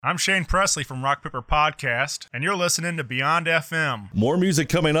I'm Shane Presley from Rock Paper Podcast, and you're listening to Beyond FM. More music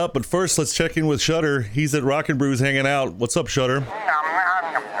coming up, but first let's check in with Shutter. He's at Rockin' Brews hanging out. What's up, Shutter?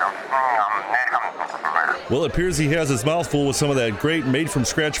 Well, it appears he has his mouth full with some of that great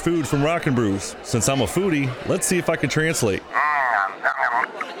made-from-scratch food from Rockin' Brews. Since I'm a foodie, let's see if I can translate.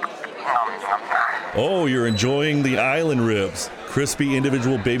 Oh, you're enjoying the island ribs. Crispy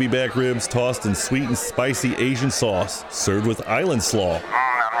individual baby back ribs tossed in sweet and spicy Asian sauce, served with island slaw.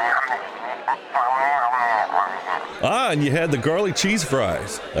 Ah, and you had the garlic cheese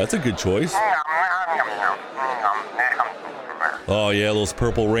fries. That's a good choice. Oh yeah, those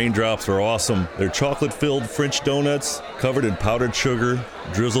purple raindrops are awesome. They're chocolate-filled French donuts, covered in powdered sugar,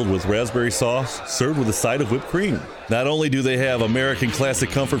 drizzled with raspberry sauce, served with a side of whipped cream. Not only do they have American classic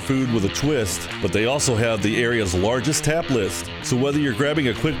comfort food with a twist, but they also have the area's largest tap list. So whether you're grabbing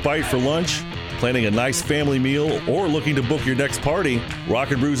a quick bite for lunch, planning a nice family meal, or looking to book your next party,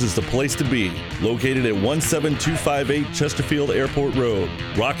 Rockin' Brews is the place to be. Located at 17258 Chesterfield Airport Road,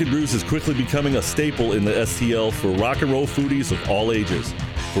 Rockin' Brews is quickly becoming a staple in the STL for rock and roll foodies of all ages.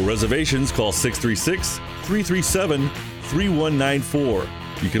 For reservations, call 636-337-3194.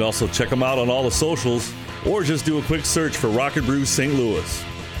 You can also check them out on all the socials, or just do a quick search for Rockin' Brews St. Louis.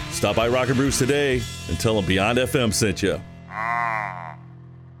 Stop by Rockin' Brews today and tell them Beyond FM sent you.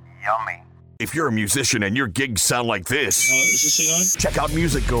 Yummy. If you're a musician and your gigs sound like this, is this thing on? check out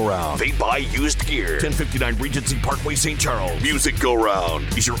Music Go Round. They buy used gear. 1059 Regency Parkway, St. Charles. Music Go Round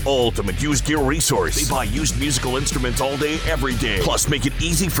is your ultimate used gear resource. They buy used musical instruments all day, every day. Plus, make it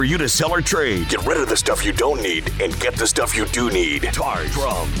easy for you to sell or trade. Get rid of the stuff you don't need and get the stuff you do need. Guitars,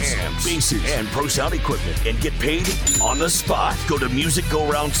 drums, amps, basses, and pro sound equipment. And get paid on the spot. Go to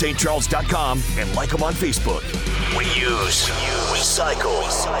musicgoroundstcharles.com and like them on Facebook. We use, recycle,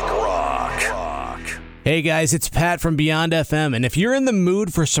 rock. Hey guys, it's Pat from Beyond FM, and if you're in the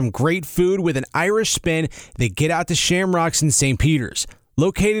mood for some great food with an Irish spin, then get out to Shamrocks in St. Peters.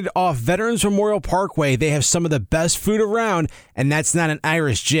 Located off Veterans Memorial Parkway, they have some of the best food around, and that's not an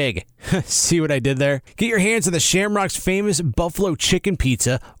Irish jig. See what I did there? Get your hands on the Shamrock's famous buffalo chicken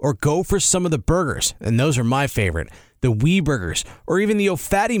pizza, or go for some of the burgers, and those are my favorite. The Wee Burgers, or even the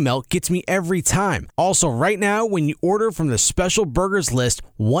O'Fatty Melt gets me every time. Also, right now, when you order from the special burgers list,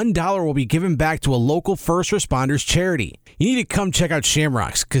 $1 will be given back to a local first responders charity. You need to come check out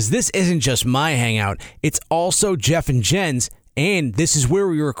Shamrocks, because this isn't just my hangout, it's also Jeff and Jen's, and this is where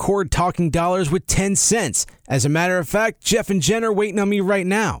we record Talking Dollars with 10 cents. As a matter of fact, Jeff and Jen are waiting on me right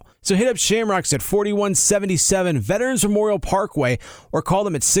now. So hit up Shamrocks at 4177 Veterans Memorial Parkway or call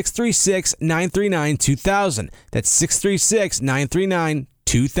them at 636-939-2000. That's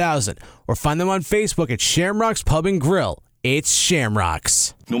 636-939-2000. Or find them on Facebook at Shamrocks Pub and Grill. It's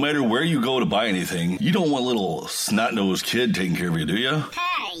Shamrocks. No matter where you go to buy anything, you don't want a little snot-nosed kid taking care of you, do you?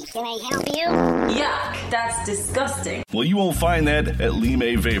 Hey, can I help you? Yuck, that's disgusting. Well, you won't find that at Lee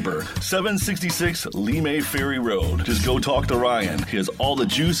Vapor, 766 Lee Ferry Road. Just go talk to Ryan. He has all the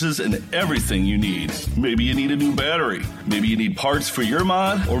juices and everything you need. Maybe you need a new battery. Maybe you need parts for your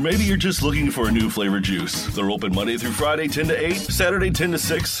mod, or maybe you're just looking for a new flavored juice. They're open Monday through Friday, 10 to 8, Saturday, 10 to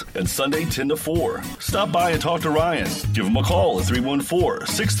 6, and Sunday, 10 to 4. Stop by and talk to Ryan. Give him a call at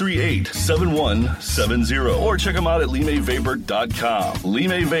 314-638-7170, or check him out at LeMayVapor.com. Lee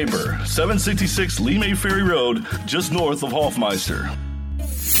Vapor, 766 Lee Ferry Road, just north of Hofmeister.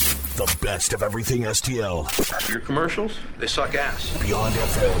 The best of everything STL. Your commercials, they suck ass. Beyond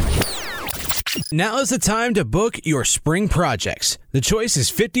FM. Now is the time to book your spring projects. The choice is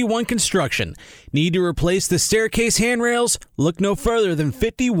 51 Construction. Need to replace the staircase handrails? Look no further than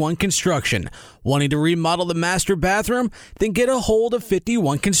 51 Construction. Wanting to remodel the master bathroom? Then get a hold of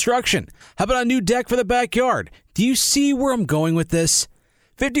 51 Construction. How about a new deck for the backyard? Do you see where I'm going with this?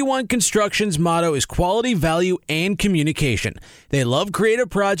 51 Construction's motto is quality, value, and communication. They love creative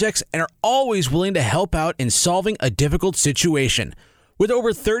projects and are always willing to help out in solving a difficult situation. With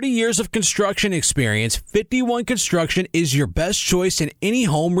over 30 years of construction experience, 51 Construction is your best choice in any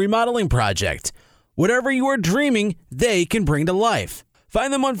home remodeling project. Whatever you are dreaming, they can bring to life.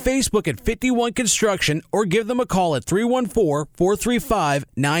 Find them on Facebook at 51 Construction or give them a call at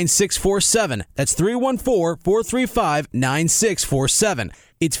 314-435-9647. That's 314-435-9647.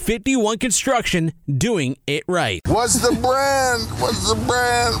 It's 51 Construction, doing it right. What's the brand?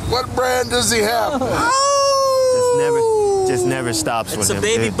 What brand does he have? Just never stops with him. It's a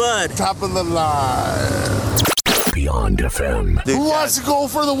baby bud. Top of the line. Beyond FM. Who wants to go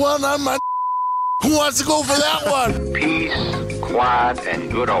for the one on my... Who wants to go for that one? Peace, quiet,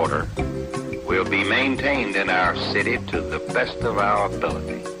 and good order will be maintained in our city to the best of our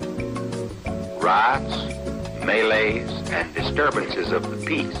ability. Riots, melees, and disturbances of the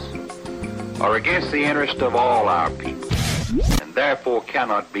peace are against the interest of all our people, and therefore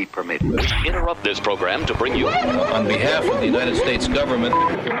cannot be permitted. We interrupt this program to bring you... On behalf of the United States government...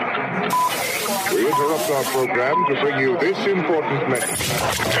 We interrupt our program to bring you this important message.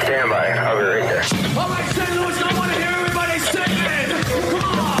 Stand by. I'll be right there. All right, St. Louis, I want to hear everybody singing.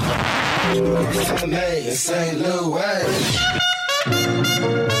 Come on. St. Louis.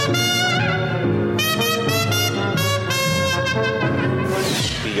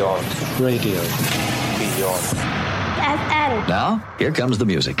 Beyond radio. Beyond. FM. Now, here comes the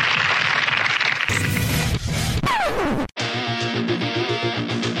music.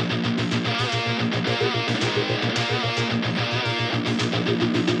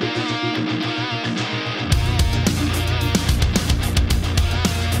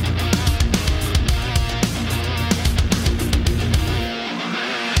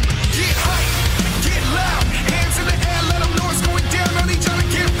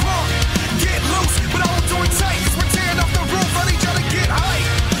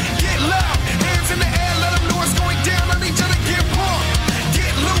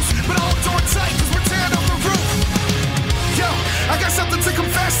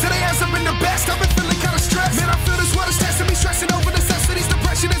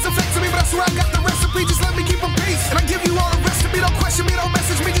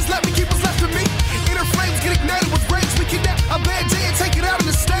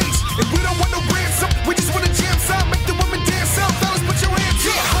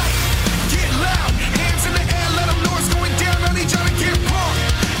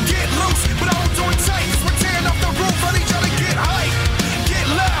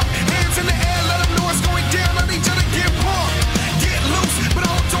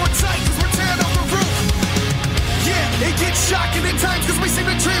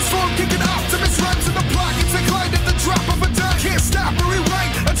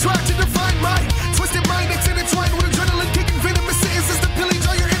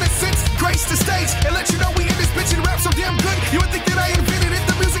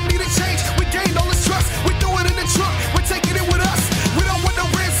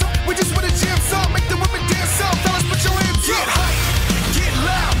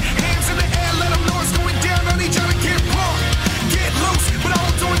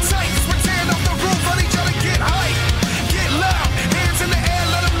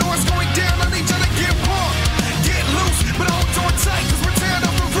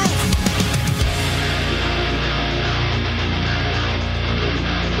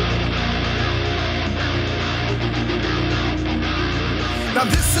 Now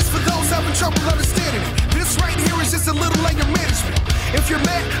this is for those having trouble understanding it. This right here is just a little anger management. If you're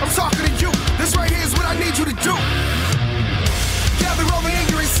mad, I'm talking to you. This right here is what I need you to do. Gather all the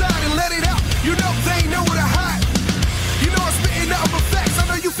anger inside and let it out. You know they ain't know where to hide. You know I'm spitting nothing but facts. I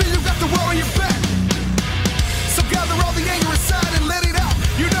know you feel you got the world on your back. So gather all the anger inside and let it out.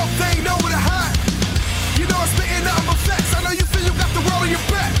 You know they ain't know where to hide. You know I'm spitting nothing but facts. I know you feel you got the world on your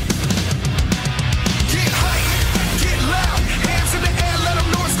back. Get hype, get loud, hands in the air, let them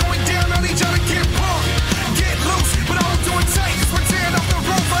know it's going down. I need y'all to get pumped, get loose, but all I'm doing tight is we're tearing off the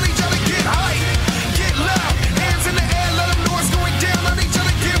roof. I need y'all to get hype, get loud, hands in the air, let them know it's going down. I need y'all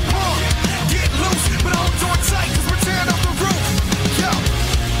to get pumped, get loose, but all I'm doing tight is we're tearing off the roof. Yo.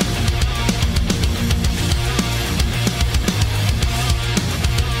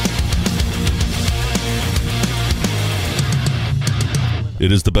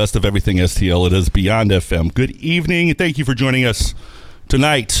 It is the best of everything STL. It is Beyond FM. Good evening. Thank you for joining us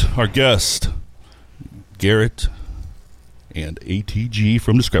tonight. Our guest, Garrett and ATG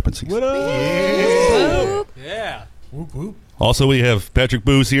from Discrepancies. What up? Yeah. Whoop, whoop. Also, we have Patrick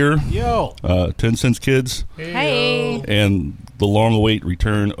Booze here. Yo. 10 Cents Kids. Hey. And the long-awaited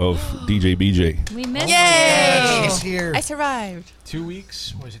return of DJ BJ. We missed Yay! you. She's here. I survived. 2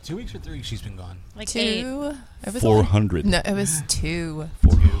 weeks? Was it 2 weeks or 3 weeks she's been gone? Like 2. It was 400. No, it was 2.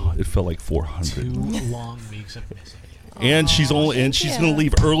 It felt like 400. 2 long weeks of missing. And she's going to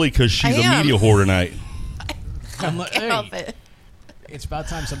leave early because she's a media whore tonight. I'm like, hey, Help it. it's about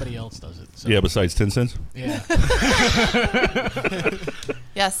time somebody else does it. So. Yeah, besides 10 cents. Yeah.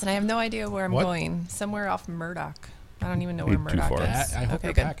 Yes, and I have no idea where I'm What? going. Somewhere off Murdoch. I don't even know where You're too Murdoch far. is. I hope Okay,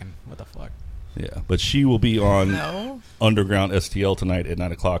 you're good. packing. What the fuck? Yeah, but she will be on No. Underground STL tonight at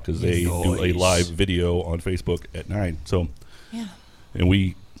 9 o'clock because they do a Nice. live video on Facebook at 9. So, Yeah. and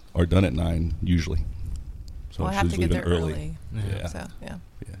we are done at 9 usually. So Well, I have she's to get leaving there early. Yeah. So, yeah.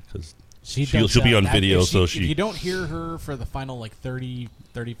 Yeah, because She'll be on video, if so if she. you don't hear her for the final like 30,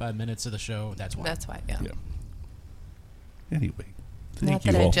 35 minutes of the show, that's why. That's why, yeah. Yeah. Anyway, Not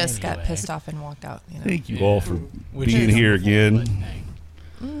that I just got pissed off and walked out. You know? Thank you all for being here again.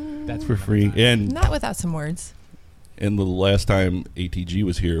 That's for free. And not without some words. And the last time ATG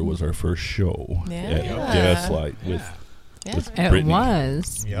was here was our first show at Gaslight with Brittany. It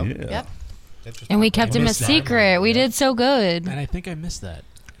was. Yep. And we kept him a secret. We did so good. And I think I missed that.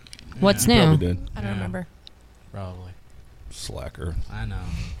 What's new? Probably did. I don't remember. Probably. Slacker. I know.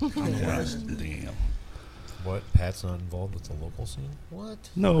 Damn. What? Pat's not involved with the local scene? What?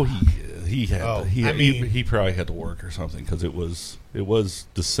 No, he had he probably had to work or something because it was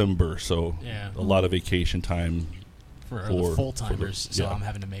December, so a lot of vacation time for the full timers. So I'm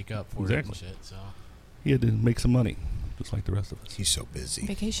having to make up for it and shit. So he had to make some money, just like the rest of us. He's so busy.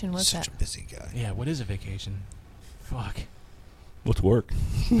 Vacation, what's Such a busy guy. Yeah, what is a vacation? Fuck. What's work?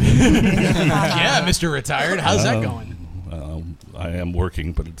 Yeah, Mr. Retired. How's that going? I am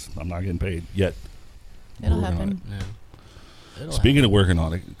working, but I'm not getting paid yet. It'll happen. Speaking of working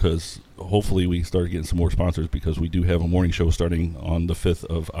on it, because hopefully we start getting some more sponsors because we do have a morning show starting on the 5th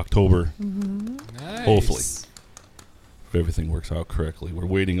of October. Nice. Hopefully. If everything works out correctly. We're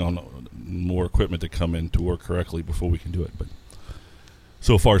waiting on more equipment to come in to work correctly before we can do it. But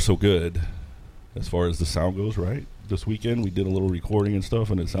so far, so good. As far as the sound goes, right? This weekend we did a little recording and stuff,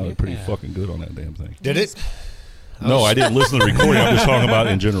 and it sounded pretty fucking good on that damn thing. Did it? No, I didn't listen to the recording. I'm just talking about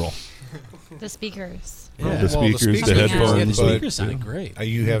in general. The speakers. Yeah, the speakers, the headphones. The speakers sounded great.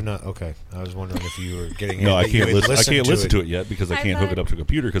 You have not? Okay. I was wondering if you were getting. No, I can't listen to it yet because I can't hook it up to a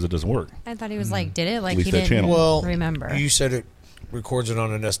computer because it doesn't work. I thought he was like, did it? Like At he least that didn't channel. remember. You said it records it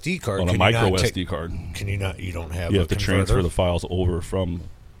on an SD card. On a micro SD card. Can you not? You don't have. You have to transfer the files over from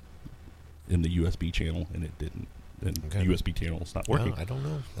in the USB channel, and it didn't. And USB channel's not working. No, I don't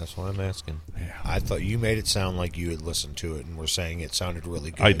know. That's what I'm asking. Yeah. I thought you made it sound like you had listened to it and were saying it sounded really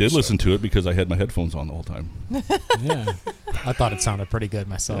good. I did listen to it because I had my headphones on the whole time. Yeah. I thought it sounded pretty good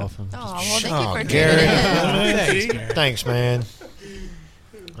myself. Oh, well, thank you for Garrett. Thanks, man.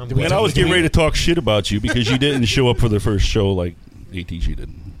 And I was getting ready to talk shit about you because you didn't show up for the first show like ATG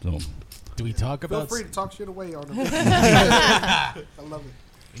did. So. Do we talk Feel about... free to talk shit away on the I love it.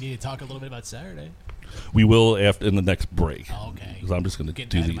 We need to talk a little bit about Saturday. We will after in the next break. Oh, okay. Because I'm just going to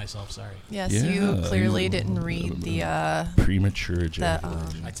do the myself. Sorry. Yes, you clearly didn't read the premature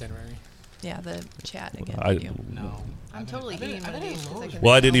itinerary. Yeah, the chat again. No, I'm totally eating one of these.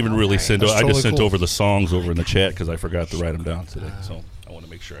 Well, I didn't even really send. I just sent cool. over the songs over in the chat because I forgot to write them down today. So I want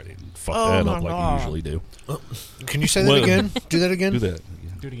to make sure I didn't fuck that up like I usually do. Can you say that again? Do that again. Do that.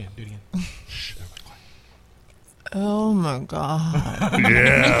 Do it again. Do it again. Shh. Oh my god.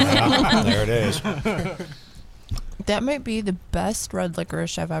 Yeah. There it is. That might be the best red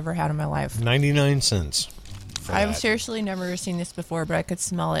licorice I've ever had in my life. 99 cents. I've seriously never seen this before, but I could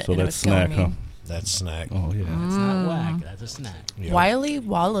smell it. So and that's it was snack, killing huh? me. That's snack. Oh yeah. That's not whack. That's a snack. Yep. Wily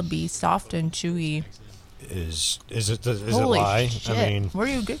Wallaby, soft and chewy. Is it Holy lie? shit. I mean, where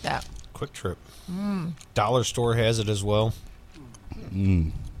do you get that? Quick Trip. Dollar Store has it as well.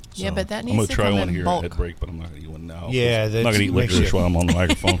 Yeah, but that I'm needs gonna to try come one in here bulk. at break, but I'm not gonna eat one now. Yeah, I'm not gonna eat licorice while I'm on the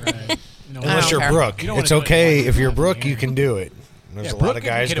microphone. Right. Unless you're care. Brooke. It's okay if you're Brooke, you can do it. There's a lot of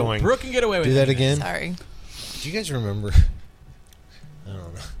guys going. Brooke can get away with do that again. Sorry. Do you guys remember? I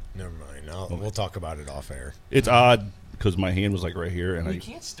don't know. Never mind. We'll talk about it off air. It's odd because my hand was like right here, and You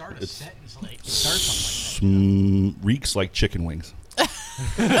can't start a sentence like start something like that. Reeks like chicken wings.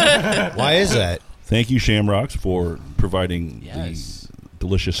 Why is that? Thank you, Shamrocks, for providing the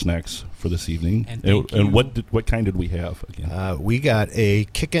delicious snacks for this evening. And what kind did we have again? We got a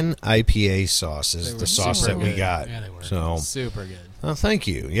Kickin' IPA sauce. Is the sauce that we got. Yeah, they were. So Super good. Oh, thank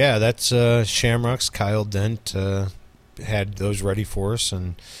you. Yeah, that's Shamrocks. Kyle Dent had those ready for us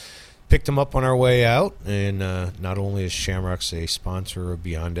and picked them up on our way out. And not only is Shamrocks a sponsor of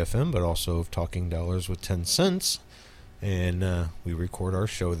Beyond FM, but also of Talking Dollars with 10 Cents. And we record our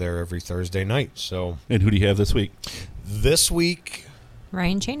show there every Thursday night. So, and who do you have this week? This week,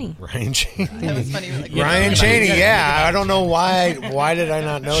 Ryan Cheney. Ryan Cheney. That was funny. Like, Ryan Cheney. Yeah, I don't know why. Why did I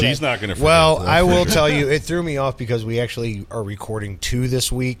not know that? She's not going to forget. Well, I will tell you, it threw me off because we actually are recording 2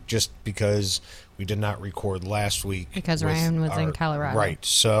 this week just because we did not record last week. Because Ryan was in Colorado. Right.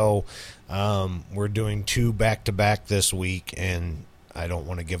 So we're doing 2 back-to-back this week, and I don't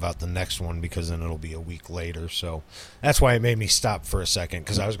want to give out the next one because then it'll be a week later. So that's why it made me stop for a second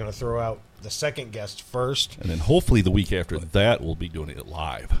because I was going to throw out the second guest first. And then hopefully the week after that, we'll be doing it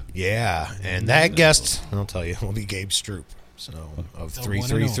live. Yeah, and that guest, I'll tell you, will be Gabe Stroop. So of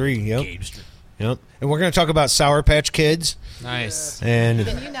 333. Yep. Gabe Stroop. Yep. And we're going to talk about Sour Patch Kids. Nice. And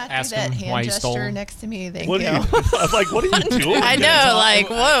Can you not do that hand gesture next to me? Thank you. I was like, what are you doing? I know, like,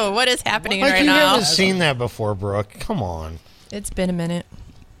 whoa, what is happening right you now? haven't seen that before, Brooke. Come on. It's been a minute.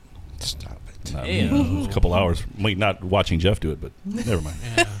 Stop it. A couple hours. Not watching Jeff do it, but never mind.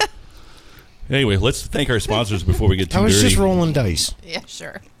 Anyway, let's thank our sponsors before we get too dirty. I was just rolling dice. Yeah,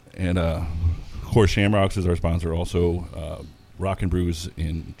 sure. And, of course, Shamrocks is our sponsor. Also, Rock and Brews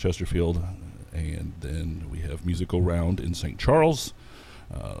in Chesterfield. And then we have Music Go Round in St. Charles,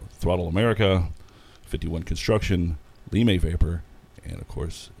 Throttle America, 51 Construction, Lime Vapor, and, of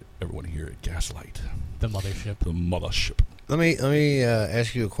course, everyone here at Gaslight. The mothership. The mothership. Let me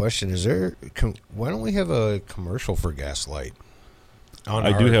ask you a question. Why don't we have a commercial for Gaslight?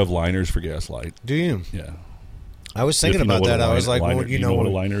 I do have liners for Gaslight. Do you? Yeah. I was thinking about that. I was like, liner, well, you know what a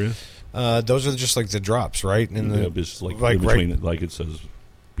liner is? Those are just like the drops, right? It's like in between, like it says,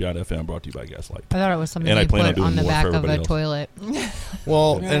 Beyond FM brought to you by Gaslight. I thought it was something and you put on the back of a else. toilet.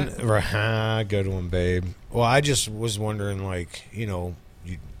 Well, go to him, babe. Well, I just was wondering, like,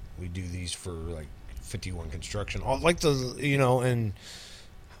 we do these for like 51 Construction, and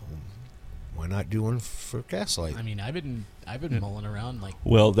why not do one for Gaslight? I mean, I've been mulling around like.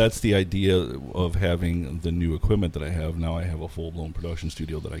 Well, that's the idea of having the new equipment that I have. Now I have a full-blown production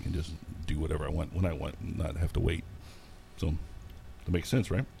studio that I can just do whatever I want when I want and not have to wait. So that makes sense,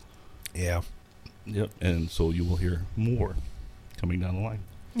 right? Yeah. Yep. And so you will hear more coming down the line.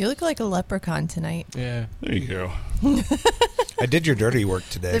 You look like a leprechaun tonight. Yeah. There you go. I did your dirty work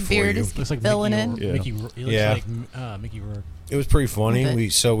today. The beard is looks like filling in. Mickey looks like Mickey Rourke. It was pretty funny.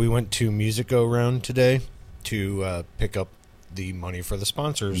 We went to Music Go Round today to pick up the money for the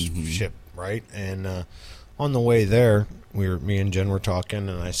sponsorship, right? And on the way there, me and Jen were talking,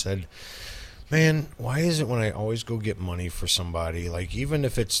 and I said, man, why is it when I always go get money for somebody, like even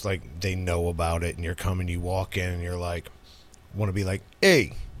if it's like they know about it and you're coming, you walk in and you're like, want to be like,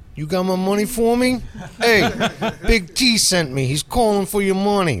 hey, you got my money for me? Hey, Big T sent me. He's calling for your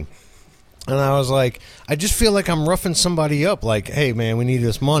money. And I was like, I just feel like I'm roughing somebody up. Like, hey, man, we need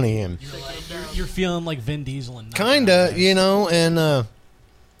this money. And you're feeling like Vin Diesel. And kinda, and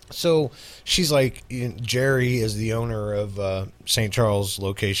so she's like, Jerry is the owner of St. Charles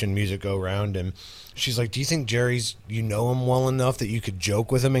location Music Go Round, and she's like, do you think Jerry's, you know him well enough that you could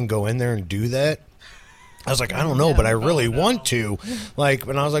joke with him and go in there and do that? I was like, I don't know, but I really want to. Like,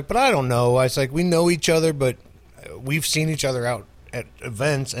 and I was like, but I don't know. I was like, we know each other, but we've seen each other out at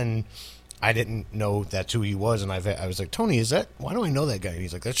events, and I didn't know that's who he was. And I was like, Tony, why do I know that guy? And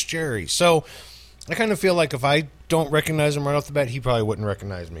he's like, that's Jerry. So I kind of feel like if I don't recognize him right off the bat, he probably wouldn't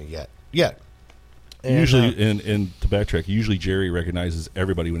recognize me yet. And, usually, and to backtrack, usually Jerry recognizes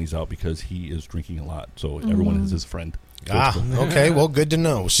everybody when he's out because he is drinking a lot. So everyone is his friend. Okay, well, good to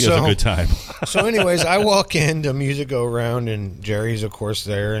know. He has a good time. So anyways, I walk into Music Go Round, and Jerry's, of course,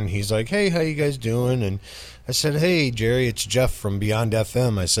 there, and he's like, hey, how you guys doing? And I said, hey, Jerry, it's Jeff from Beyond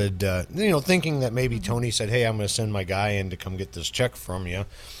FM. I said, thinking that maybe Tony said, hey, I'm going to send my guy in to come get this check from you.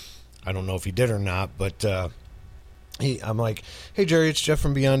 I don't know if he did or not, but I'm like, hey, Jerry, it's Jeff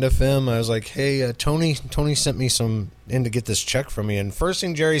from Beyond FM. I was like, hey, Tony sent me some in to get this check from me. And first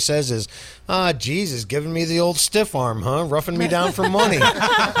thing Jerry says is, Jesus, giving me the old stiff arm, huh? Roughing me down for money.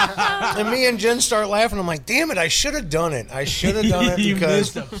 And me and Jen start laughing. I'm like, damn it, I should have done it. You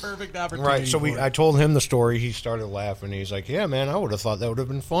because missed a perfect opportunity. Right, so I told him the story. He started laughing. He's like, yeah, man, I would have thought that would have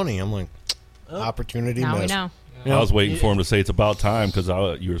been funny. I'm like, opportunity now missed. We know. I was waiting for him to say it's about time because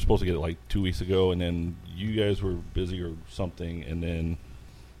you were supposed to get it like 2 weeks ago, and then you guys were busy or something, and then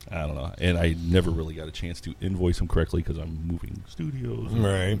I don't know. And I never really got a chance to invoice him correctly because I'm moving studios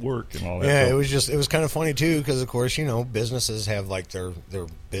and work and all that. Yeah, stuff. it was kind of funny too because of course businesses have like their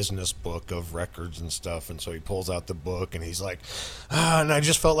business book of records and stuff, and so he pulls out the book and he's like, and I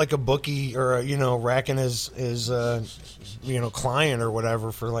just felt like a bookie or racking his client or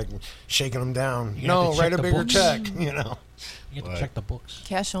whatever for like shaking him down. Write a bigger check. You get to check the books.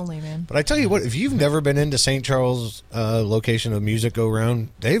 Cash only, man. But I tell you what, if you've never been into St. Charles location of Music Go Round,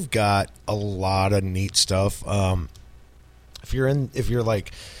 they've got a lot of neat stuff. If you're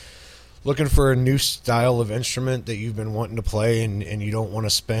like looking for a new style of instrument that you've been wanting to play and you don't want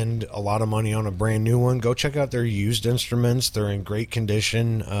to spend a lot of money on a brand new one, go check out their used instruments. They're in great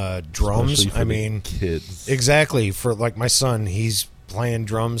condition. Drums, kids. Exactly. For like my son, he's playing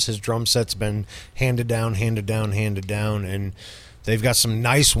drums. His drum set's been handed down, and they've got some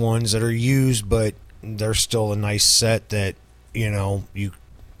nice ones that are used, but they're still a nice set that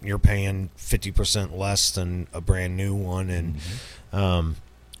you're paying 50% less than a brand new one. And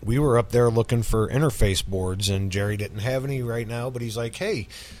we were up there looking for interface boards, and Jerry didn't have any right now, but he's like, hey,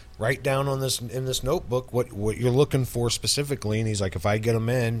 write down in this notebook what you're looking for specifically. And he's like, if I get them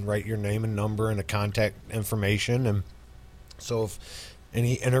in, write your name and number and a contact information. And so if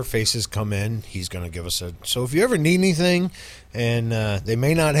any interfaces come in, he's going to give us a... So if you ever need anything, and they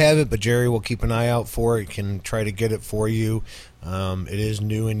may not have it, but Jerry will keep an eye out for it, can try to get it for you. It is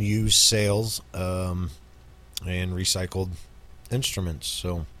new and used sales and recycled instruments,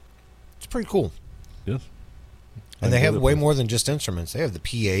 so it's pretty cool. Yes. And they have way more than just instruments. They have the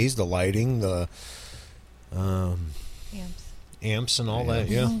PAs, the lighting, the amps and all that,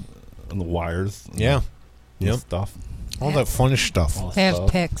 yeah. And the wires. Yeah. Yep. Stuff. All that fun stuff. They have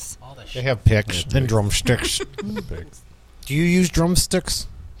picks. They have picks and drumsticks. Picks. Do you use drumsticks?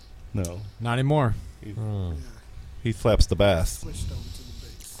 No. Not anymore. He slaps the bass.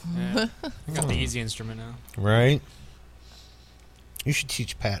 Yeah. I got the easy instrument now. Right. You should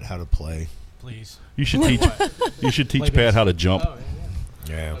teach Pat how to play. Please. You should teach. You should teach Pat how to jump. Oh,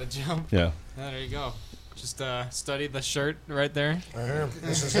 yeah. How to jump. Yeah. There you go. Just study the shirt right there. Right here.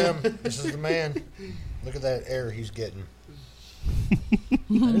 This is him. This is the man. Look at that air he's getting.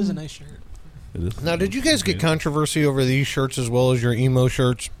 That is a nice shirt. It is. Now, did you guys get controversy over these shirts as well as your emo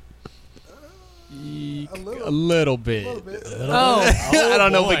shirts? A little bit. I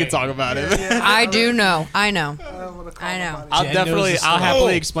don't know if we can talk about it. I do know. I know. I'll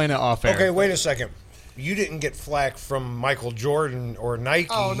happily explain it off air. Okay, wait a second. You didn't get flack from Michael Jordan or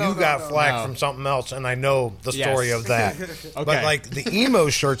Nike. You got flack from something else, and I know the story of that. Okay. But like the emo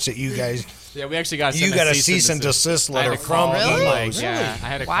shirts that you guys... Yeah, we actually got a cease and desist letter from emos. Yeah, I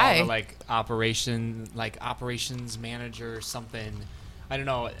had to call the operations manager or something. I don't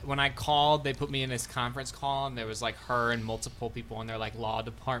know. When I called, they put me in this conference call, and there was like her and multiple people in their like law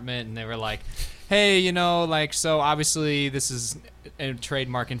department, and they were like, "Hey, so obviously this is a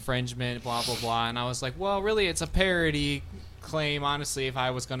trademark infringement, blah blah blah." And I was like, "Well, really, it's a parody claim. Honestly, if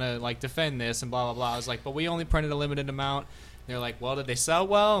I was gonna like defend this and blah blah blah." I was like, "But we only printed a limited amount." They're like, "Well, did they sell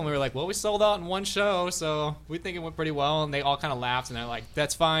well?" And we were like, "Well, we sold out in one show, so we think it went pretty well." And they all kind of laughed, and they're like,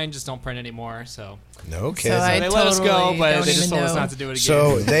 "That's fine, just don't print anymore." So no kidding. So they let us go, but they just told us not to do it again.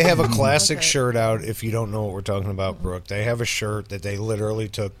 So they have a classic shirt out. If you don't know what we're talking about, Brooke, they have a shirt that they literally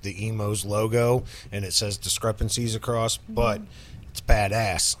took the emos logo and it says Discrepancies across, but it's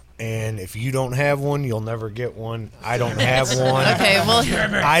badass. And if you don't have one, you'll never get one. I don't have one. Okay, well,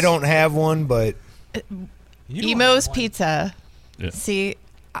 I don't have one, but Emo's Pizza. Yeah. See,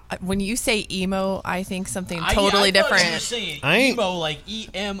 when you say emo, I think something totally different. You were saying emo, like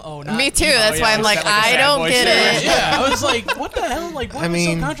E-M-O. Not Me too. emo. That's why I'm like, I don't get it. Yeah, I was like, what the hell? Like, what was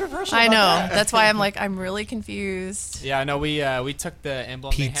so controversial? I know. About that? That's why I'm like, I'm really confused. Yeah, no, we took the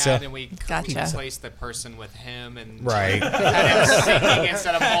emblem Pizza. they had and we Gotcha. replaced the person with him and Right. had him singing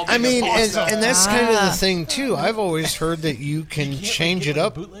instead of holding I mean, the and that's kind of the thing too. I've always heard that you can change it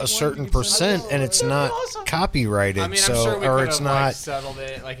up a certain percent, and it's not copyrighted. I mean, so, I'm sure we or could it's have not settled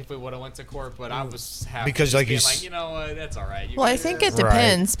it like if we would have went to court, but I was happy because like you know what, that's all right. Well, I think it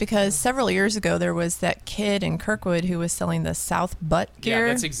depends because several years ago there was that kid in Kirkwood who was selling the South Butt gear. Yeah,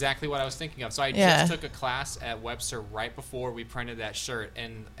 that's exactly what I was thinking of. So I just took a class at Webster right before we printed that shirt,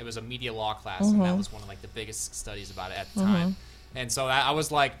 and it was a media law class, and that was one of like the biggest studies about it at the time. And so I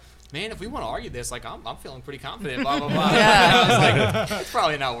was like, man, if we want to argue this, like I'm feeling pretty confident, blah blah blah. Yeah. I was like, it's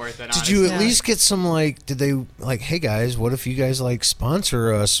probably not worth it. Did you at least get some like? Did they like? Hey guys, what if you guys like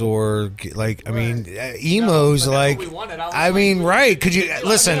sponsor us or get, like? I mean, emos like. I mean, right? Could you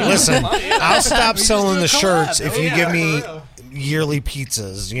listen? I'll stop selling the shirts if you give me yearly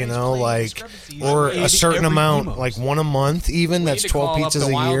pizzas, like, or a certain amount, like one a month, even. That's 12 pizzas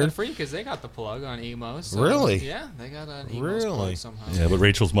a year. Because they got the plug on emo. So really? Yeah, they got an emo plug somehow. Yeah, but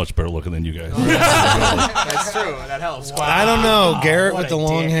Rachel's much better looking than you guys. That's true. That helps. Wow. I don't know. Garrett with the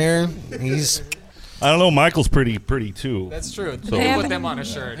long hair. I don't know. Michael's pretty too. That's true. So They put them on a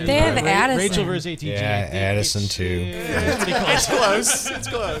shirt. They have Addison. Rachel versus ATG. Yeah, Addison too. It's close. It's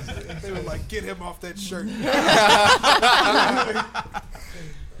close. They were like, get him off that shirt.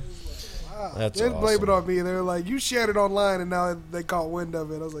 That's they blame awesome. it on me. They were like, you shared it online, and now they caught wind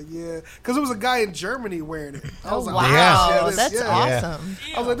of it. I was like, yeah. Because it was a guy in Germany wearing it. I was like, wow. this, That's awesome.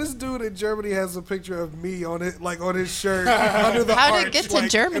 I was like, this dude in Germany has a picture of me on it, like on his shirt. under the How did arch, it get to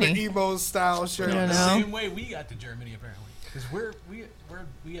like, Germany? In an emo style shirt. I don't The know. same way we got to Germany, apparently. Because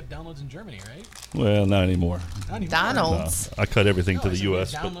we have downloads in Germany, right? Well, not anymore. Not anymore. Donald's. I cut everything to the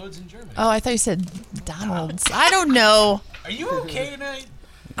U.S. But Downloads in Germany. Oh, I thought you said Donald's. I don't know. Are you okay tonight?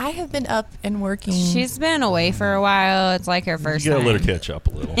 I have been up and working. She's been away for a while. It's like her first you gotta time. let her catch up a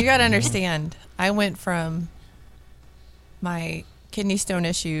little. You got to understand. I went from my kidney stone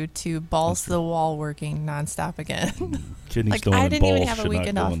issue to balls to the wall working nonstop again. Kidney Like, stone I and didn't even balls have a should not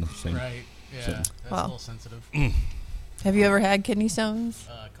weekend go off. in the same. Right. Yeah. So- That's a Well. little sensitive. Have you ever had kidney stones?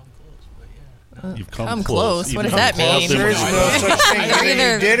 Come close, but You've come close. What does that mean? There's no such thing. You're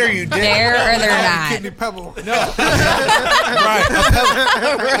either You did or you didn't. there or they're not. Kidney pebble. No. Right.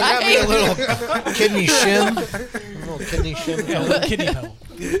 I got me a little kidney shim. A little kidney shim. Yeah, a little kidney pebble.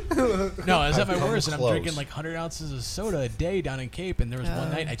 No, I was at my I've worst, and come I'm drinking close. like 100 ounces of soda a day down in Cape, and there was one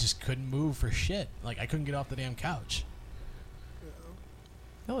night I just couldn't move for shit. Like, I couldn't get off the damn couch.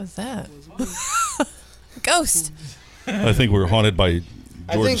 What was that? Ghost. I think we're haunted by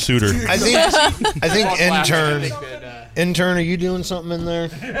George Suter. I think intern, are you doing something in there?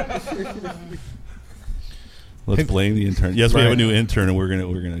 Let's blame the intern. Yes, we have a new intern, and we're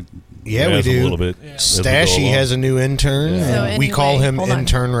gonna. Yeah, we razz him do. a little bit. Yeah. Stashy has a new intern. Yeah. So and we call him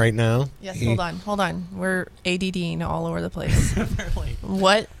intern right now. Yes, hold on. We're ADDing all over the place.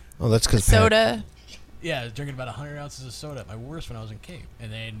 What? Oh, that's because soda. Yeah, I was drinking about 100 ounces of soda at my worst when I was in Cape,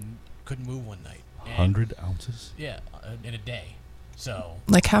 and then couldn't move one night. 100 ounces? Yeah, in a day. So.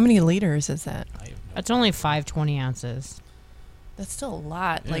 Like, how many liters is that? That's only 520 ounces. That's still a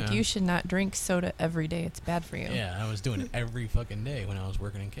lot. Yeah. Like, you should not drink soda every day. It's bad for you. Yeah, I was doing it every fucking day when I was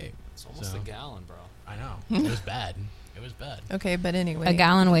working in Cape. It's almost a gallon, bro. I know. It was bad. It was bad. Okay, but anyway. A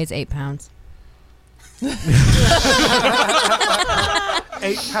gallon weighs 8 pounds. 8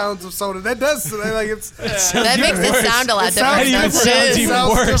 pounds of soda. That does like it's. That makes it sound a lot different. It sounds even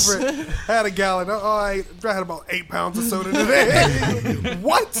worse. different. I had a gallon. I had about 8 pounds of soda today.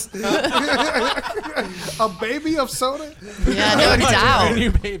 What? A baby of soda? Yeah, no doubt.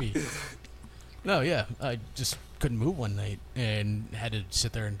 New baby. No, yeah, I just couldn't move one night and had to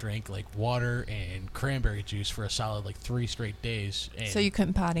sit there and drink like water and cranberry juice for a solid like 3 straight days. And So you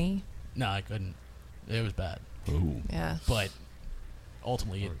couldn't potty? No, I couldn't. It was bad. Ooh. Yeah. But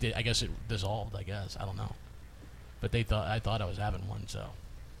ultimately, it did. I guess it dissolved. I guess I don't know. But I thought I was having one. So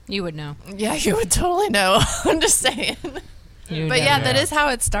You would know. Yeah, you would totally know. I'm just saying. But yeah, that is how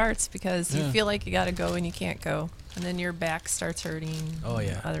it starts because you feel like you got to go and you can't go. And then your back starts hurting. Oh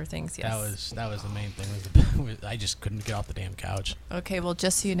yeah, other things. Yes, that was the main thing. I just couldn't get off the damn couch. Okay, well,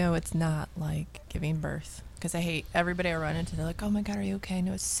 just so you know, it's not like giving birth because I hate everybody I run into. They're like, "Oh my god, are you okay?"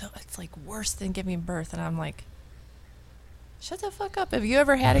 No, it's like worse than giving birth, and I'm like, "Shut the fuck up." Have you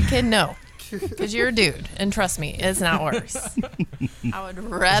ever had a kid? No, because you're a dude, and trust me, it's not worse. I would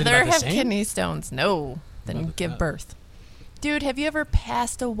rather have kidney stones, than give birth. Dude, have you ever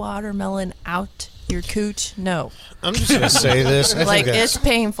passed a watermelon out your cooch? No. I'm just gonna say this. It's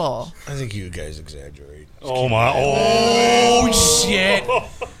painful. I think you guys exaggerate. Oh my! Oh shit!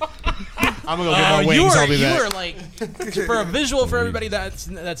 I'm gonna go get my wings. I'll be back. You were like, for a visual for everybody that's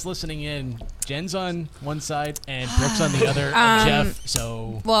listening in. Jen's on one side and Brooke's on the other. Jeff.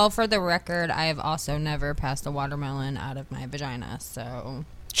 So. Well, for the record, I have also never passed a watermelon out of my vagina. So.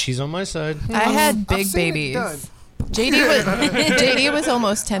 She's on my side. I had big babies. JD was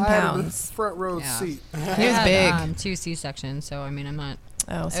almost 10 pounds. Front row seat. He was big. 2 C-sections, so I mean, I'm not.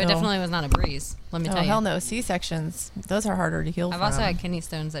 Oh, it definitely was not a breeze. Let me tell you. Hell no, C-sections. Those are harder to heal. I've also had kidney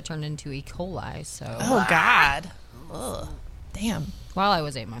stones that turned into E. coli. So. Oh God. Ugh. Damn. While I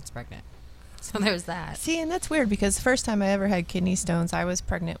was 8 months pregnant. So there's that. See, and that's weird because the first time I ever had kidney stones, I was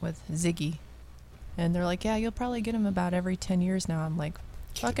pregnant with Ziggy, and they're like, "Yeah, you'll probably get them about every 10 years now." I'm like,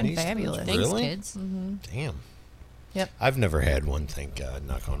 "Fucking fabulous." Really? Thanks, kids. Mm-hmm. Damn. Yep. I've never had one, thank God.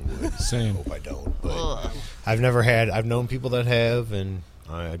 Knock on wood. Same. I hope I don't. But I've never had. I've known people that have, and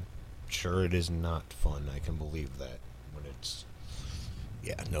I'm sure it is not fun. I can believe that. When it's.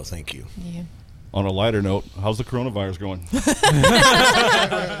 Yeah. No, thank you. Yeah. On a lighter note, how's the coronavirus going?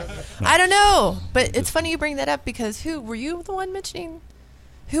 I don't know, but it's funny you bring that up because were you the one mentioning?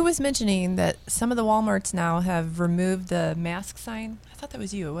 Who was mentioning that some of the Walmarts now have removed the mask sign? I thought that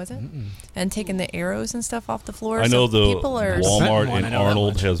was you, was it? Mm-mm. And taken the arrows and stuff off the floor. I know people are Walmart and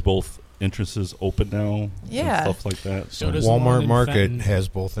Arnold has both entrances open now. Yeah. And stuff like that. So does Walmart Market has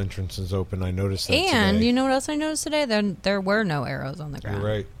both entrances open. I noticed that And today. you know what else I noticed today? There were no arrows on the ground.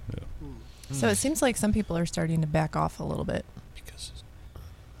 You're right. Yeah. So it seems like some people are starting to back off a little bit.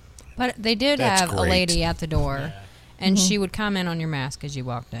 But they did have a lady at the door. Yeah. And she would comment on your mask as you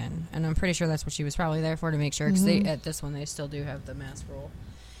walked in. And I'm pretty sure that's what she was probably there for, to make sure. Because at this one, they still do have the mask rule.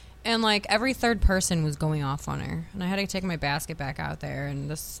 And, like, every third person was going off on her. And I had to take my basket back out there. And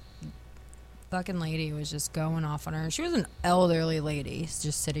this fucking lady was just going off on her. She was an elderly lady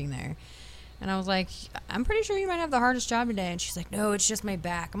just sitting there. And I was like, I'm pretty sure you might have the hardest job today. And she's like, no, it's just my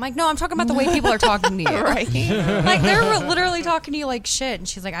back. I'm like, no, I'm talking about the way people are talking to you. Right. Like, they're literally talking to you like shit. And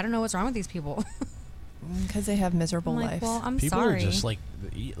she's like, I don't know what's wrong with these people. Because they have miserable I'm like, lives. well, I'm people sorry. are just like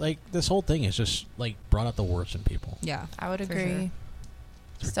this whole thing is just like brought out the worst in people. Yeah, I would for agree.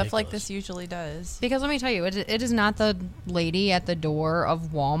 sure. Stuff like this usually does. Because let me tell you, it is not the lady at the door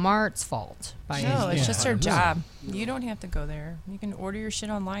of Walmart's fault. No, it's just her job. You don't have to go there. You can order your shit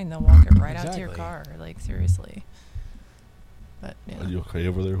online. They'll walk it right out to your car. Like, seriously. But, Are you okay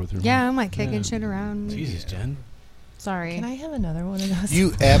over there with your? Yeah, I'm like kicking shit around. Jesus, Jen. Sorry. Can I have another one of those?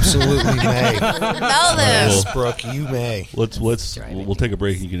 You absolutely may. Smell this. Brooke, you may. We'll take a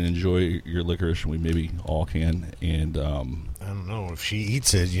break. You can enjoy your licorice, and we maybe all can. And I don't know if she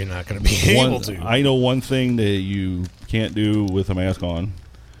eats it, you're not going to be able to. I know one thing that you can't do with a mask on,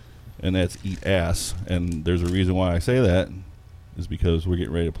 and that's eat ass. And there's a reason why I say that is because we're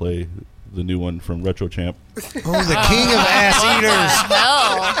getting ready to play the new one from Retro Champ. Oh, the king of ass eaters.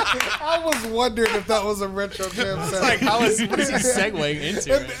 I was wondering if that was a Retro Champ sound. Like, what is he segueing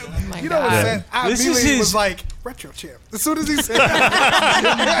into? You know what said? I immediately was like, Retro Champ. As soon as he said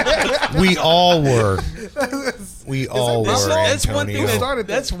that. We all were. We all were. That's one thing. Antonio.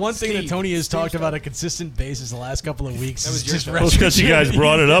 That's one thing that Tony has talked about on a consistent basis the last couple of weeks. Is just Well, it's because you guys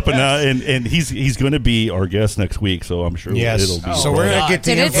brought it up, and now and he's going to be our guest next week, so I'm sure it'll be. So we're going to get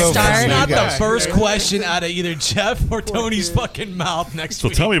the Did it info. start? from you not the guys. first question out of either Jeff or Tony's fucking mouth next So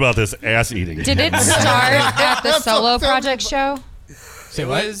week. tell me about this ass eating. Did it start at the solo project show? Say It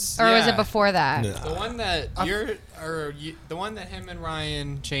what? was, Or was yeah. it before that? The one that the one that him and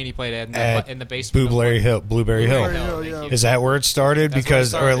Ryan Cheney played in the basement. Blueberry Hill. Blueberry Hill, yeah. Is that where it started? That's where it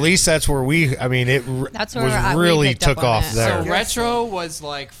Because, or at least that's where That's where was we really picked up took on off it. there. So Retro was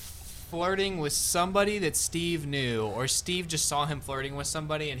like flirting with somebody that Steve knew, or Steve just saw him flirting with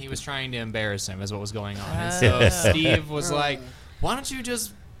somebody and he was trying to embarrass him, is what was going on. And so Steve was like, why don't you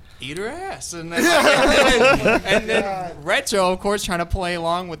just eat her ass? And then Retro, of course, trying to play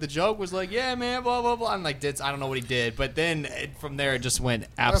along with the joke, was like, yeah, man, blah, blah, blah. I'm like, I don't know what he did. But then from there, it just went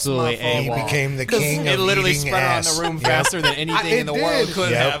absolutely He AWOL. became the king It of literally eating spread ass. around the room Yep. faster than anything in the world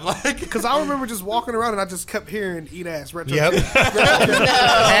could have. Like, Because I remember just walking around and I just kept hearing "eat ass." Retro. Yep. And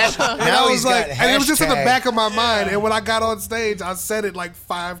I was he's like, got and it was just in the hashtag. back of my mind. And when I got on stage, I said it like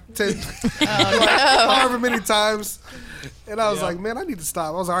 5, 10, however many times. And I was like, man, I need to stop.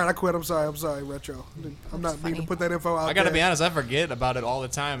 I was all right. I quit. I'm sorry, Retro. I'm not meaning to put that info out. I gotta there. be honest, I forget about it all the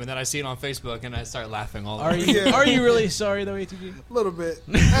time, and then I see it on Facebook and I start laughing all the Are time. you are you really sorry though, ATG? A little bit.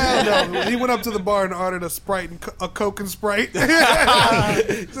 I don't know. He went up to the bar and ordered a Sprite and a Coke and Sprite.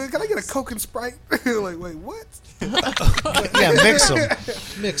 He's like, can I get a Coke and Sprite? Like, wait, what? Yeah, mix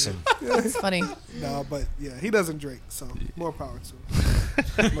them. That's funny. No, but yeah, he doesn't drink, so more power to him.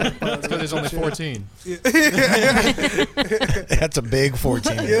 Because there's only 14. That's a big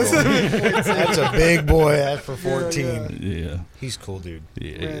 14. Yes. That's a big boy. That's for 14. Yeah. He's cool, dude.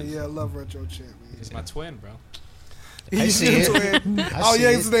 Yeah, I love Retro Champ. Man. He's my twin, bro. I see it. Oh yeah,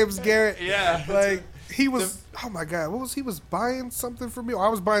 his name is Garrett. Yeah. Like he was. Oh my God, what was he was buying something from me? Or I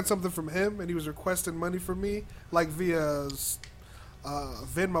was buying something from him, and he was requesting money from me, like via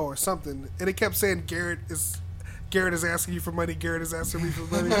Venmo or something. And it kept saying Garrett is asking you for money. Garrett is asking me for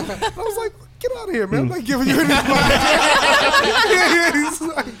money. And I was like, get out of here, man! I'm not giving you any money.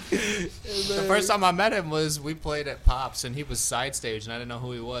 The first time I met him was we played at Pops, and he was side stage, and I didn't know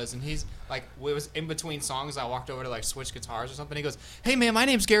who he was. And he's like, it was in between songs. I walked over to like switch guitars or something. He goes, "Hey man, my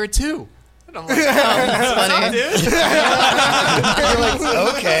name's Garrett too." And I'm like, "What's up, dude?" You're like,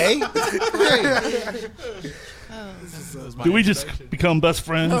 okay. Do we just become best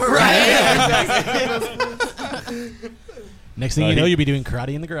friends? Next thing you know, you'll be doing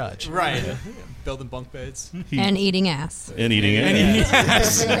karate in the garage. Right. Building bunk beds. And eating ass. And eating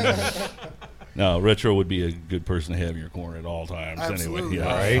it. No, Retro would be a good person to have in your corner at all times. Absolutely.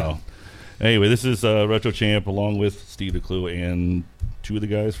 Anyway, Right. So, anyway, this is Retro Champ along with Steve DeClue and two of the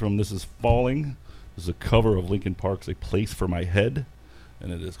guys from This Is Falling. This is a cover of Linkin Park's "A Place for My Head,"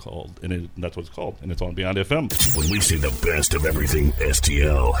 and it is called, that's what it's called, and it's on Beyond FM. When we say the best of everything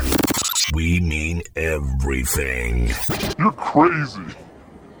STL, we mean everything. You're crazy.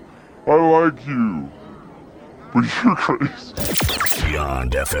 I like you. But you're crazy.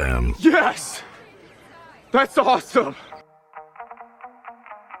 Beyond FM. Yes! That's awesome!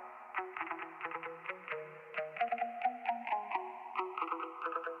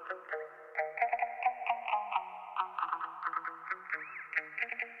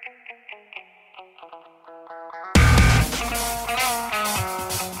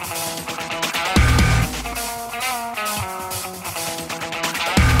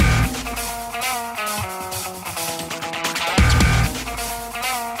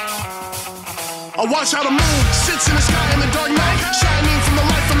 I watch how the moon sits in the sky in the dark night, shining from the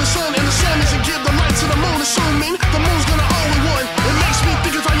light from the sun, and the sun doesn't give the light to the moon, assuming the moon's gonna only one. It makes me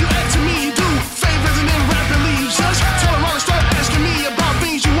think of how you act to me, you do favors and then rapidly you just turn around and start asking me about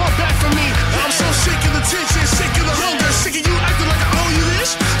things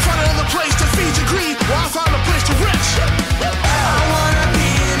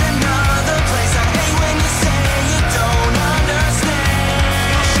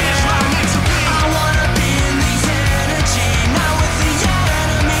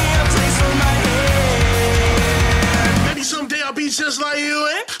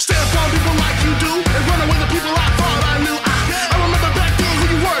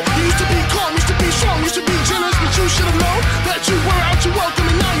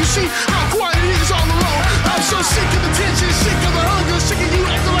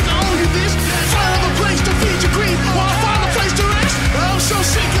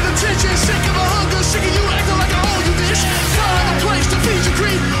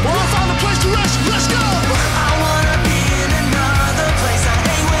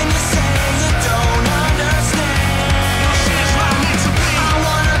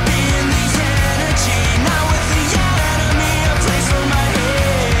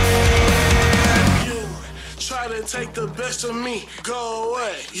take the best of me, go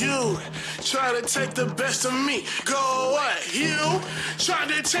away. You try to take the best of me, go away. You try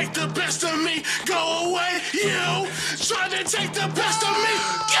to take the best of me, go away. You try to take the best of me,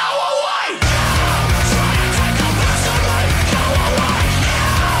 go away. Try to take the best of me, go away.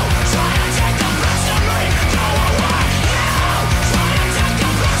 Try to take the best of me, go away. Try to take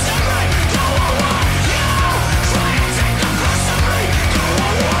the best of me, go away. Try to take the best of me, go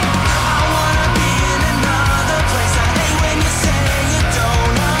away. I wanna be in another place. I hate when you say you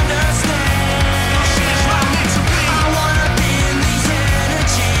don't understand. She's not meant to be. I wanna be in the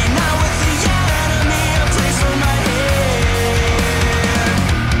energy, not with the enemy, a place for my head.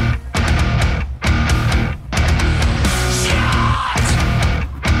 Shot!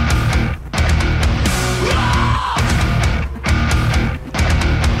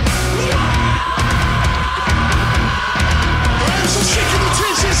 I'm so sick of the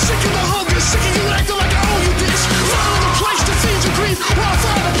tension, sick of the hunger, sick of you acting like I owe you this. Find a place to feed your grief, while I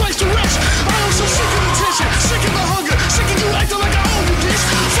find a place to rest. I am so sick of the tension, sick of the hunger, sick of you acting like I owe you this.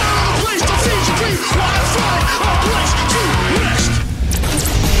 Find a place to feed your grief, while I find a place to rest.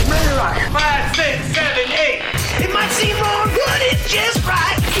 Ready to rock. 5, 6, 7, 8. It might seem wrong, but it's just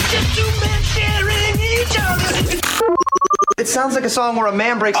right. It's just two men sharing each other. It sounds like a song where a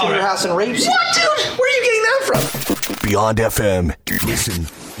man breaks into your house and rapes you. What, dude? Where are you getting that from? Beyond FM. Listen,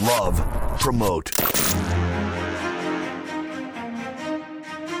 love, promote.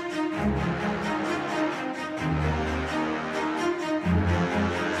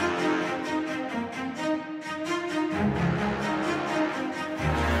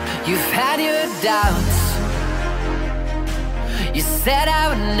 You've had your doubts. You said I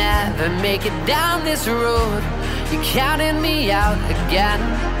would never make it down this road. You counted me out again.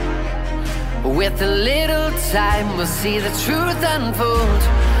 With a little time, we'll see the truth unfold.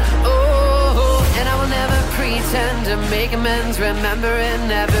 Oh, and I will never pretend to make amends. Remember and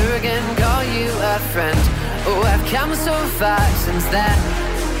never again call you a friend. Oh, I've come so far since then,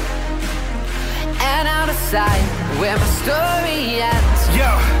 and out of sight where my story ends. Yo,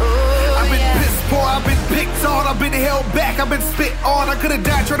 oh, I've been pissed poor, I've been picked on, I've been held back, I've been spit on. I could've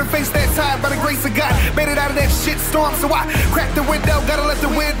died trying to face that time by the grace of God. Made it out of that shit storm, so I cracked the window, gotta let the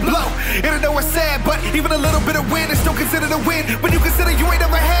wind blow. And I know it's sad, but even a little bit of wind is still considered a win. When you consider you ain't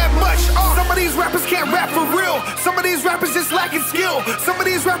never had much. Some of these rappers can't rap for real. Some of these rappers just lacking skill. Some of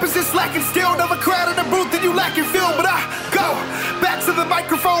these rappers just lacking skill. Never crowd in the booth and you lacking feel. But I go back to the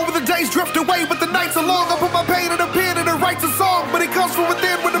microphone when the days drift away, but the nights are long. I put my pain in a pen and it writes a song, but it comes from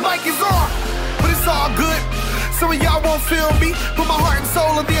within when the mic is on. But it's all good. Some of y'all won't feel me. Put my heart and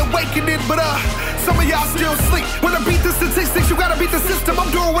soul in the awakening, but some of y'all still sleep. When I beat the statistics, you gotta beat the system.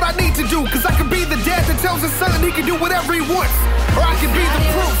 I'm doing what I need to do, cause I can be the dad that tells his son he can do whatever he wants, or I can be the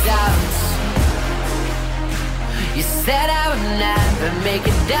proof. You said I would never make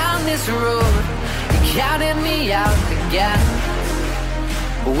it down this road. You counted me out again.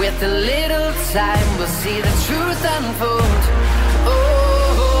 With a little time, we'll see the truth unfold.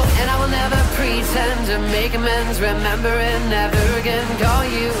 Oh, and I will never pretend to make amends. Remember and never again call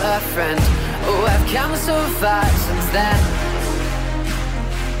you a friend. Oh, I've come so far since then,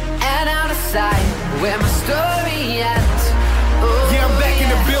 and out of sight where my story ends. Yeah, I'm back in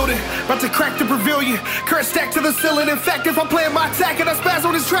the building, about to crack the pavilion. Current stack to the ceiling. In fact, if I'm playing my attack and I spaz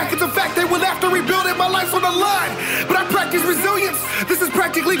on this track, it's a fact they will have to rebuild it. My life's on the line, but I practice resilience. This is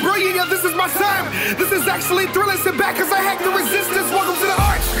practically brilliant, yeah, this is my time. This is actually thrilling. Sit back cause I hack the resistance. Welcome to the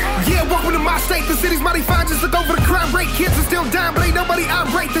arch. Yeah, welcome to my state. The city's mighty fine, just look over the crime rate. Kids are still dying, but ain't nobody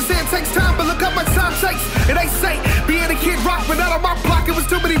irate. This end takes time, but look how much time takes. And they say, being a kid rock, but not on my block, it was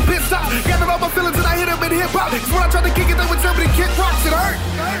too many bits stop. Gathered all my feelings and I hit them in hip-hop. Cause when I tried to kick it, they would tell me to kick rocks. It hurt,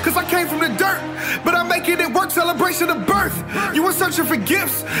 cause I came from the dirt, but I'm making it work. Celebration of birth. You were searching for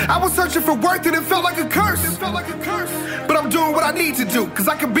gifts, I was searching for worth, and it felt like a curse. But I'm doing what I need to do, cause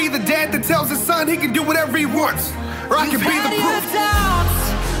I can be the dad that tells his son he can do whatever he wants, or I can be the proof.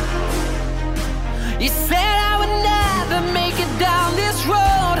 You said I would never make it down this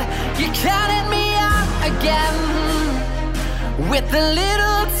road. You counted me out again. With a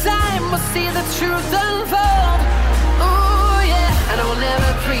little time, we'll see the truth unfold. Oh yeah, and I will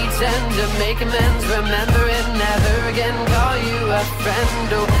never pretend to make amends. Remember it, never again call you a friend.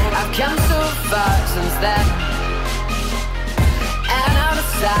 Oh, I've come so far since then, and out of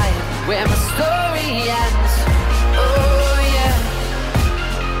sight where my story ends. Oh yeah.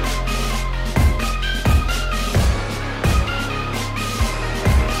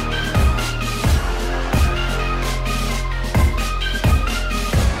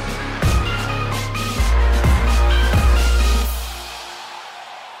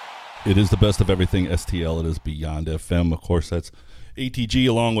 It is the best of everything STL. It is Beyond FM. Of course, that's ATG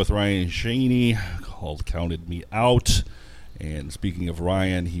along with Ryan Shaney, called Counted Me Out. And speaking of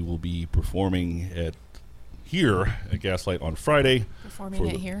Ryan, he will be performing here at Gaslight on Friday.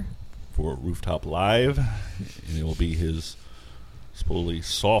 Here? For Rooftop Live. And it will be his supposedly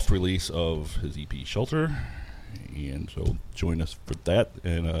soft release of his EP Shelter. And so join us for that.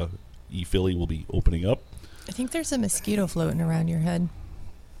 And E-Philly will be opening up. I think there's a mosquito floating around your head.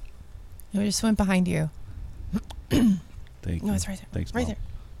 It just went behind you. Thank you. No, it's right there. Thanks, right Mom. there.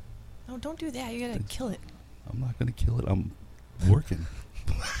 No, don't do that. You gotta kill it. I'm not going to kill it. I'm working.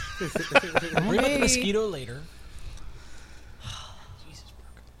 Bring up the mosquito later.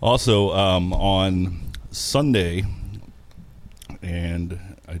 Also, on Sunday, and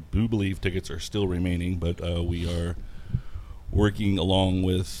I do believe tickets are still remaining, but we are working along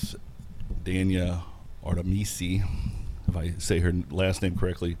with Dania Artemisi, if I say her last name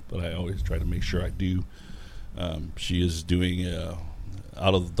correctly, but I always try to make sure I do. She is doing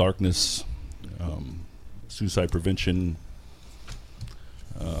Out of the Darkness suicide prevention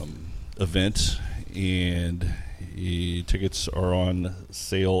event, and tickets are on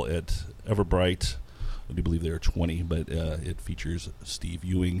sale at Everbright. I do believe they are $20, but it features Steve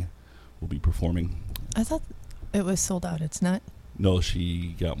Ewing will be performing. I thought it was sold out. It's not? No,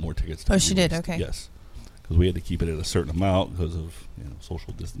 she got more tickets. Oh, she did? Okay. Yes. Because we had to keep it at a certain amount because of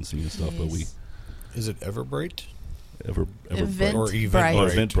social distancing and stuff. But is it Everbright? Eventbrite or Eventbrite? Oh,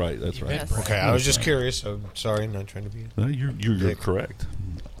 Eventbrite. That's right. Yes. Okay, I was just curious. I'm sorry, not trying to be. No, you're correct.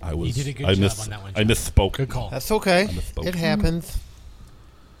 You did a good job on that one, I misspoke. Good call. That's okay. It happens.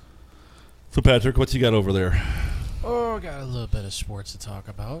 So, Patrick, what you got over there? Oh, got a little bit of sports to talk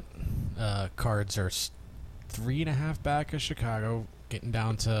about. Cards are 3.5 back of Chicago, getting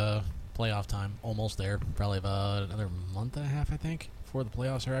down to playoff time. Almost there. Probably about another month and a half, I think, before the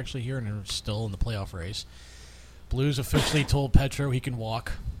playoffs are actually here, and they're still in the playoff race. Blues officially told Petro he can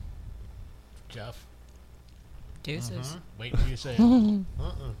walk. Jeff? Deuces. Wait until you say it. Not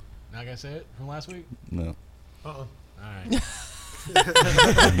gonna say it from last week? No. All right.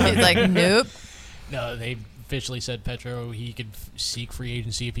 He's like, nope. No, they officially said Petro he could seek free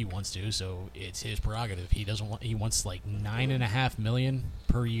agency if he wants to, so it's his prerogative. He doesn't want. He wants like $9.5 million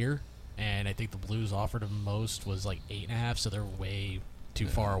per year, and I think the Blues offered him most was like 8.5, so they're way too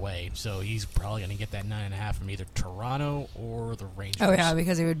far away. So he's probably gonna get that 9.5 from either Toronto or the Rangers. Oh yeah,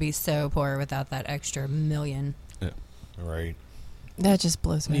 because he would be so poor without that extra $1 million. Yeah. Right. That just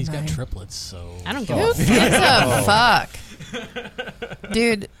blows my He's mind. got triplets, so I don't give Who a gives a fuck?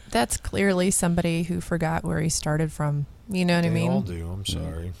 Dude, that's clearly somebody who forgot where he started from. You know what I mean? They all do. I'm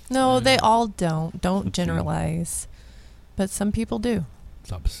sorry. No, they all don't. Don't generalize. But some people do.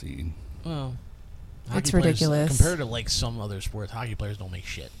 It's obscene. Well, it's hockey players, ridiculous. compared to like some other sports, hockey players don't make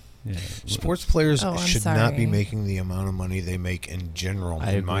shit. Yeah. Sports players I'm should not be sorry. making the amount of money they make in general,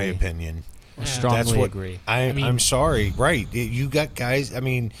 in my agree. opinion. I strongly agree. I'm sorry. Right. You got guys, I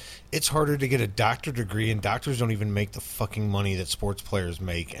mean, it's harder to get a doctorate degree, and doctors don't even make the fucking money that sports players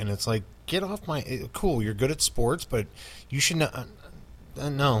make. And it's like, get off my... Cool, you're good at sports, but you should not...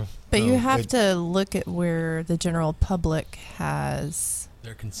 no. But no, you have to look at where the general public has...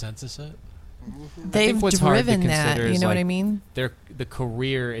 Their consensus at? They've driven that, you know what I mean? The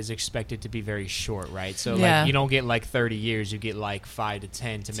career is expected to be very short, right? So Yeah. like you don't get like 30 years, you get like 5 to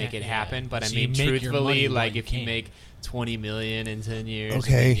 10 to make it happen. But So I mean, you make your money truthfully, while like you if you can. make 20 million in 10 years,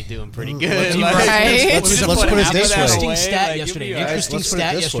 Okay. you're doing pretty Let's- good. let's put it this way. Interesting stat Like, yesterday. you'll be all right. Interesting Let's put it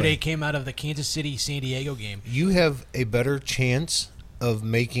stat this yesterday way. came out of the Kansas City San Diego game. You have a better chance of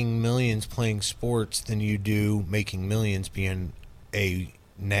making millions playing sports than you do making millions being a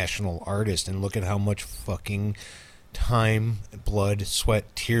national artist. And look at how much fucking time, blood,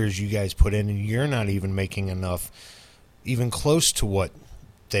 sweat, tears you guys put in, and you're not even making enough, even close to what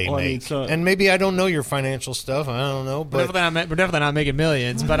they Well, I mean, make. so- And maybe I don't know your financial stuff. I don't know, We're but definitely not making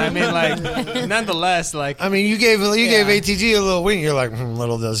millions, but I mean, like, nonetheless, like, I mean, you gave ATG a little wink. You're like,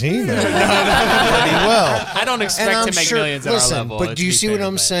 little does he know. Pretty well. I don't expect And I'm to make sure- millions at listen, our level. But let's do you be see fair, what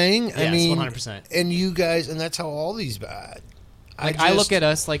I'm but- saying? Yes, I mean, 100%. And you guys, and that's how all these. I look at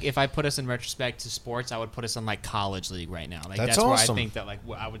us like if I put us in retrospect to sports, I would put us on like college league right now. Like that's where I awesome. think that like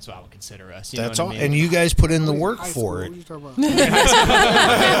I would consider us. You That's know all. what I mean? And you guys put in the work High for school, it. what are you talking about?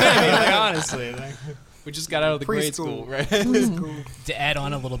 Like, honestly, like, we just got out of the grade school, right? To add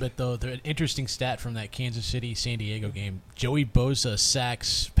on a little bit, though, the interesting stat from that Kansas City San Diego game: Joey Bosa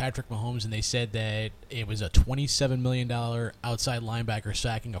sacks Patrick Mahomes, and they said that it was a $27 million outside linebacker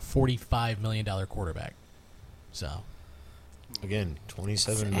sacking a $45 million quarterback. So, Again, $27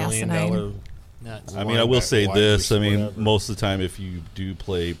 It's million asinine. Nuts. I mean, I will say this. I mean, whatever. most of the time, if you do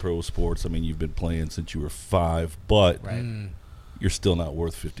play pro sports, I mean, you've been playing since you were 5, but you're still not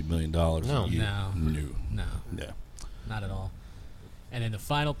worth $50 million. No. No. Yeah. Not at all. And then the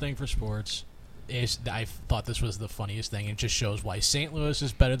final thing for sports is I thought this was the funniest thing. It just shows why St. Louis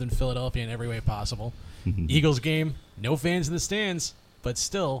is better than Philadelphia in every way possible. Eagles game, no fans in the stands, but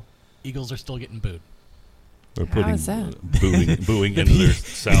still, Eagles are still getting booed. They're putting is that? booing into their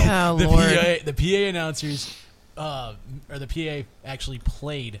sound. The PA announcers, or the PA actually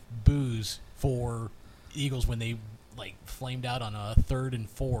played boos for Eagles when they flamed out on a 3rd and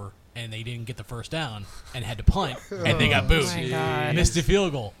 4, and they didn't get the first down and had to punt, and they got booed. Oh my God. Missed a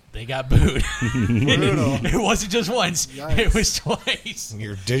field goal, they got booed. It wasn't just once; it was twice.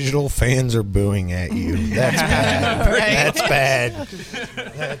 Your digital fans are booing at you. That's bad. That's bad.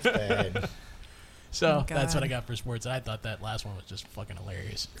 That's bad. So that's what I got for sports. I thought that last one was just fucking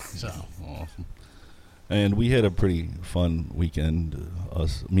hilarious. So Awesome. And we had a pretty fun weekend,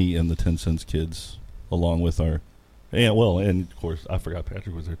 me and the 10 Cents kids, along with our, and of course, I forgot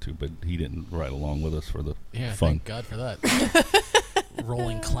Patrick was there too, but he didn't ride along with us for the fun. Thank God for that.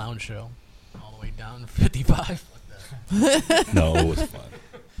 Rolling clown show all the way down 55. No, it was fun.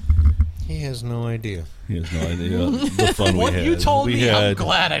 He has no idea. He has no idea the fun we had. You told we me. had, I'm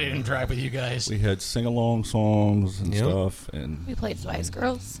glad I didn't drive with you guys. We had sing-along songs and stuff, and We played Spice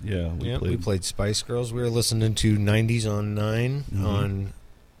Girls. yeah, We played Spice Girls. We were listening to 90s on 9 on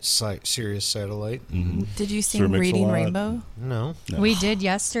Sirius Satellite. Did you sing Reading Rainbow? No. We did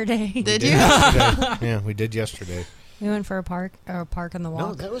yesterday. Did you? Yeah, we did yesterday. We went for a park in the walk.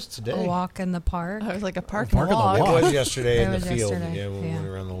 No, that was today. A walk in the park. I was like a park in and the walk. It was yesterday in the was field. yesterday, Yeah, when we yeah. went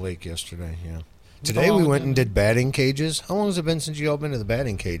around the lake yesterday. Yeah. Today we went and did batting cages. How long has it been since you all been to the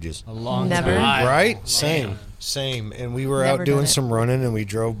batting cages? A long Never. time. Right? Same. And we were Never out doing did it. some running, and we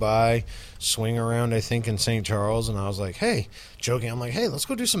drove by, swing around, I think, in St. Charles, and I was like, hey, joking, I'm like, hey, let's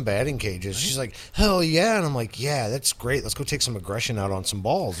go do some batting cages. She's like, hell yeah. And I'm like, yeah, that's great. Let's go take some aggression out on some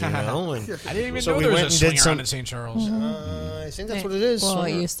balls, you know? And I didn't even so know we there was went a and swing did around some. in St. Charles. I think that's what it is. Well, it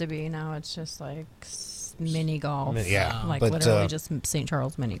Swing- used to be. Now it's just like mini golf. Yeah, Like but, literally just St.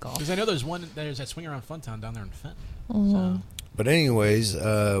 Charles mini golf. Because I know there's that swing around Funtown down there in Fenton. So. But anyways,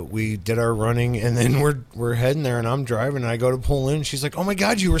 we did our running, and then we're heading there, and I'm driving, and I go to pull in. And she's like, "Oh my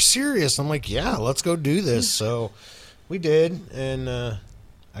God, you were serious?" I'm like, "Yeah, let's go do this." So we did, and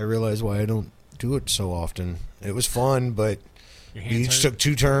I realized why I don't do it so often. It was fun, but we each took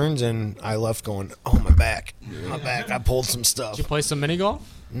 2 turns, and I left going, "Oh my back, my back." I pulled some stuff. Did you play some mini golf?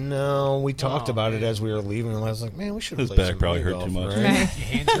 No, we talked about it as we were leaving, and I was like, "Man, we should have His played back some probably mini hurt golf, too much. right?" Your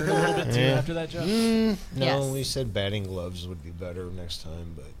hands hurt a little bit too Yeah. after that job? No, Yes. we said batting gloves would be better next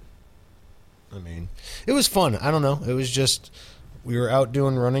time, but I mean, it was fun. I don't know. It was just we were out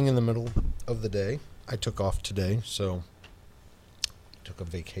doing running in the middle of the day. I took off today, so took a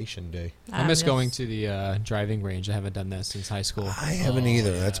vacation day. I miss going to the driving range. I haven't done that since high school. I haven't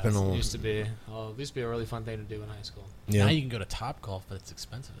either. That's been a It used to be. It used to be a really fun thing to do in high school. Yeah. Now you can go to Top Golf, but it's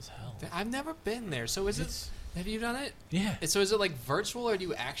expensive as hell. I've never been there. So is it? Have you done it? Yeah. So is it like virtual, or do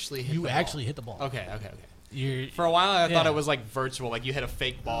you actually hit? You the ball? actually hit the ball. Okay. For a while, I thought it was like virtual, like you hit a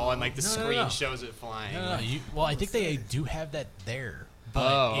fake ball and like the screen shows it flying. No. Well, I think they do have that there,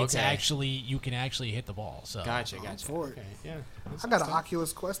 but it's actually you can actually hit the ball. So Gotcha. For it. Okay, yeah. I got an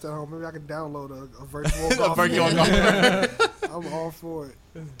Oculus Quest at home. Maybe I can download a virtual golf. virtual game. I'm all for it.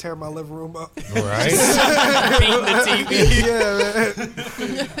 Tear my living room up. Right? Beating the TV.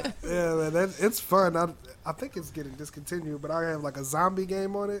 Yeah, man. It's fun. I think it's getting discontinued, but I have like a zombie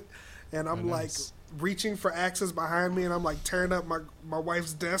game on it, and I'm like reaching for axes behind me, and I'm like tearing up my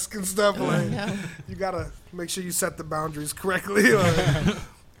wife's desk and stuff. Like, you gotta make sure you set the boundaries correctly. Like,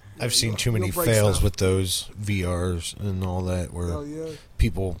 I've seen too many you'll break fails stuff. with those VRs and all that, where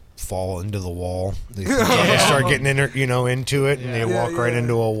people fall into the wall. They start getting into it, and they walk right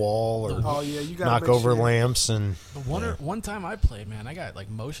into a wall or you gotta knock make over sure. lamps. And one time I played, man, I got like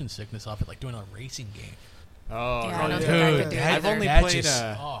motion sickness off it, like doing a racing game. Oh, Yeah, I don't think I could do I've either. only That played. just-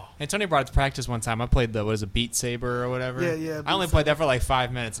 Antonio brought it to practice one time. I played the Beat Saber or whatever. Yeah, I only Beat played that for like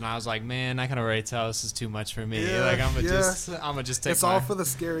 5 minutes, and I was like, man, I can already tell this is too much for me. Yeah, Like I'm gonna yeah. just take. It's all for the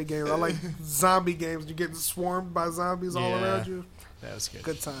scary games. I like zombie games. You're getting swarmed by zombies all around you. That was good.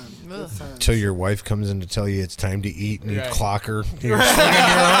 Good time. Good time. until your wife comes in to tell you it's time to eat, and you Right. clock her, you're swinging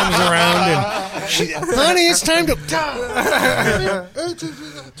your arms around, and she, honey, it's time to. I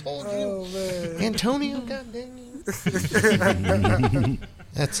told you, Oh man. Antonio, goddamn you.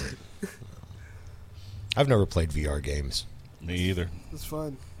 That's it. I've never played VR games. Me either. It's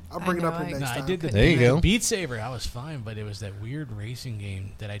fun. I'll bring it up next time. I did the There you go. Beat Saber. I was fine, but it was that weird racing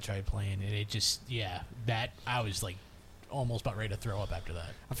game that I tried playing, and it just that I was like almost about ready to throw up after that.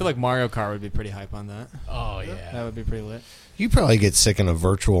 I feel like Mario Kart would be pretty hype on that. Oh yeah, that would be pretty lit. You probably get sick in a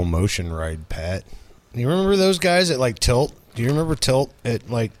virtual motion ride, Pat. You remember those guys at like Tilt? Do you remember Tilt at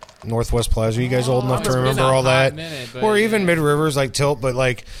like Northwest Plaza? You guys old enough to remember all that? Or even Mid Rivers like Tilt, but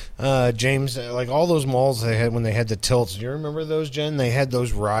like James, like all those malls they had when they had the Tilts. Do you remember those, Jen? They had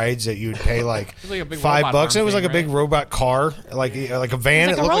those rides that you'd pay like $5. It was like a big robot car, like a van.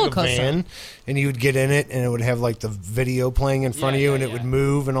 It looked like a van, and you would get in it, and it would have like the video playing in front of you, and it would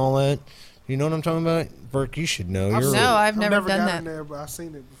move and all that. You know what I'm talking about, Burke? You should know. I've never done gotten that. There, but I've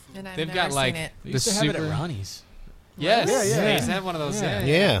seen it before. And I've They've never got like seen it. They used to have it at Ronnie's. Yes, Yeah. They used to have one of those.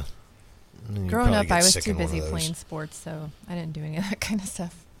 Yeah. Growing up, I was too busy playing sports, so I didn't do any of that kind of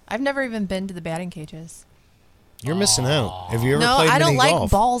stuff. I've never even been to the batting cages. You're missing out. Have you ever No, played I don't mini like golf?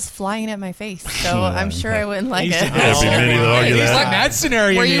 balls flying at my face, so I'm sure I wouldn't like it. Every minute they'll argue that. that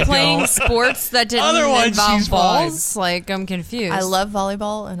scenario. Were you playing sports that didn't Other ones, involve she's balls? Like, I'm confused. I love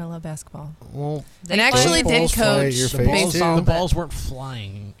volleyball and I love basketball. Well, and actually did balls fly at your coach face, baseball. The balls weren't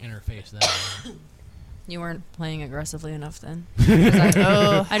flying in her face then. You weren't playing aggressively enough then.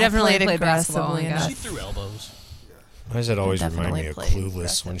 I definitely played played basketball. aggressively enough. She threw elbows. Why does that always Definitely remind me of played Clueless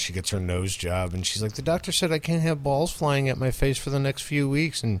aggressive. when she gets her nose job and she's like, the doctor said I can't have balls flying at my face for the next few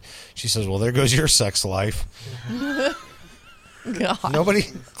weeks. And she says, well, there goes your sex life. God. Nobody?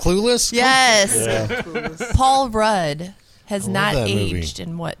 Clueless? Yes. Yeah. Paul Rudd has I love not that movie. aged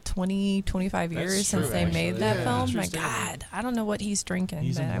in, 20, 25 years since they made that film? My God. I don't know what he's drinking,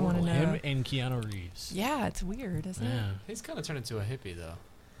 He's but I want to know. him and Keanu Reeves. Yeah, it's weird, isn't it? He's kind of turned into a hippie though.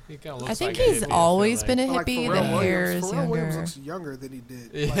 He kinda looks I think like a he's hippie, always I been a feel like. hippie. Pharrell The Williams. hair is Pharrell Williams younger. looks younger than he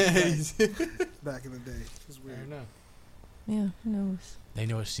did back in the day. It's weird. I don't know. Yeah, who knows? They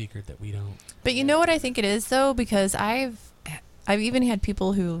know a secret that we don't. But you know what I think it is though, because I've even had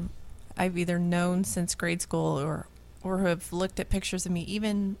people who I've either known since grade school or who have looked at pictures of me,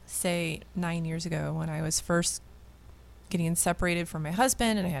 even say 9 years ago when I was first getting separated from my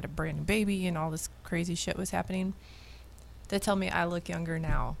husband and I had a brand new baby and all this crazy shit was happening. They tell me I look younger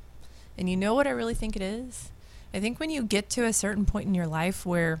now. And you know what I really think it is? I think when you get to a certain point in your life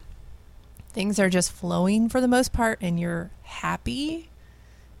where things are just flowing for the most part and you're happy,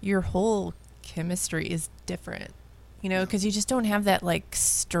 your whole chemistry is different. You know, because you just don't have that like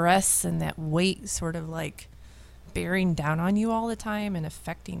stress and that weight sort of like bearing down on you all the time and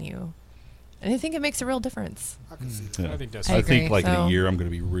affecting you. And I think it makes a real difference. I can see Yeah. that. I think like in So- a year I'm going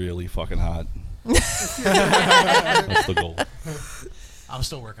to be really fucking hot. That's the goal. I'm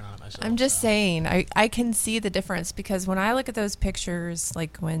still working on it myself. I'm just saying, I can see the difference because when I look at those pictures,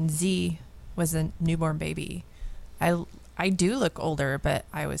 like when Z was a newborn baby, I do look older, but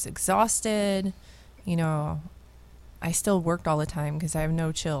I was exhausted. You know, I still worked all the time because I have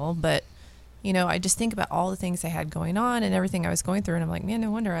no chill. But, you know, I just think about all the things I had going on and everything I was going through. And I'm like, man, no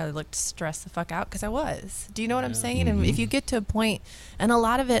wonder I looked stressed the fuck out because I was. Do you know what I'm saying? And if you get to a point, and a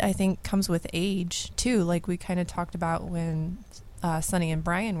lot of it, I think, comes with age, too. Like we kind of talked about when Sonny and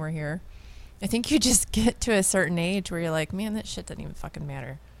Brian were here. I think you just get to a certain age where you're like, man, that shit doesn't even fucking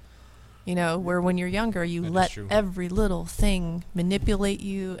matter. You know, where when you're younger, you let every little thing manipulate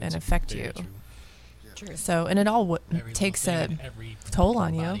you and affect you. True. So, and it all Every takes little a thing, every toll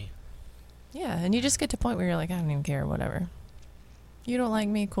on you. body. Yeah, and you just get to a point where you're like, I don't even care, whatever. You don't like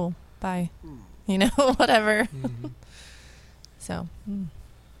me, cool, bye. You know, whatever. So.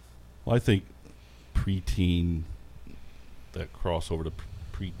 Well, I think preteen, that crossover to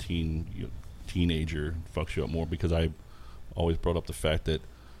preteen, teenager fucks you up more because I always brought up the fact that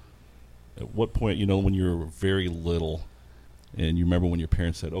at what point, you know, when you're very little and you remember when your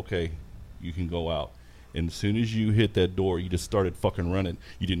parents said, okay, you can go out. And as soon as you hit that door, you just started fucking running.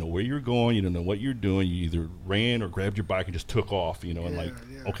 You didn't know where you were going. You didn't know what you were doing. You either ran or grabbed your bike and just took off, you know, and like,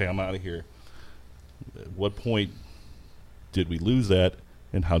 okay, I'm out of here. At what point did we lose that,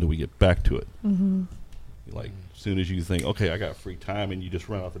 and how do we get back to it? Like, as soon as you think, okay, I got free time, and you just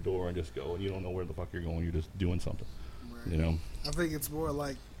run out the door and just go, and you don't know where the fuck you're going. You're just doing something, you know? I think it's more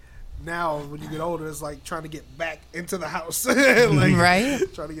like now when you get older, it's like trying to get back into the house. Right?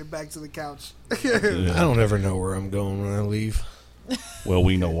 Trying to get back to the couch. I don't ever know where I'm going when I leave. Well,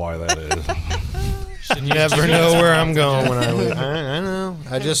 we know why that is. You never know where I'm going when I leave. I know.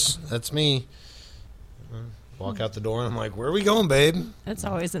 That's me. Walk out the door and I'm like, where are we going, babe? It's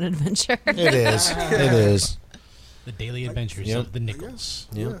always an adventure. It is. It is. The daily adventures of the Nichols.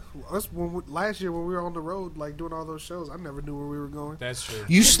 Yeah. Us last year when we were on the road, like doing all those shows, I never knew where we were going. That's true.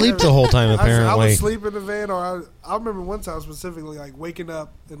 You sleep the whole time, apparently. I would sleep in the van, or I remember one time specifically, like waking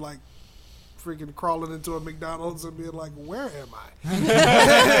up and like freaking crawling into a McDonald's and being like, "Where am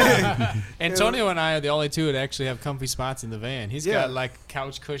I?" Antonio and I are the only two that actually have comfy spots in the van. He's got like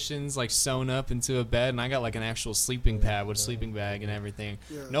couch cushions like sewn up into a bed, and I got like an actual sleeping pad with a sleeping bag and everything.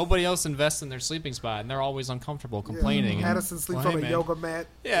 Yeah. Nobody else invests in their sleeping spot, and they're always uncomfortable, complaining. Yeah. Addison sleeps on a yoga mat.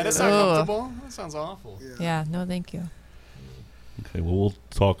 Yeah, that's not comfortable. That sounds awful. Yeah, no thank you. Okay, well, we'll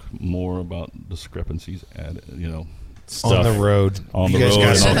talk more about discrepancies at, stuff on the road. On you the guys road.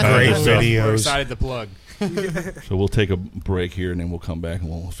 Got some great videos. We're excited to plug. So we'll take a break here, and then we'll come back and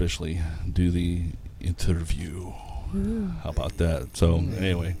we'll officially do the interview. Ooh. How about that? So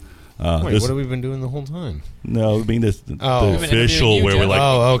anyway. Wait, what have we been doing the whole time? No, I mean the official where we're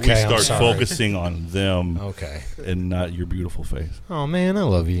like, we start focusing on them, and not your beautiful face. Oh man, I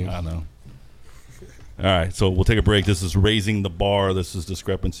love you. I know. All right, so we'll take a break. This is Raising the Bar. This is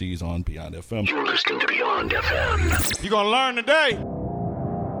Discrepancies on Beyond FM. You're listening to Beyond FM. You're going to learn today.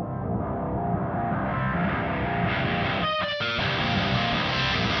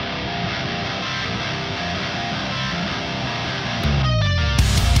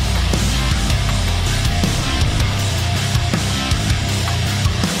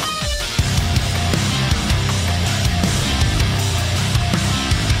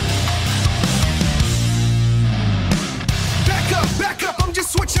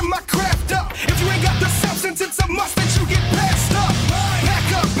 Switching my craft up. If you ain't got the substance, it's a must that you get passed up.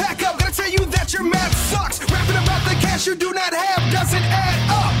 Back up, gotta tell you that your math sucks. Rapping about the cash you do not have doesn't add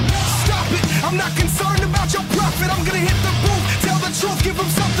up. Stop it, I'm not concerned about your profit. I'm gonna hit the booth, tell the truth, give them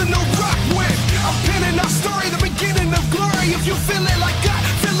something to rock with. I'm penning our story, the beginning of glory. If you feel it like I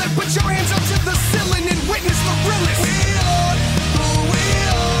feel it, put your hands up to the ceiling and witness the realest. We are who we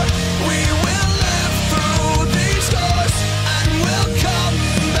are. We will live through these scars and we'll come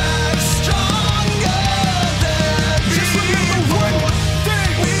back stronger than just remember one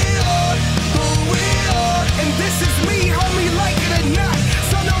thing. We are who we are, and this is me, homie, like it or not.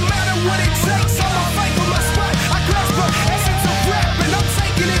 So no matter what it takes, I'ma fight for my spot. I grasp the essence of rap, and I'm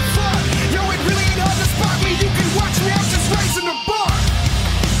taking it far. Yo, it really ain't hard to spot me. You can watch me, I'm just raising the bar.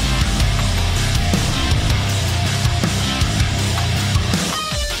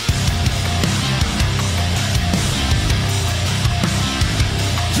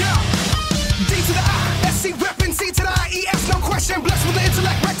 Blessed with the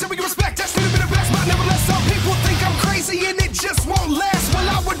intellect, back to we can respect. That's a little bit of best, but nevertheless, some people think I'm crazy and it just won't last. Well,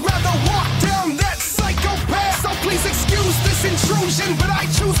 I would rather walk down that psychopath. So please excuse this intrusion, but I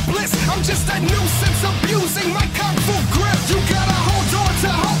choose bliss. I'm just a nuisance abusing my kung fu grip. You gotta hold on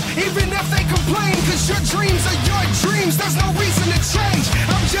to hope, even if they complain, cause your dreams are your dreams. There's no reason to change.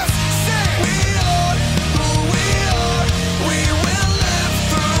 I'm just saying, we are who we are. We will live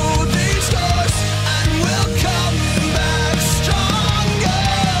through these scars and we'll come back stronger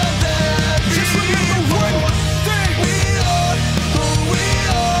than just remember one thing. We are who we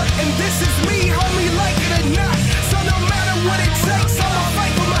are, and this is me, homie, like it or not. So no matter what it takes, I'ma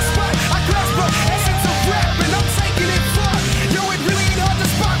fight for my spot. I grasp the essence of rap, and I'm taking it far. Yo, it really ain't hard to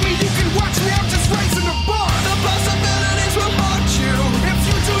spot me. You can watch me, I'm just raising the bar. The possibilities will haunt you if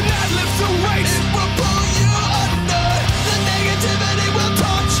you do not live through race. It will pull you under. The negativity will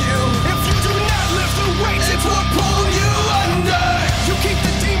taunt you if you do not live through race. It will pull you under. You keep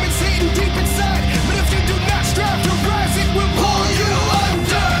the demons hidden deep inside, but if you do not strive to rise, it will pull you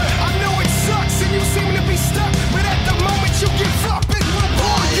under. I know it sucks and you seem to be stuck, but at the moment you give up, it will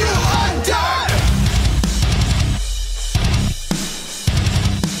pull you under.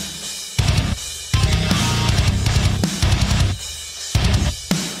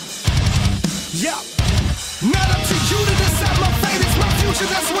 Yeah. Not up to you to decide my fate, it's my future,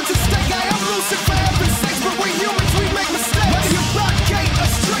 that's what's at stake. I am lucid for heaven's sakes, but we're humans, we make mistakes. Whether you're rock, gay, a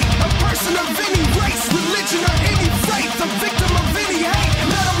street, a person of any race, religion, or any faith, a victim of any hate,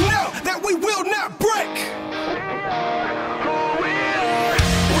 let them know that we will not break.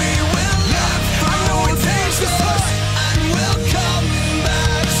 We will live through these scars and we'll come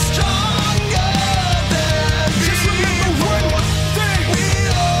back stronger than just remember one thing. We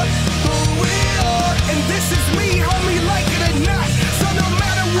are who we are, and this is me, homie, like it or not. So no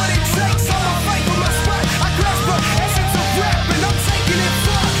matter what it takes, I'ma fight for my spot. I grasp the essence of rap, and I'm taking it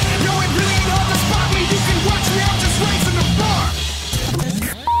far. Yo, it really ain't hard to spot me. You can watch me, I'm just raising the bar.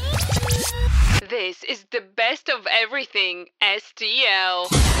 This is the best of everything, STL.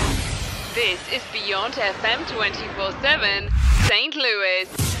 This is Beyond FM 24/7, St. Louis.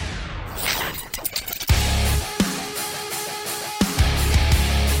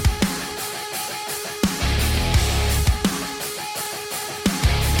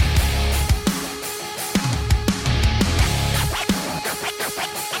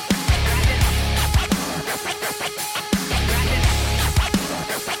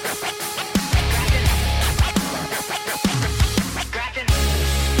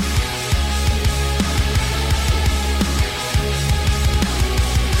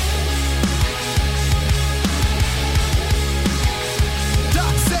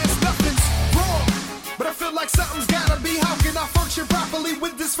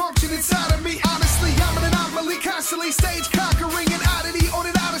 dysfunction inside of me. Honestly, I'm an anomaly, constantly stage conquering an oddity on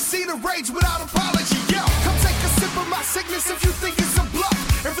an odyssey to rage without apology. Yo, come take a sip of my sickness if you think it's a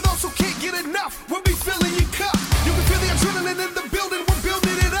bluff. And for those who can't get enough, we'll be filling your cup. You can feel the adrenaline in the building, we're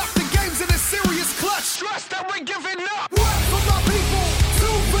building it up. The game's in a serious clutch. Trust that we're giving up. One for my people,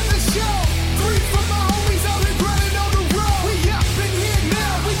 two for the show, three for my homies out here grinding on the road. We up in here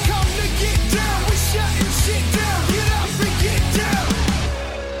now, we come to get down. We shutting shit down, get up and get down.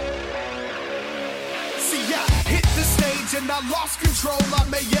 See, I hit the stage and I lost control. I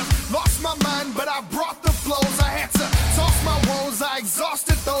may have lost my mind, but I brought the flows. I had to toss my woes, I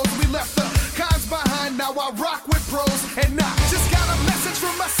exhausted those. We left the cons behind, now I rock with pros. And I just got a message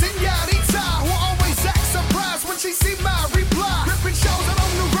from my señorita, who always acts surprised when she see my reply. Ripping shows out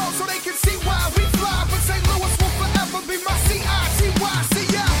on the road so they can see why we fly. But St. Louis will forever be my C-I-T-Y. See,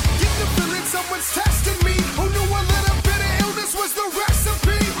 I get the feeling someone's testing me. Who knew a little bit of illness was the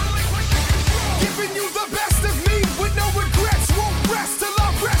recipe? Giving you the best of me with no regrets. Won't rest till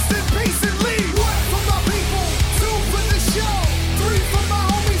I rest in peace and leave. One for my people, two for the show, three for my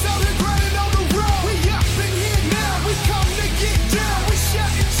homies out here grinding on the road. We up in here now, we come to get down. We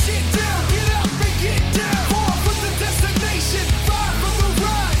shutting shit down, get up and get down. Four for the destination, five for the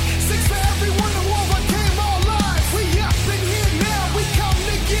ride, six for everyone who overcame all lies. We up in here now, we come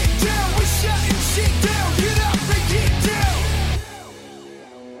to get down. We shutting shit down, get up and get down.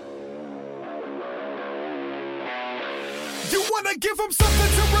 You wanna give them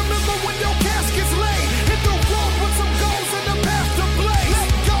something to remember when your casket's laid. Hit the road with some goals and a path to blaze. Let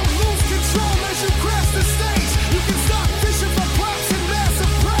go, lose control as you crash the stage. You can stop fishing for props and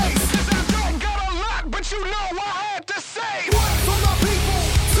massive praise. I don't got a lot, but you know I had to say. One for my people,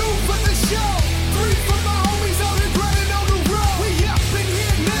 two for the show, three for my homies out here grinding on the road. We up in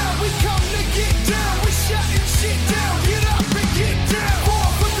here now, we come to get down. We shutting shit down, get up and get down. Four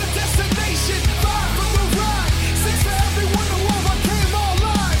for the destination, five for the ride, six for everyone who overcame all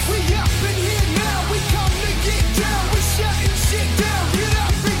lies. We up in here now, we come to get down. We shutting shit down, get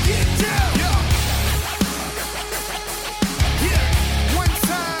up and get down. Yeah, one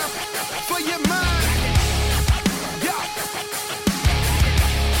time for your mind. Yeah.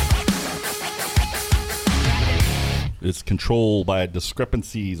 It's Control by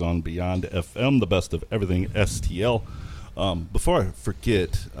Discrepancies on Beyond FM, the best of everything STL. Before I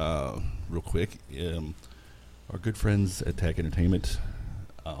forget, real quick, our good friends at Tag Entertainment,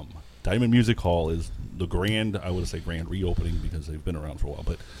 Diamond Music Hall is the grand reopening because they've been around for a while,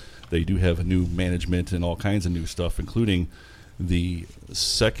 but they do have a new management and all kinds of new stuff, including the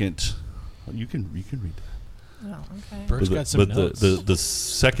second. You can read that. Oh, okay. Bert's got some notes. The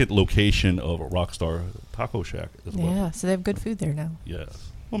second location of a Rockstar Taco Shack as well. Yeah, so they have good food there now. Yes.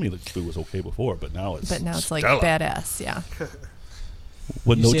 Well, I mean, the food was okay before, but now it's like stellar. badass, yeah.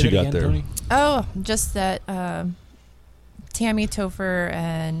 What note you got again, there? Tony? Oh, just that Tammy Topher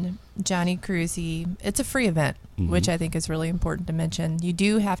and Johnny Cruzy. It's a free event, which I think is really important to mention. You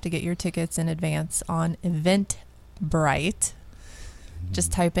do have to get your tickets in advance on Eventbrite.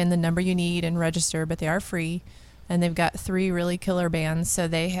 Just type in the number you need and register, but they are free. And they've got 3 really killer bands. So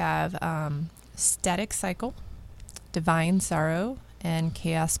they have Static Cycle, Divine Sorrow, and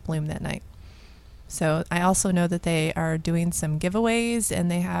Chaos Bloom that night. So I also know that they are doing some giveaways,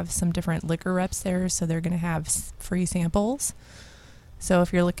 and they have some different liquor reps there, so they're going to have free samples. So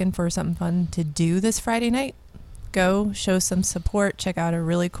if you're looking for something fun to do this Friday night, go show some support, check out a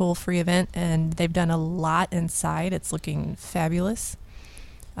really cool free event, and they've done a lot inside. It's looking fabulous.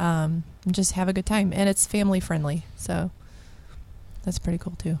 Just have a good time, and it's family friendly, so that's pretty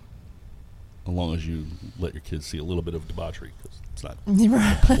cool too. As long as you let your kids see a little bit of debauchery, because it's not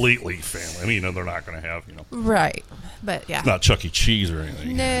Right. completely family. I mean, they're not going to have, Right, but yeah, it's not Chuck E. Cheese or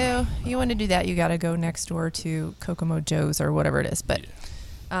anything. No, you want to do that, you got to go next door to Kokomo Joe's or whatever it is. But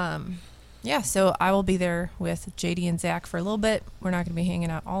yeah, so I will be there with JD and Zach for a little bit. We're not going to be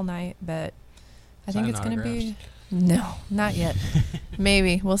hanging out all night, but I think it's going to be... No, not yet.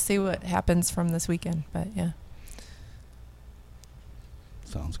 Maybe. We'll see what happens from this weekend, but yeah.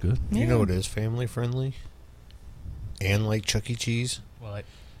 Sounds good. Yeah. You know what is family friendly? And like Chuck E. Cheese? What?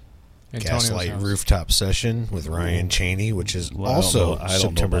 Gaslight Rooftop Session with Ryan Chaney, which is also I don't know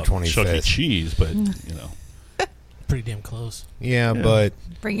September about 25th. Chuck E. Cheese, but, Pretty damn close. Yeah, but...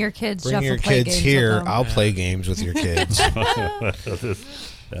 Bring your kids. Bring Jeff your will play kids games here. with them. I'll play games with your kids.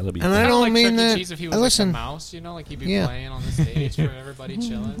 That'll be and I don't like mean Chuck E. that... Cheese if he was listen, like a mouse, like he'd be playing on the stage for everybody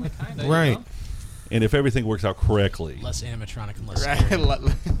chilling, like kind of, right. And if everything works out correctly, less animatronic and less scary.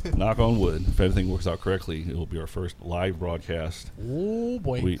 knock on wood, if everything works out correctly, it will be our first live broadcast. Oh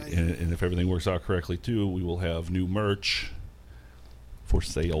boy! And if everything works out correctly too, we will have new merch for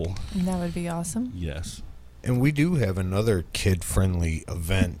sale. That would be awesome. Yes. And we do have another kid-friendly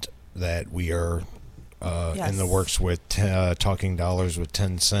event that we are in the works with. Talking Dollars with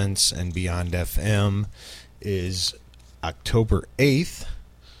 10 Cents and Beyond FM is October 8th.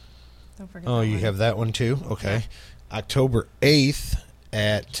 Don't forget you have that one too? Okay. October 8th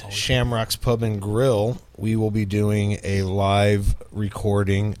at Shamrock's Pub and Grill, we will be doing a live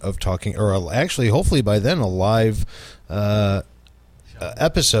recording of Talking, or actually, hopefully by then, a live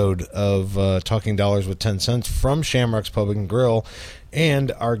episode of Talking Dollars with 10 Cents from Shamrock's Pub and Grill.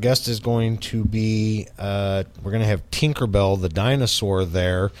 And our guest is going to be, we're going to have Tinkerbell the dinosaur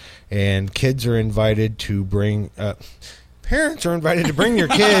there, and kids are invited to bring, parents are invited to bring your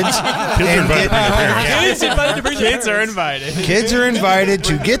kids. Kids are invited. Kids are invited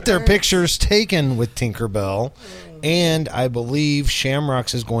to get their pictures taken with Tinkerbell. And I believe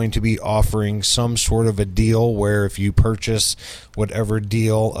Shamrock's is going to be offering some sort of a deal where if you purchase whatever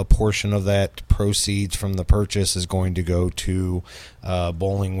deal, a portion of that proceeds from the purchase is going to go to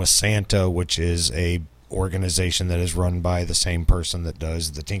Bowling with Santa, which is a organization that is run by the same person that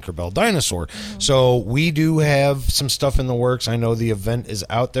does the Tinkerbell dinosaur. So we do have some stuff in the works. I know the event is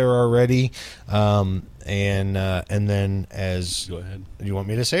out there already. And then as go ahead, you want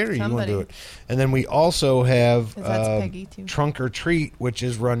me to say it or you want to do it? And then we also have Peggy too. Trunk or Treat, which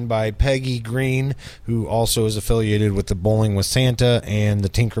is run by Peggy Green, who also is affiliated with the Bowling with Santa and the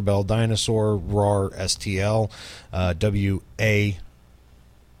Tinkerbell Dinosaur, RAR STL, WAWR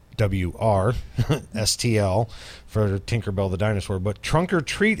STL for Tinkerbell the Dinosaur. But Trunk or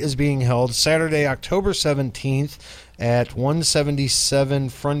Treat is being held Saturday, October 17th at 177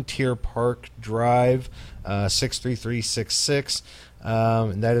 Frontier Park Drive, 63366.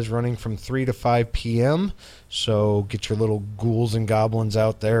 And that is running from 3 to 5 p.m. So get your little ghouls and goblins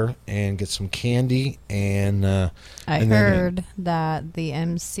out there and get some candy. And I heard that the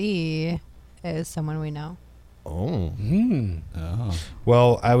MC is someone we know. Oh.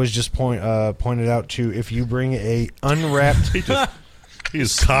 Well, I was just pointed out too. If you bring a unwrapped, he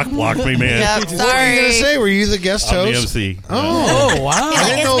just cock blocked me, man. Yep, what were you gonna say? Were you the guest I'm host? the MC. Oh, wow!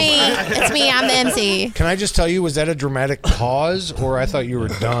 It's me. I'm the MC. Can I just tell you, was that a dramatic pause, or I thought you were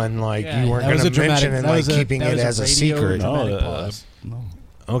done? Like you weren't going to mention it, like keeping it as a secret. No.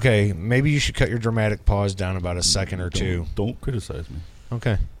 Okay, maybe you should cut your dramatic pause down about a second or two. Don't criticize me.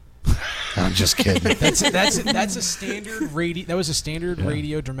 Okay. I'm just kidding. That's a standard radio. That was a standard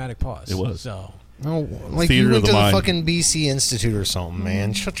radio dramatic pause. It was. So. No, like Theater you went to the mind. fucking BC Institute or something,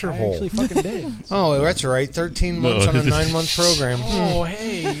 man. Shut your hole. Actually, fucking did. Oh, that's right. 13 months on a 9-month program. Oh,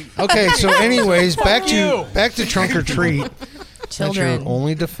 hey. Okay, so anyways, back to Trunk or Treat. Children. That's your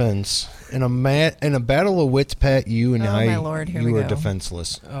only defense. In a battle of wits, Pat, you and my Lord, here we were go.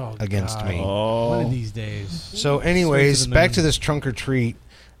 defenseless against God. me. One of these days. So anyways, back to this Trunk or Treat.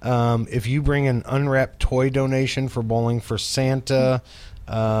 If you bring an unwrapped toy donation for Bowling for Santa,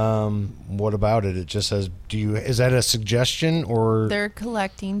 what about it? It just says, is that a suggestion or? They're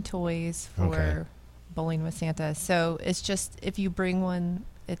collecting toys for Bowling with Santa. So it's just, if you bring one,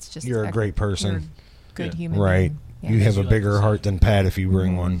 it's just. You're a great person. You're a good human right. being. Yeah. You have a bigger heart than Pat if you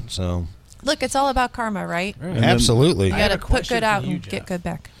bring one. So. Look, it's all about karma, right? Absolutely. You got to put good out and get good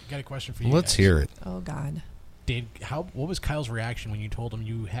back. I got a question for you. Let's hear it. Oh, God. What was Kyle's reaction when you told him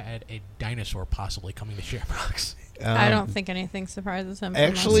you had a dinosaur possibly coming to Shamrocks? I don't think anything surprises him.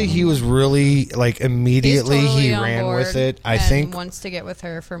 Actually, he was really immediately totally he on ran board with it. I and think wants to get with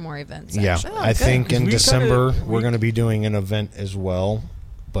her for more events. Yeah, actually. I think in December we're going to be doing an event as well,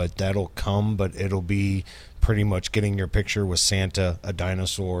 but that'll come. But it'll be pretty much getting your picture with Santa, a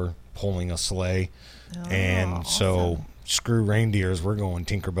dinosaur pulling a sleigh, and so. Screw reindeers, we're going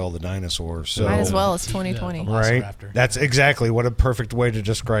Tinkerbell the dinosaur. So might as well, it's 2020. Right? That's exactly what a perfect way to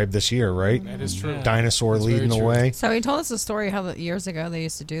describe this year, right? That is true. Dinosaur That's leading the very true. way. So he told us a story how years ago they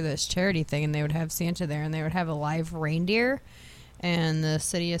used to do this charity thing, and they would have Santa there, and they would have a live reindeer, and the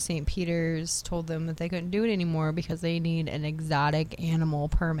city of St. Peter's told them that they couldn't do it anymore because they need an exotic animal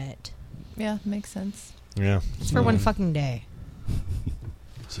permit. Yeah, makes sense. Yeah. It's for one fucking day.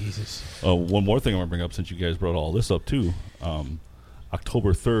 Jesus. One more thing I want to bring up since you guys brought all this up too.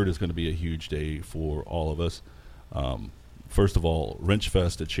 October 3rd is going to be a huge day for all of us. First of all, Wrench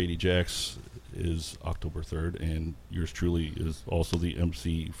Fest at Shady Jack's is October 3rd, and yours truly is also the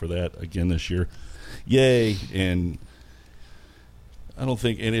MC for that again this year. Yay! And I don't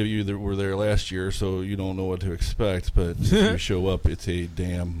think any of you that were there last year, so you don't know what to expect, but if you show up, it's a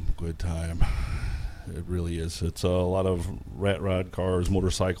damn good time. It really is. It's a lot of rat rod cars,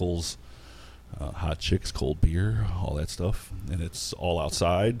 motorcycles, hot chicks, cold beer, all that stuff. And it's all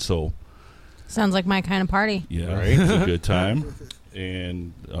outside, so... Sounds like my kind of party. Yeah, right? It's a good time.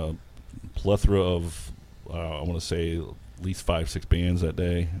 and plethora of I want to say at least 5-6 bands that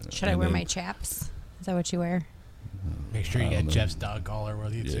day. Should I wear my chaps? Is that what you wear? Make sure you get Jeff's dog collar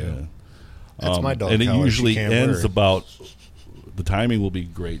with you too. That's my dog and it collar. usually She can't ends wear it. about. The timing will be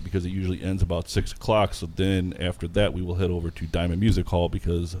great because it usually ends about 6 o'clock. So then after that, we will head over to Diamond Music Hall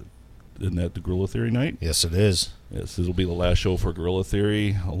because isn't that the Gorilla Theory night? Yes, it is. Yes, this will be the last show for Gorilla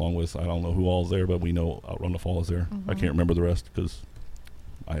Theory, along with I don't know who all's there, but we know Outrun the Fall is there. I can't remember the rest because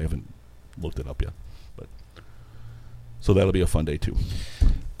I haven't looked it up yet. But so that'll be a fun day too.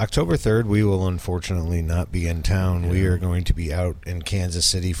 October 3rd, we will unfortunately not be in town. We are going to be out in Kansas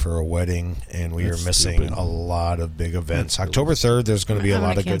City for a wedding, and we are missing a lot of big events. October 3rd, there's going to be a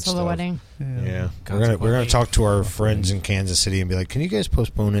lot of good stuff. The wedding. Yeah, we're gonna talk to our friends in Kansas City and be like, "Can you guys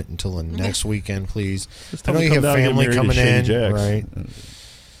postpone it until the next weekend, please?" I know you have family coming in, right?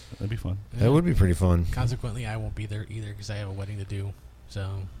 That'd be fun. That would be pretty fun. Consequently, I won't be there either because I have a wedding to do. So.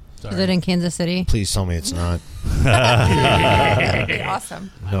 Sorry. Is it in Kansas City? Please tell me it's not. That'd be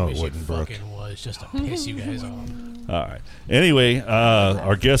awesome. No, it wouldn't, Brooke. It was just to piss you guys off. All right. Anyway,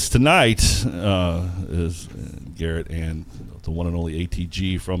 our guest tonight is Garrett and the one and only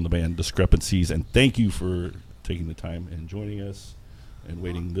ATG from the band Discrepancies. And thank you for taking the time and joining us and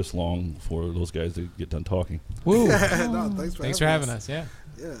waiting this long for those guys to get done talking. Woo. No, thanks for having us. Yeah.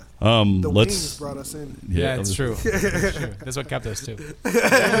 Yeah. The wings brought us in. Yeah, it's true. It's true. That's what kept us too.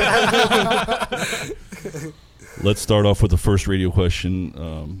 Let's start off with the first radio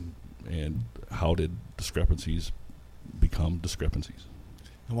question. And how did Discrepancies become Discrepancies?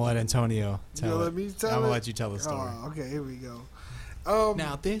 I'm gonna let Antonio tell it. Let me tell I'm gonna let you tell the story. Oh, okay, here we go.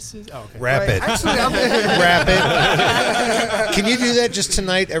 Now this is okay. Wrap it. Actually, wrap it. Can you do that just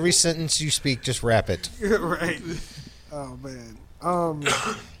tonight? Every sentence you speak, just wrap it. Right. Oh man.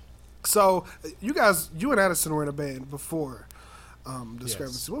 So you and Addison were in a band before Discrepancies.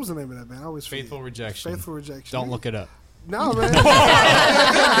 Yes. What was the name of that band? I always forget. Faithful Rejection. Faithful Rejection. Don't look it up. No, man.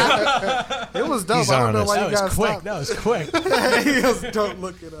 It was dope. I don't know why you guys stopped. That was quick. He goes, don't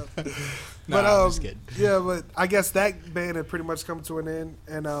look it up. No, But I'm just kidding. Yeah, but I guess that band had pretty much come to an end,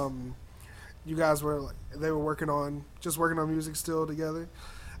 and you guys were working on music still together.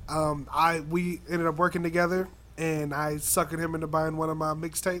 We ended up working together, and I suckered him into buying one of my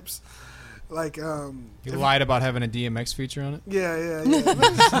mixtapes. Like you lied about having a DMX feature on it? Yeah.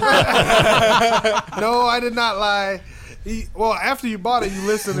 No, I did not lie. After you bought it, you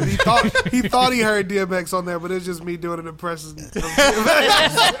listened, and he thought he heard DMX on there, but it's just me doing an impression of DMX.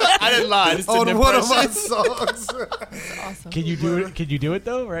 I didn't lie. It's on one of my songs. That's awesome. Can you do it? Can you do it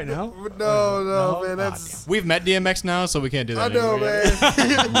though? Right now? No, man. That's we've met DMX now, so we can't do that. I know,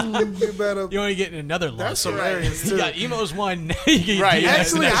 anymore. man. You better. You want to get in another That's lawsuit. hilarious, You too. got Emo's one. You get Right. DMX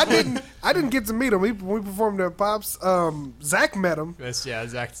Actually, next I didn't get to meet him. We performed at Pops. Zach met him.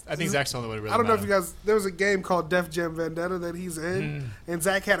 Zach. I think Zach's the only one who really I don't know if met you him. guys. There was a game called Def Jam Vendetta that he's in, and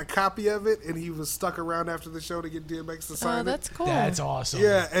Zach had a copy of it, and he was stuck around after the show to get DMX to sign Oh, it. that's cool. That's awesome.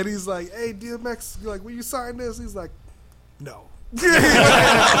 Yeah, and he's like, "Hey, DMX, like, will you sign this?" He's like, "No." And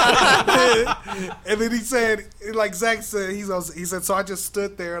then he said, like Zach said, he said, so I just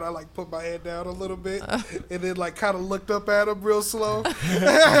stood there and I like put my head down a little bit, and then like kind of looked up at him real slow,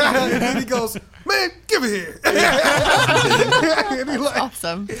 and then he goes, "Man, give it here." And he like,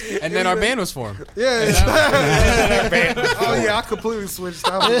 Awesome. And then our band was formed. yeah. Oh yeah, I completely switched.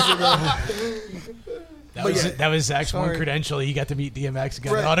 That was Zach's one credential. He got to meet DMX and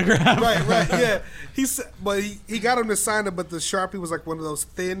got an autograph. Right, yeah. He said, but he got him to sign it, but the Sharpie was like one of those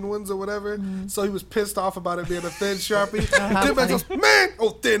thin ones or whatever. So he was pissed off about it being a thin Sharpie. DMX goes, "Man,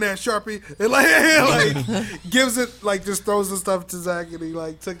 thin ass Sharpie," and like gives it, like just throws the stuff to Zach, and he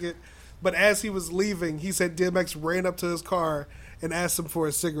like took it. But as he was leaving, he said DMX ran up to his car and asked him for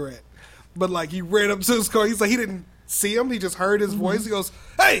a cigarette. But like he ran up to his car, he's like he didn't see him, he just heard his voice. He goes,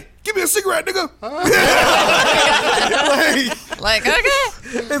 "Hey, give me a cigarette, nigga." Like, okay.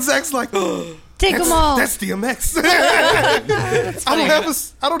 And Zach's like, Take them all. That's DMX. I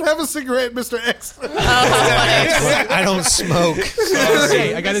don't have a cigarette, Mr. X. I don't smoke.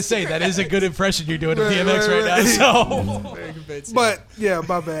 I gotta say that is a good impression you're doing of DMX right now. So, But yeah,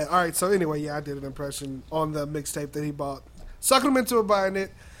 my bad. All right, so anyway, I did an impression on the mixtape that he bought. Sucking him into buying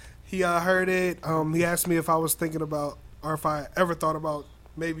it. He heard it. He asked me if I was thinking about, or if I ever thought about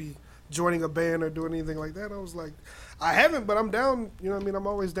maybe joining a band or doing anything like that. I was like, I haven't, but I'm down. You know what I mean? I'm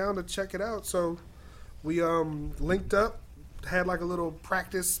always down to check it out. So we linked up, had like a little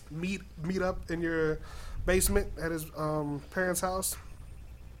practice meet up in your basement at his parents' house.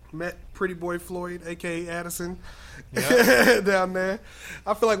 met Pretty Boy Floyd, a.k.a. Addison, Yep. down there.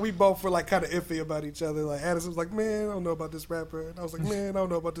 I feel like we both were like kind of iffy about each other. Like Addison was like, man, I don't know about this rapper. And I was like, man, I don't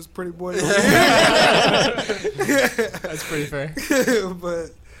know about this Pretty Boy. That's pretty fair.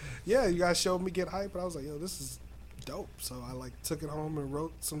 But yeah, you guys showed me Get Hype, and I was like, yo, this is dope. So I like took it home and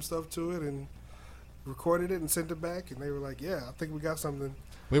wrote some stuff to it and recorded it and sent it back. And they were like, yeah, I think we got something.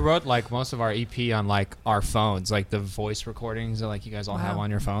 We wrote like most of our EP on like our phones, like the voice recordings that like you guys all have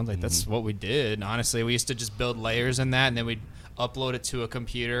on your phones. Like that's what we did. Honestly, we used to just build layers in that, and then we'd upload it to a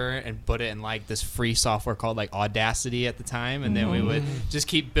computer and put it in like this free software called like Audacity at the time, and then we would just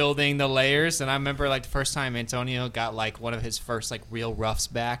keep building the layers. And I remember like the first time Antonio got like one of his first like real roughs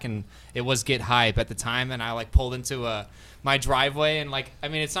back, and it was Get Hype at the time, and I like pulled into my driveway, and like, I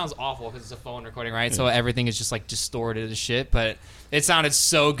mean, it sounds awful because it's a phone recording, right? So everything is just like distorted as shit, but it sounded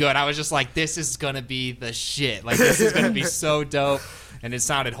so good. I was just like, this is gonna be the shit. Like, this is gonna be so dope. And it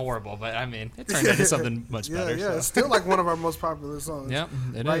sounded horrible, but I mean, it turned into something much better. Yeah, so. it's still like one of our most popular songs. Yep,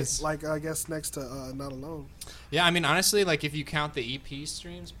 it right, is. Like, I guess next to Not Alone. Yeah, I mean, honestly, like if you count the EP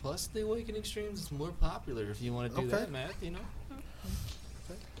streams plus the Awakening streams, it's more popular if you want to do that, Matt, you know?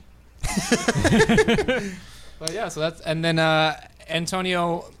 But yeah, so that's, and then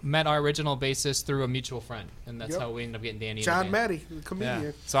Antonio met our original bassist through a mutual friend, and that's how we ended up getting Danny. John Matty, the comedian.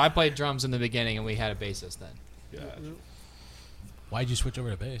 Yeah. So I played drums in the beginning, and we had a bassist then. Yeah. Why'd you switch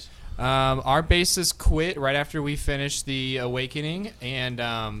over to bass? Our bassist quit right after we finished the Awakening,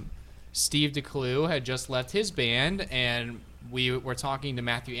 and Steve DeClue had just left his band, and we were talking to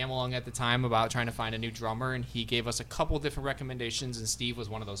Matthew Amelung at the time about trying to find a new drummer, and he gave us a couple different recommendations, and Steve was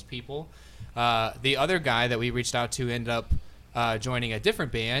one of those people. The other guy that we reached out to ended up joining a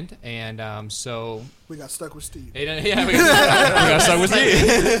different band, and so we got stuck with Steve. Yeah, we got stuck with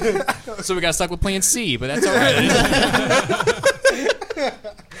Steve. So we got stuck with playing C, but that's all right.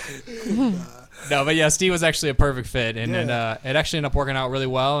 No, but yeah, Steve was actually a perfect fit, and then it actually ended up working out really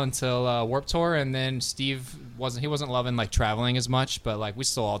well until Warped Tour, and then Steve wasn't loving like traveling as much, but like we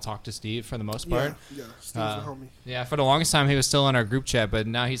still all talk to Steve for the most part. Yeah, Steve's a homie. Yeah, for the longest time he was still in our group chat, but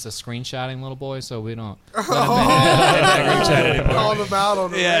now he's a screenshotting little boy, so we don't let him in that group chat anymore. Called him out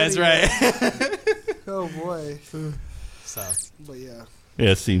on the Yeah, radio. that's right. Oh boy. So, but yeah.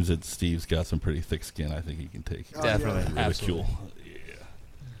 Yeah, it seems that Steve's got some pretty thick skin. I think he can take Definitely. ridicule. Absolutely.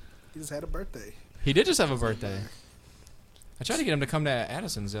 He just had a birthday. He did just have a birthday. I tried to get him to come to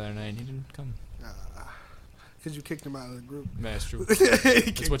Addison's the other night, and he didn't come. Because you kicked him out of the group. Man, that's true.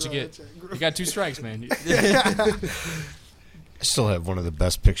 That's what you get. You got 2 strikes, man. I still have one of the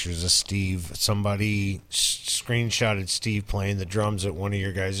best pictures of Steve. Somebody screenshotted Steve playing the drums at one of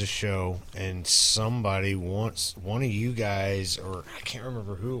your guys' show, and somebody wants one of you guys, or I can't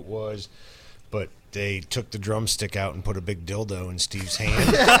remember who it was, but they took the drumstick out and put a big dildo in Steve's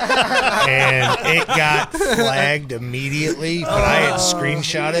hand, and it got flagged immediately. But I had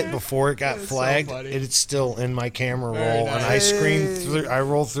screenshot it before it got flagged. So funny. It's still in my camera roll, and I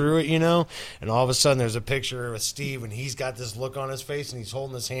roll through it, and all of a sudden there's a picture of Steve, and he's got this look on his face, and he's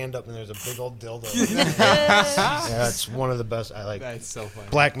holding his hand up, and there's a big old dildo. Yeah, it's one of the best. I like. That's so funny.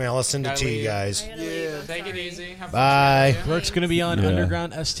 Blackmail. I'll send it to you guys. Yeah, take it easy. Have Bye. Brooke's gonna be on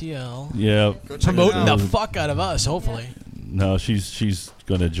Underground STL. Yeah. Promoting the fuck out of us, hopefully. No, she's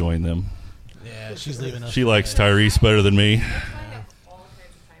gonna join them. Yeah, she's leaving us. She likes Tyrese better than me.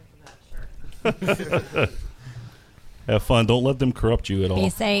 Have fun. Don't let them corrupt you at all. Be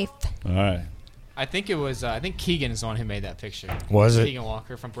safe. All right. I think it was. I think Keegan is the one who made that picture. Was it? Keegan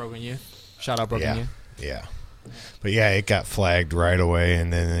Walker from Broken Youth. Shout out Broken Youth. Yeah. But yeah, it got flagged right away,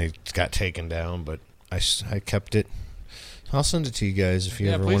 and then it got taken down. But I kept it. I'll send it to you guys if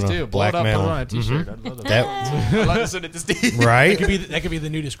you ever want to blackmail. Blow it up, put it on a t-shirt. I'd love that. I'd love to send it to Steve. Right? That could be the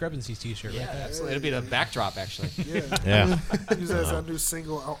new Discrepancies t-shirt. Yeah, absolutely. It'll be the backdrop, actually. Yeah. Use that as our new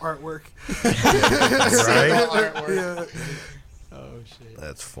single artwork. Right? Yeah. Oh shit.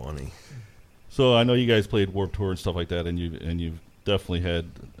 That's funny. So I know you guys played Warped Tour and stuff like that, and you've definitely had.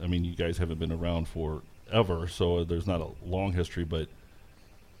 I mean, you guys haven't been around forever, so there's not a long history. But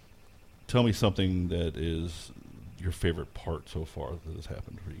tell me something that is your favorite part so far that has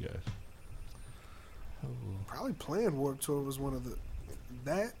happened for you guys. Probably playing Warped Tour was one of the.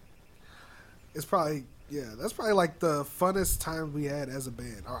 That is probably. Yeah, that's probably like the funnest time we had as a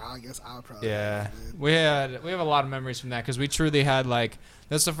band. Or I guess I probably. Yeah, we have a lot of memories from that because we truly had like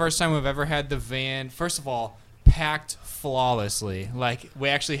that's the first time we've ever had the van. First of all, packed flawlessly. Like we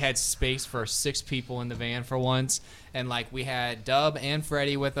actually had space for 6 people in the van for once, and like we had Dub and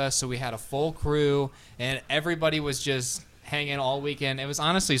Freddie with us, so we had a full crew, and everybody was just hanging all weekend. It was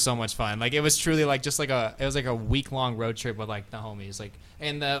honestly so much fun. Like, it was truly like just like it was like a week-long road trip with like the homies. Like,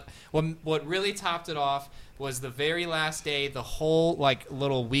 and what really topped it off was the very last day. The whole like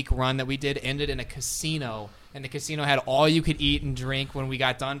little week run that we did ended in a casino. And the casino had all you could eat and drink when we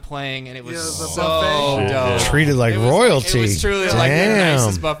got done playing, and it was so dope. Treated like royalty. It was truly like the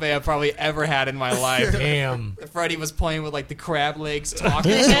nicest buffet I've probably ever had in my life. Damn. Freddie was playing with like the crab legs,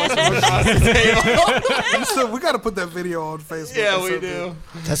 talking to us across the table. We got to put that video on Facebook. Yeah, we do.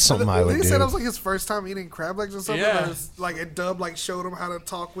 That's something I would do. He said it was like his first time eating crab legs or something. Yeah. Like, and Dub like showed him how to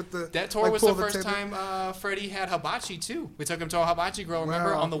talk with the. That tour was the first time Freddie had hibachi too. We took him to a hibachi grill.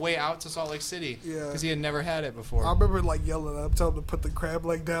 Remember, on the way out to Salt Lake City, because he had never had it before. I remember like yelling at him, telling him to put the crab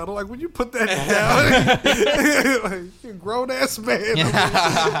leg down. I'm like, when you put that down, like, you grown ass man.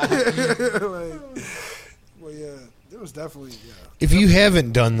 Well, yeah, it was definitely If you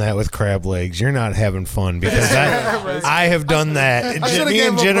haven't done that with crab legs, you're not having fun, because I have done that. Me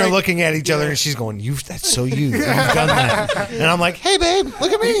and Jen are looking at each other, and she's going, that's so you. You've done that. And I'm like, hey, babe,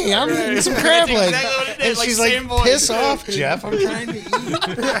 look at me. I'm eating some crab legs. And she's like, piss off, Jeff. I'm trying to eat.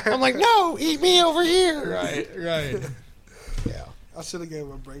 I'm like, no, eat me over here. Right. Yeah. I should have gave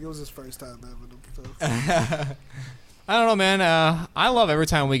him a break. It was his first time having them. I don't know, man. I love every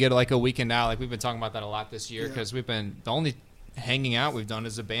time we get like a weekend out. Like, we've been talking about that a lot this year, because we've been the only hanging out we've done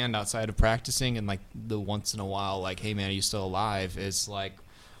as a band outside of practicing and like the once in a while, like, hey man, are you still alive? Is like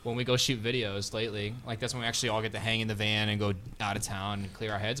when we go shoot videos lately. Like, that's when we actually all get to hang in the van and go out of town and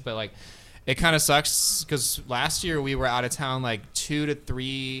clear our heads. But like, it kind of sucks because last year we were out of town like 2 to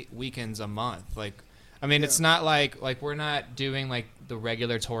 3 weekends a month. Like, I mean, it's not like we're not doing like the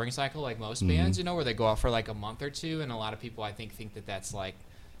regular touring cycle like most bands, you know, where they go out for like a month or two, and a lot of people I think that that's like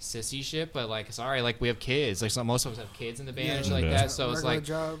sissy shit, but like, sorry, like, we have kids, like, most of us have kids in the band and shit like that, so it's like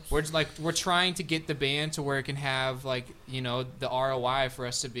we're trying to get the band to where it can have like, you know, the ROI for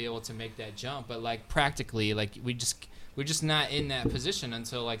us to be able to make that jump, but like practically, like, we're just not in that position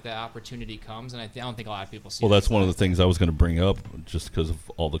until like the opportunity comes, and I don't think a lot of people see. Well, that's one of the things I was going to bring up, just because of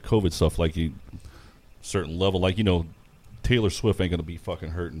all the COVID stuff. Like, certain level, like, you know, Taylor Swift ain't going to be fucking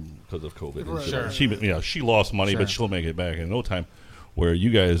hurting because of COVID. Right. Sure. She lost money, but she'll make it back in no time. Where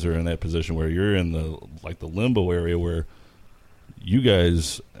you guys are in that position where you're in the limbo area where you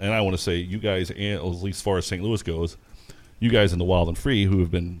guys, and I want to say you guys, and at least as far as St. Louis goes, you guys in the Wild and Free who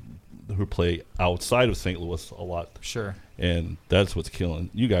play outside of St. Louis a lot. Sure. And that's what's killing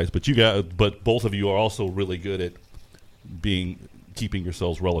you guys. But both of you are also really good at keeping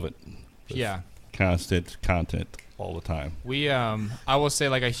yourselves relevant. Yeah. Constant content all the time. We I will say,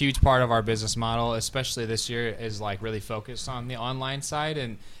 like, a huge part of our business model, especially this year, is like really focused on the online side.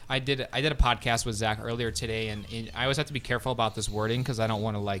 And I did a podcast with Zach earlier today, and I always have to be careful about this wording because I don't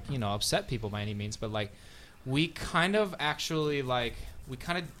want to, like, you know, upset people by any means, but like, we kind of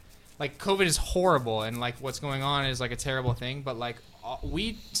COVID is horrible, and like what's going on is like a terrible thing, but like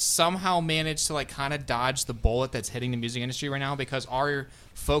we somehow managed to like kind of dodge the bullet that's hitting the music industry right now, because our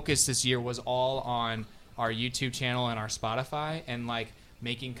focus this year was all on our YouTube channel and our Spotify and like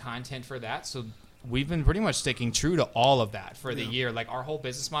making content for that. So we've been pretty much sticking true to all of that for the year. Like, our whole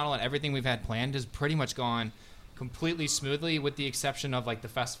business model and everything we've had planned has pretty much gone completely smoothly, with the exception of like the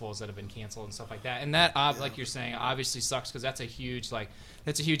festivals that have been canceled and stuff like that. And that, like you're saying, obviously sucks, because that's a huge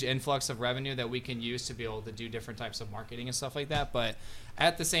influx of revenue that we can use to be able to do different types of marketing and stuff like that. But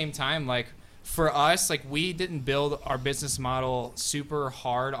at the same time, like, for us, like, we didn't build our business model super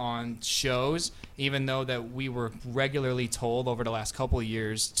hard on shows, even though that we were regularly told over the last couple of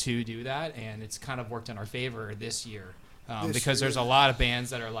years to do that, and it's kind of worked in our favor this year, because there's a lot of bands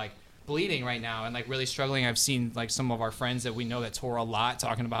that are like bleeding right now and like really struggling. I've seen like some of our friends that we know that tour a lot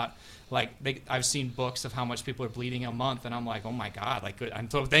talking about like I've seen books of how much people are bleeding a month, and I'm like, oh my god, like, I'm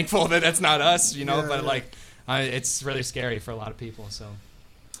so thankful that that's not us, you know. But like, it's really scary for a lot of people, so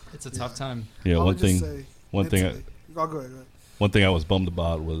it's a tough time. Yeah, Go one thing I was bummed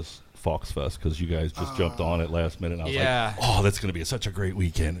about was Fox Fest, because you guys just jumped on it last minute. And I was like, oh, that's going to be such a great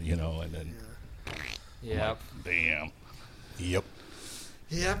weekend, you know. And then, like, damn. Yep.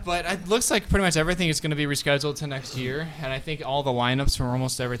 Yeah, but it looks like pretty much everything is going to be rescheduled to next year, and I think all the lineups for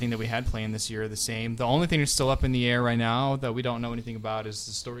almost everything that we had planned this year are the same. The only thing that's still up in the air right now that we don't know anything about is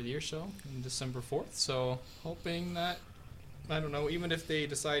the Story of the Year show on December 4th. So hoping that, I don't know, even if they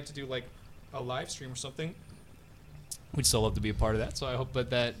decide to do like a live stream or something, we'd still love to be a part of that. So I hope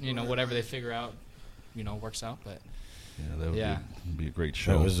that you know, whatever they figure out, you know, works out. But yeah, that would be a great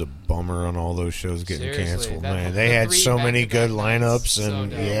show. That was a bummer on all those shows getting Seriously, canceled, man. They had so many good lineups,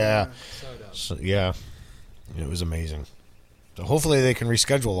 and it was amazing. So hopefully they can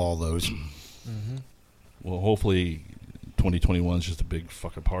reschedule all those. Well, hopefully 2021 is just a big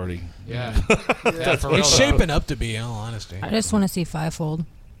fucking party. Yeah. Yeah, for real, it's shaping up to be, in all honesty. I just want to see Fivefold.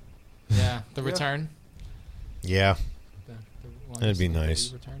 Yeah, the return. Yeah. That'd be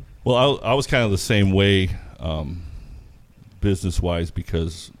nice. Well, I was kind of the same way business-wise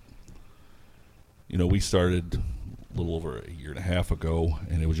because, we started a little over a year and a half ago,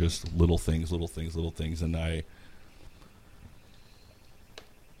 and it was just little things. And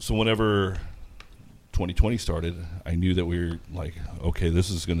so whenever 2020 started, I knew that we were like, okay, this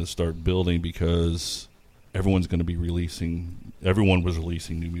is going to start building because everyone was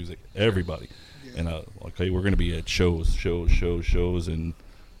releasing new music, everybody. Yeah. And okay, we're going to be at shows and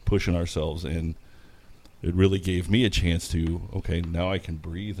pushing ourselves. And it really gave me a chance to, okay, now I can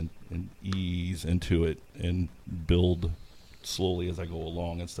breathe and ease into it and build slowly as I go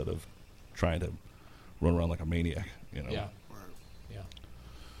along instead of trying to run around like a maniac, Yeah. Yeah.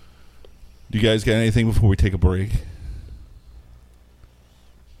 Do you guys got anything before we take a break?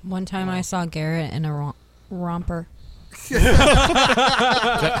 One time I saw Garrett in a romper. How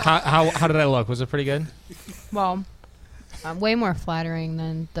did I look? Was it pretty good? Well, way more flattering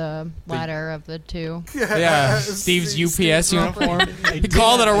than the latter of the two. Yeah, Steve's UPS uniform. He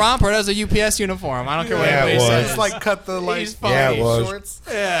called it a romper. That was a UPS uniform. I don't care what anybody says. Just like cut the shorts.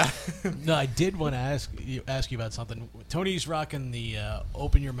 Yeah. No, I did want to ask you about something. Tony's rocking the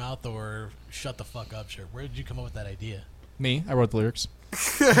 "Open Your Mouth" or "Shut the Fuck Up" shirt. Where did you come up with that idea? Me. I wrote the lyrics.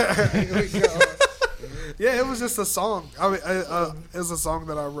 Here we go. Yeah, it was just a song. I mean, it was a song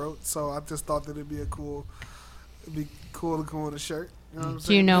that I wrote, so I just thought that it'd be cool to go on a shirt. You know what I'm Do you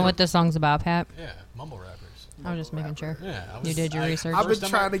saying? know what the song's about, Pat? Yeah, mumble rappers. I was just making sure. Yeah, you did your research. I've been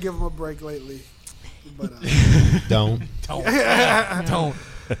trying to give them a break lately, but don't.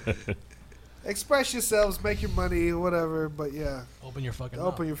 Express yourselves, make your money, whatever. But yeah, open your fucking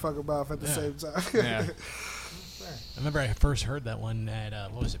mouth at the same time. Yeah. I remember I first heard that one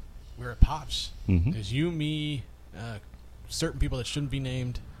at what was it? We were at Pops. Mm-hmm. It was you, me, certain people that shouldn't be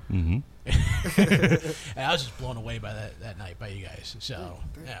named. Mm-hmm. And I was just blown away by that night by you guys. So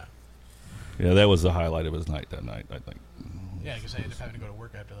yeah. Yeah, that was the highlight of his night that night, I think. Yeah, because I ended up having to go to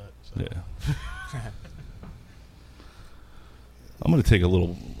work after that. So. Yeah. I'm going to take a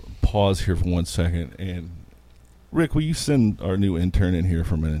little pause here for 1 second. And, Rick, will you send our new intern in here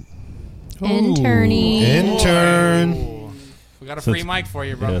for a minute? Interny. Intern. We got a free mic for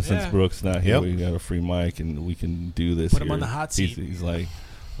you, bro. Yeah, since Brooke's not here, we got a free mic, and we can do this. Put him on the hot seat. He's like,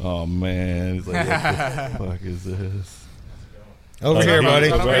 oh, man. He's like, what the fuck is this? Over here, buddy.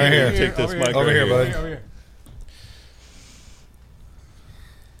 Right here. Take this mic over here, buddy. Over here.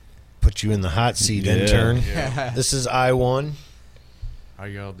 Put you in the hot seat, intern. Yeah. This is I1. How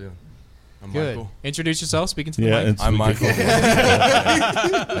y'all doing? I'm Good. Michael. Introduce yourself. Speaking to the mic. I'm Michael.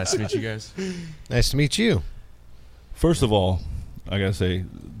 Nice to meet you guys. Nice to meet you. First of all, I gotta say,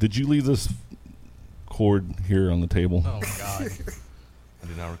 did you leave this cord here on the table? Oh God, I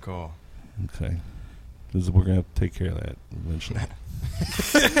did not recall. Okay, we're gonna have to take care of that eventually.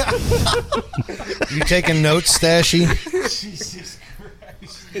 You taking notes, Stashy? Jesus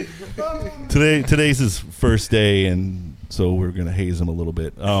Christ. Today's his first day, and so we're gonna haze him a little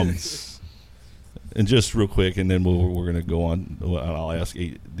bit. And just real quick, and then we're gonna go on. I'll ask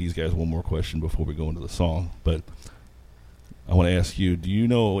these guys one more question before we go into the song, but. I want to ask you, do you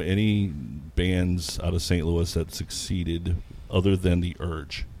know any bands out of St. Louis that succeeded other than The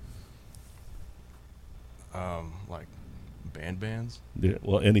Urge? Like bands? Yeah,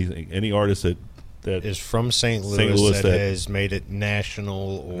 well, anything. Any artist that is from St. Louis that has made it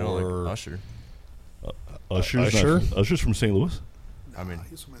national or... No, like Usher. Usher? Usher's from St. Louis? I mean...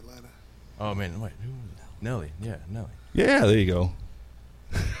 He's from Atlanta. Oh, man, wait. Who? Nelly. Yeah, Nelly. Yeah, there you go.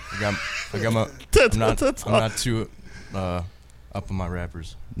 I got my... I'm not too... up on my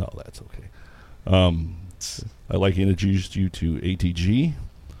rappers. No, that's okay. I'd like to introduce you to ATG.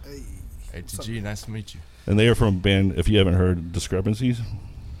 Hey. ATG, nice to meet you. And they are from a band, if you haven't heard, Discrepancies.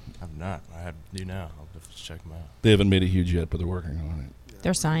 I've not. I have to do now. I'll have to check them out. They haven't made it huge yet, but they're working on it.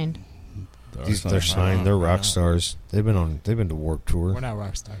 They're signed. They're signed. They're rock stars. They've been to Warped Tour. We're not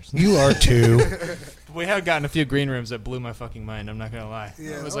rock stars. You are too. We have gotten a few green rooms that blew my fucking mind. I'm not gonna lie.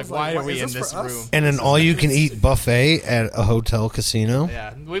 Yeah, I was like, why are we in this room? And an all-you-can-eat buffet at a hotel casino.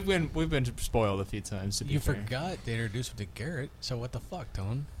 Yeah, we've been spoiled a few times. You forgot they introduced him to Garrett. So what the fuck,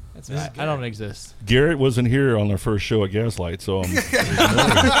 Tone? That's right. I don't exist. Garrett wasn't here on our first show at Gaslight, so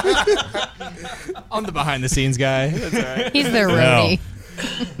I'm the behind-the-scenes guy. That's right. He's their roadie.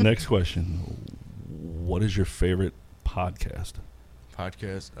 Next question. What is your favorite podcast?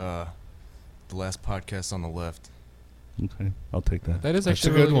 The last podcast on the left. Okay, I'll take that. That is That's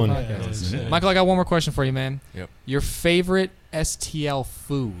actually a good really one. podcast. Yeah. Michael, I got one more question for you, man. Yep. Your favorite STL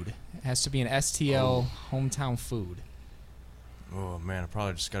food. It has to be an STL hometown food. Oh man, I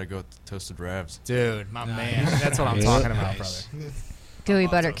probably just gotta go with the toasted ravs. Dude, my man. That's what I'm talking about, brother. Gooey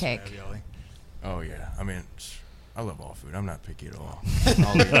butter cake. Oh yeah, I mean, I love all food. I'm not picky at all.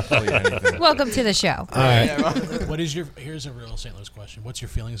 I'll eat anything. Welcome to the show. All right. Here's a real St. Louis question. What's your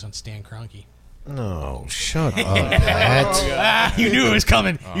feelings on Stan Kroenke? No, shut up, Pat. You knew it was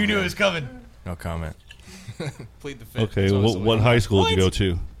coming. Oh, You knew it man. was coming. No comment. Plead the fifth. Okay, what high school did you go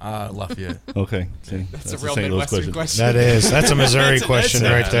to? Lafayette. Okay, see, That's a the real St. Louis Midwestern question. That's a Missouri question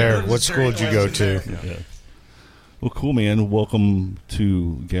right there. What school did you go to? Yeah. Well, cool, man. Welcome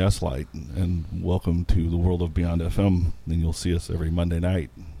to Gaslight, and welcome to the world of Beyond FM. Then you'll see us every Monday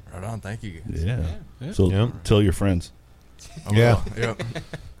night. Right on. Thank you guys. Yeah. So tell your friends. Yeah. Yep.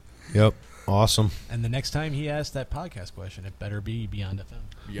 Yep. Awesome. And the next time he asks that podcast question, it better be Beyond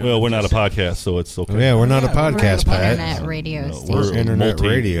FM. Well, we're not a podcast, so it's okay. Yeah, we're not a podcast, we're Pat. internet radio No, station. we're internet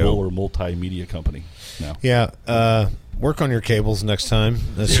radio. We're a multimedia company now. Yeah. Work on your cables next time.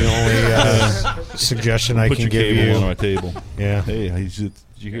 That's the only suggestion I Put can your give cable you. on our table. Yeah. Hey, did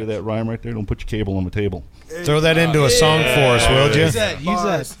you hear that rhyme right there? Don't put your cable on the table. Throw that into a song for us, will you? Use that.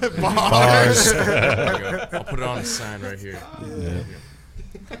 Bars. There you go. I'll put it on the sign right here. Yeah.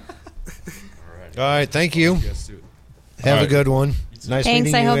 All right. Thank you. Yes, do it. Have All a right. good one. Nice Thanks.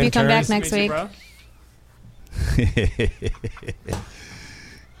 meeting I you, hope you come intern. back next week.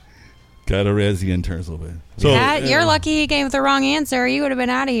 Got to razz the interns a little bit. So, Pat, you're lucky he gave the wrong answer. You would have been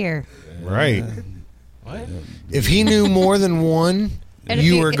out of here. Right. What? If he knew more than one,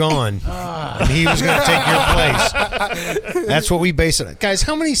 you were gone. And he was going to take your place. That's what we base it on. Guys,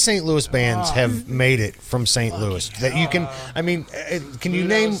 how many St. Louis bands have made it from St. Louis? That you can, I mean, can you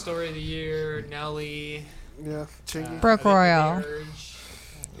name? Story of the Year, Nelly. Yeah, Chingy. Broke Royal.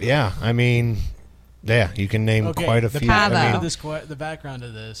 Yeah, I mean, yeah, you can name quite a few. The background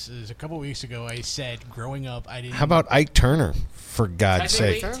of this is a couple weeks ago I said growing up I didn't. How about Ike Turner, for God's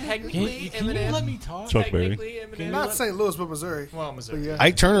sake? Technically, Can you let me talk? Chuck Berry. Not St. Louis, but Missouri. Well, Missouri. Yeah.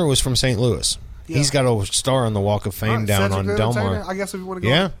 Ike Turner was from St. Louis. Yeah. He's got a star on the Walk of Fame down on Cedric Delmar. Entertainer, I guess if you want to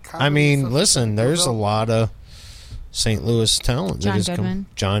go. Yeah, comedy I mean, and stuff. listen, there's a lot of St. Louis talent. John that has Goodman.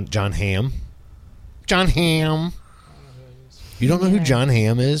 John Hamm. John Hamm. You don't know who John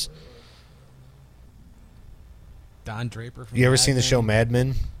Hamm is? Don Draper from You ever Mad seen the Men. show Mad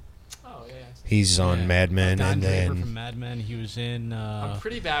Men? Oh, yeah. He's on Mad Men, Don and Draper from then Mad Men. He was in. I'm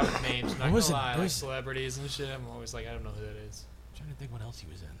pretty bad with names. Not What was gonna it? lie, What like was- celebrities and shit. I'm always like, I don't know who that is. I'm trying to think what else he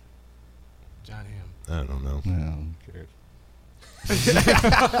was in. John Hamm. I don't know. Yeah, who cares?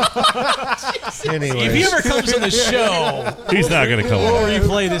 Anyways. If he ever comes on the show, He's not going to come we'll on.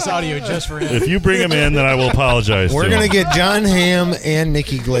 replay this audio just for him. If you bring him in, then I will apologize. We're to gonna him. get John Hamm and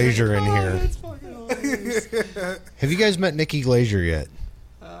Nikki Glazer in here. Have you guys met Nikki Glazer yet?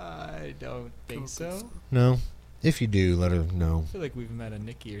 I don't think so. No. If you do, let her know. I feel like we've met a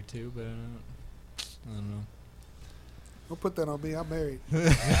Nikki or two, but I don't know. Don't put that on me. I'm married.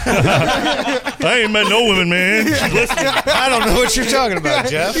 I ain't met no women, man. Listen. I don't know what you're talking about,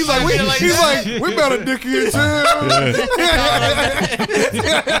 Jeff. He's like, we met a Dickie and Tim.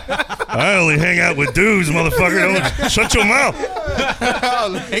 I only hang out with dudes, motherfucker. Don't shut your mouth.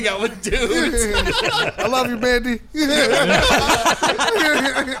 I'll hang out with dudes. I love you, Mandy.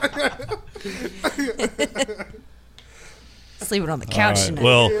 Sleeping on the couch All right. tonight.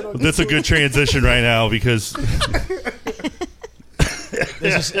 Well, that's a good transition right now because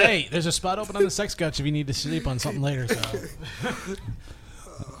there's a spot open on the sex couch if you need to sleep on something later. So.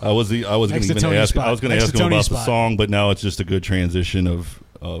 I was going to Next to even Tony's ask. spot. I was going to Next ask to him about Tony's the spot. song, but now it's just a good transition of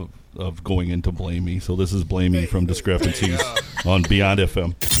going into Blame Me. So this is Blame Me from Discrepancies on Beyond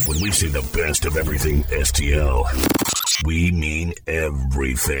FM. When we say the best of everything STL, we mean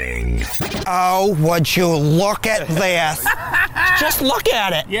everything. Oh, would you look at this? Just look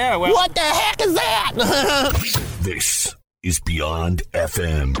at it. Yeah, well. What the heck is that? This is Beyond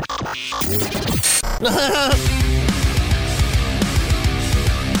FM.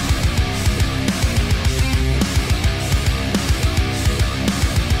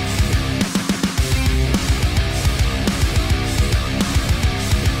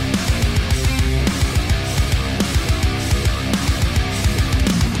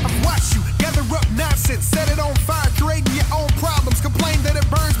 I've watched you gather up nonsense, set it on fire, creating your own problems. Complain that it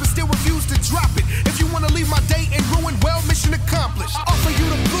burns, but still refuse to drop it. If you want to leave my day and ruin, well, mission accomplished. Offer you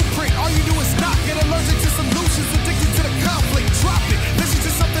the blueprint, all you do is not get allergic to solutions, addicted to the conflict. Drop it, this is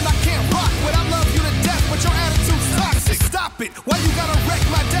just something I can't rock with. I love you to death, but your attitude's toxic. Stop it, why you gotta wreck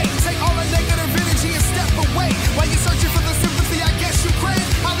my day? Take all the negative energy and step away. While you're searching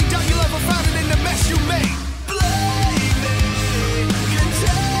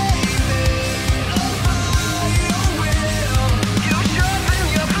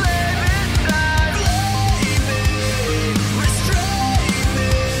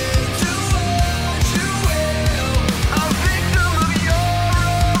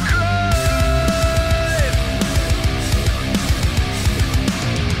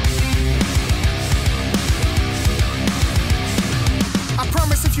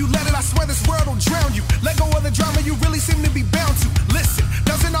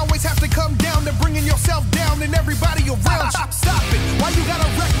around you. Stop it. Why you gotta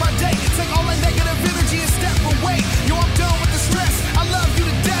wreck my day? Take all that negative energy and step away. Yo, I'm done with the stress. I love you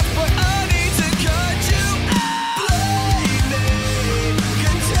to death, but I need to cut you out. Blame me,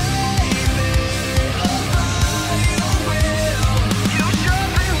 contain me, oh my will. You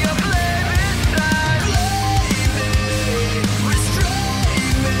sharpen your blade inside. Blame me,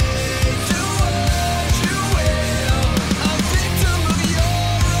 restrain me, do what you will. I'm victim of your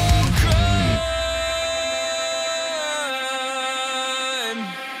own crime.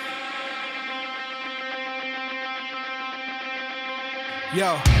 Yo,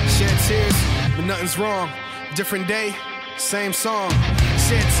 shed tears, but nothing's wrong. Different day, same song.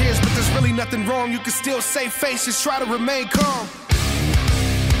 Shed tears, but there's really nothing wrong. You can still save face, just try to remain calm.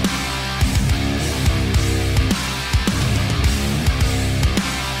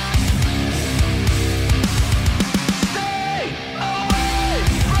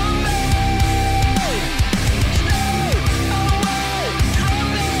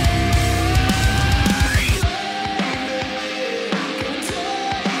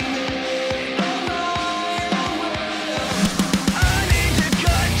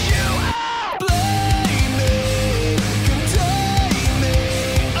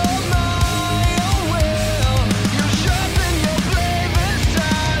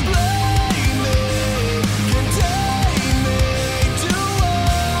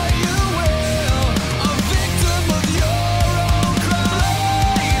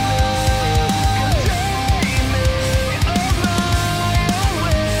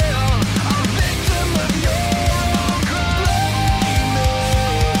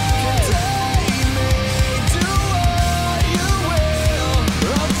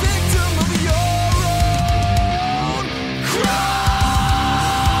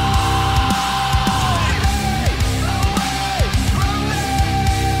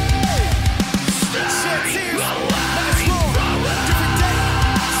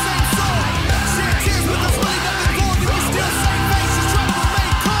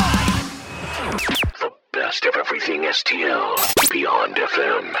 Best of everything STL. Beyond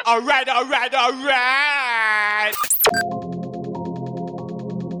FM. All right.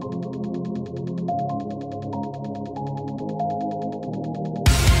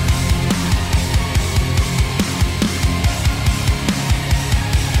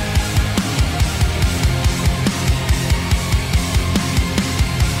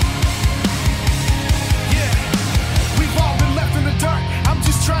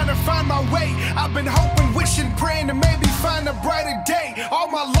 Find my way. I've been hoping, wishing, praying to maybe find a brighter day. All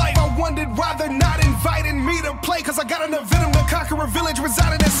my life I wondered why they're not inviting me to play. Cause I got enough venom to conquer a village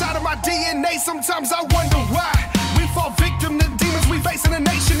residing inside of my DNA. Sometimes I wonder why we fall victim to demons we face in a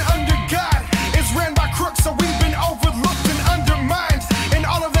nation under God. It's ran by crooks, so we've been overlooked and undermined. And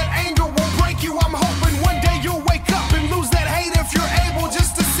all of that anger will break you. I'm hoping one day you'll wake up and lose that hate if you're able,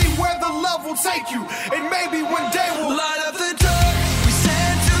 just to see where the love will take you. And maybe one day we'll light up the dark.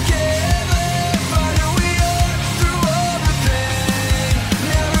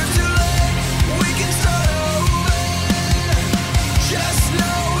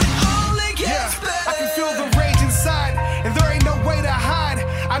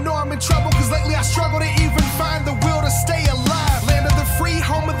 I know I'm in trouble cause lately I struggle to even find the will to stay alive. Land of the free,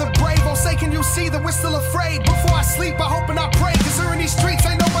 home of the brave. Oh, say can you see that we're still afraid? Before I sleep I hope and I pray, cause here in these streets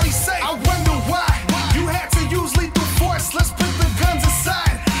ain't nobody safe. I wonder why you had to use lethal force. Let's put the guns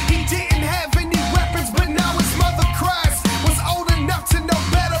aside. He didn't have any weapons, but now his mother cries. Was old enough to know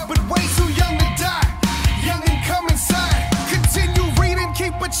better, but way too young to die. Young and come inside. Continue reading,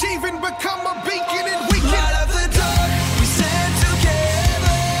 keep achieving, become a beacon and we can light up the dark. We stand together.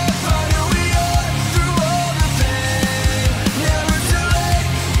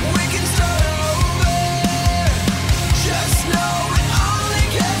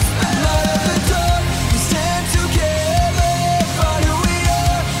 Light up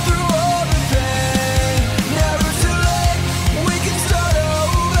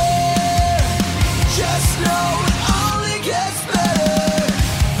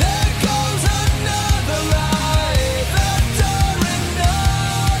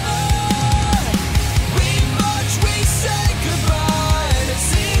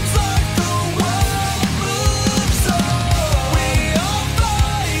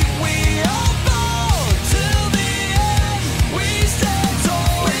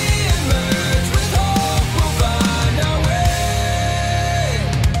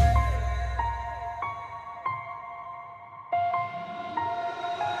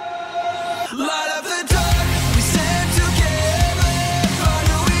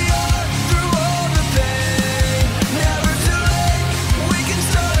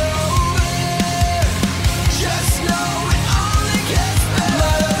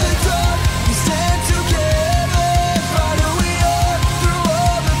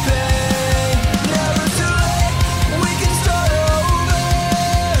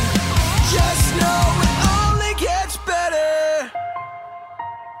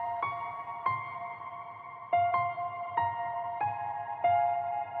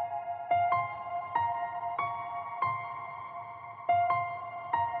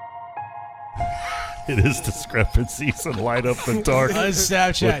It is Discrepancies and Light Up the Dark. On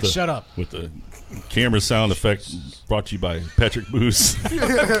Snapchat, shut up. With the camera sound effect brought to you by Patrick Moose.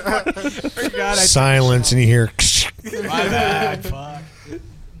 Silence, and you hear. My bad. Fuck.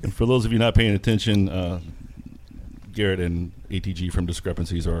 And for those of you not paying attention, Garrett and ATG from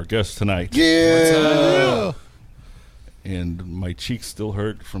Discrepancies are our guests tonight. Yeah. And my cheeks still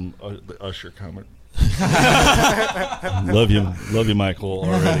hurt from the Usher comment. Love you, Michael.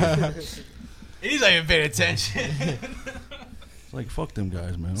 Already. He's not even paying attention. Like, fuck them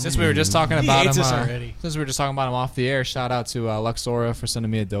guys, man. Since we were just talking about him already. Since we were just talking about him off the air, shout out to Luxora for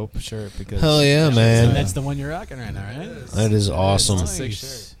sending me a dope shirt. Because Hell yeah, man. That's the one you're rocking right now, right? That is awesome. It's a sick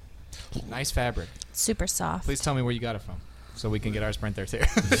shirt. Nice fabric. Super soft. Please tell me where you got it from, so we can get ours printed too.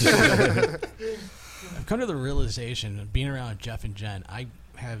 I've come to the realization of being around Jeff and Jen, I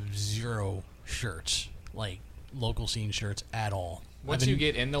have 0 shirts, like local scene shirts at all. Once you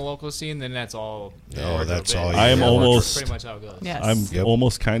get in the local scene, then that's all. Oh, that's all. I am almost pretty much how it goes. Yes. I'm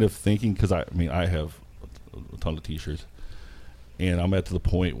almost kind of thinking, because I have a ton of T-shirts, and I'm at to the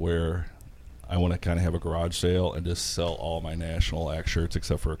point where I want to kind of have a garage sale and just sell all my national act shirts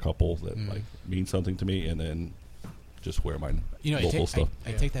except for a couple that like mean something to me, and then just wear my local stuff.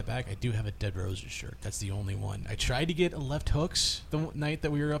 I take that back. I do have a Dead Roses shirt. That's the only one. I tried to get a Left Hooks the night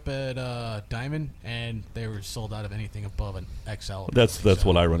that we were up at Diamond, and they were sold out of anything above an XL. That's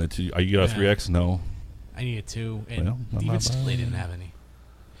what I run into. You got a 3X? No. I needed 2, and even still they didn't have any.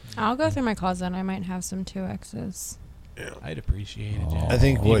 I'll go through my closet. I might have some 2Xs. I'd appreciate it. Yeah. I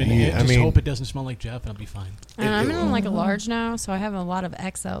think what Even you. I mean, hope it doesn't smell like Jeff, and I'll be fine. And I'm in like a large now, so I have a lot of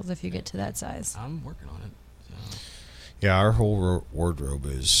XLs if you get to that size. I'm working on it. So. Yeah, our whole wardrobe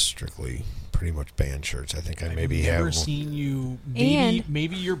is strictly pretty much band shirts. I think I maybe have. I've never seen you.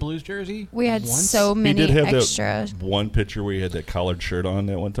 Maybe your Blues jersey. We had once. so many you did have extra. That one picture where you had that collared shirt on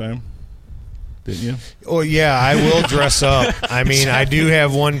that one time, didn't you? Oh yeah, I will dress up. I mean, I do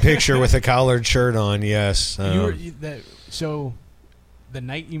have one picture with a collared shirt on. Yes. So, the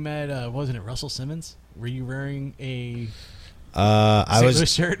night you met, wasn't it Russell Simmons? Were you wearing a I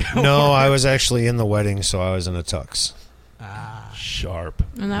was shirt? No, I was actually in the wedding, so I was in a tux. Sharp.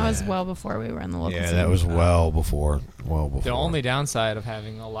 And that was well before we were in the local scene. Yeah, that was well before. The only downside of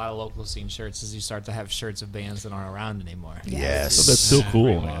having a lot of local scene shirts is you start to have shirts of bands that aren't around anymore. Yes. So that's still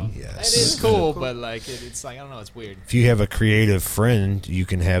cool, man. Yes. It is cool, but like it's like I don't know, it's weird. If you have a creative friend, you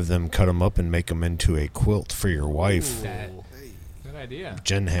can have them cut them up and make them into a quilt for your wife. Good idea.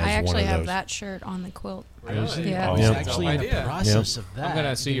 Jen has one of those. I actually have that shirt on the quilt. Really? Yeah. I was actually in the process of that. I'm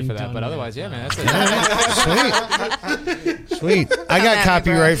gonna sue you for that, but otherwise, yeah, man, Sweet. Sweet. I got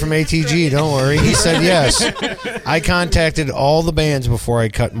copyright from ATG. Don't worry. He said yes. I contacted all the bands before I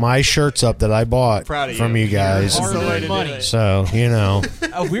cut my shirts up that I bought from you guys. So you know.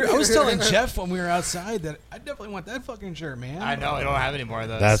 I was telling Jeff when we were outside that I definitely want that fucking shirt, man. I know I don't have any more of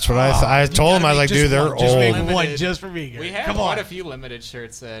those. That's what I told him. I was like, dude, they're just old. Make one just for me. We have quite a few limited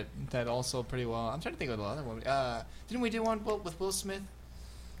shirts that also pretty well. I'm trying to think of the other one. Didn't we do one with Will Smith?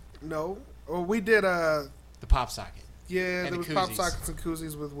 No. Well, we did the pop socket. Yeah, and there was pop sockets and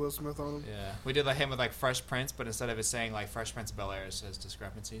koozies with Will Smith on them. Yeah, we did like him with like Fresh Prince, but instead of it saying like Fresh Prince of Bel-Air, it says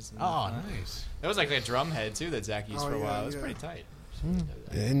Discrepancies. Oh, nice. That was like a drum head too that Zach used for a while. It was pretty tight.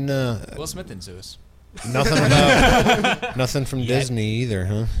 And Will Smith didn't sue us. Nothing from Disney either,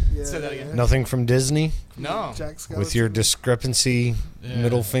 huh? Yeah. Say that again. Nothing from Disney. No. With your discrepancy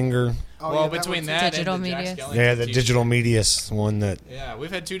middle finger. Well, between that digital and the media. Jack Skellington Yeah, the t-shirt. digital media one that. Yeah, we've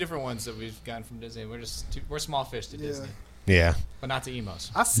had 2 different ones that we've gotten from Disney. We're small fish to Disney. Yeah. But not to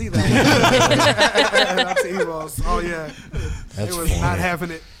emos. I see that. Not to emos. Oh yeah. That's it was funny. not having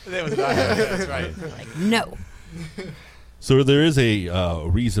it. It was not having it. That's right. Like, no. So there is a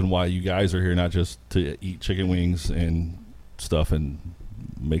reason why you guys are here, not just to eat chicken wings and stuff and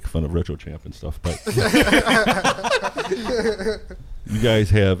make fun of Retro Champ and stuff, but you guys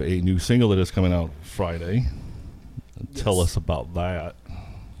have a new single that is coming out Friday. Tell us about that,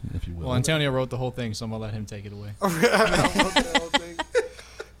 if you will. Well, Antonio wrote the whole thing, so I'm gonna let him take it away.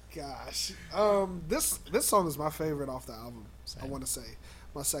 Gosh, this song is my favorite off the album. Same. I want to say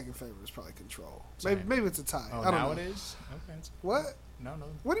my second favorite is probably Control. Maybe it's a tie. Oh, I don't now know. It is. Okay. What? No.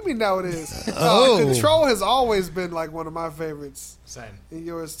 What do you mean now it is? Oh. Control has always been like one of my favorites. Same. And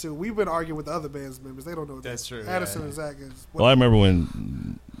yours too. We've been arguing with the other band's members. They don't know what That's true. Addison and Zach is. Well, I remember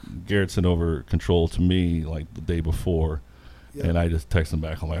when Garrett sent over Control to me like the day before, and I just texted him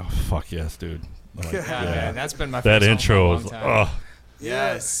back. I'm like, oh, fuck yes, dude. Like, man, that's been my that favorite intro song is for a long time. oh.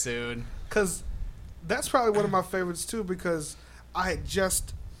 Yes, dude. Because that's probably one of my favorites too, because I had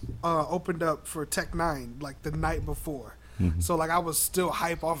just opened up for Tech 9 like the night before. So like I was still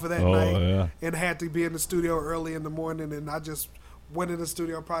hype off of that Oh, night, yeah. and had to be in the studio early in the morning, and I just went in the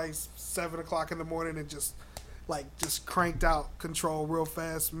studio probably 7 o'clock in the morning and just cranked out Control real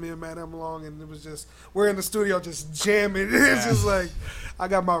fast. Me and Matt Emlong, and it was just we're in the studio just jamming. It's just like I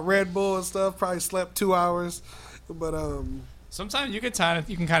got my Red Bull and stuff. Probably slept 2 hours, but Sometimes you can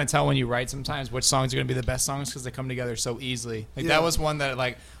kind of tell when you write sometimes which songs are going to be the best songs because they come together so easily. Like Yeah. that was one that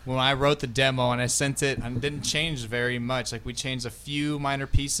like when I wrote the demo and I sent it, I didn't change very much. Like we changed a few minor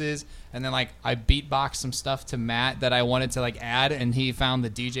pieces and then like I beatboxed some stuff to Matt that I wanted to like add, and he found the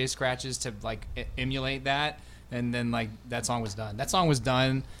DJ scratches to like emulate that. And then like that song was done. That song was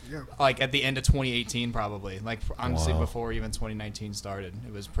done like at the end of 2018 probably. Like honestly before even 2019 started.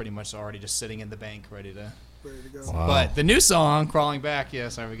 It was pretty much already just sitting in the bank ready to go. Wow. But the new song, Crawling Back, yeah,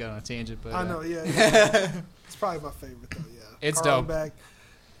 sorry we got on a tangent, but I know, yeah. It's probably my favorite though, yeah. It's Crawling dope. Back.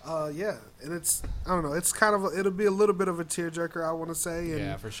 Yeah, and it's I don't know, it's kind of it'll be a little bit of a tearjerker, I want to say. And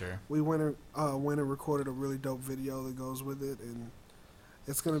yeah, for sure. We went and recorded a really dope video that goes with it, and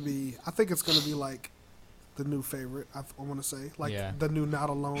it's gonna be. I think it's gonna be like the new favorite. I want to say like the new Not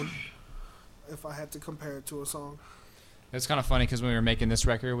Alone. If I had to compare it to a song. It's kind of funny because when we were making this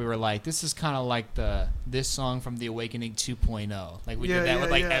record, we were like, this is kind of like this song from The Awakening 2.0. Like we did that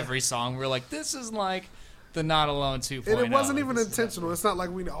with like every song. We were like, this is like the Not Alone 2.0. And it wasn't even intentional. It's not like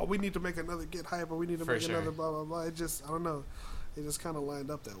we need to make another Get Hype or we need to make sure. another blah blah blah. It just I don't know. It just kind of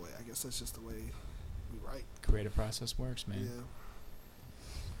lined up that way. I guess that's just the way we write. Creative process works, man. Yeah.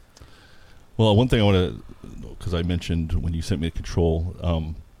 Well, one thing I want to, because I mentioned when you sent me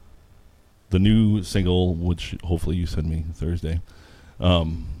Control, the new single, which hopefully you send me Thursday,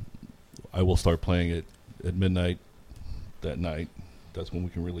 I will start playing it at midnight that night. That's when we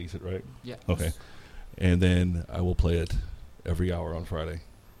can release it, right? Yeah. Okay. And then I will play it every hour on Friday.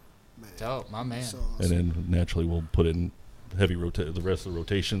 Dope, my man. So And then naturally we'll put in heavy the rest of the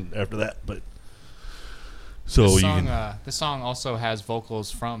rotation after that. But so this you song, can. this song also has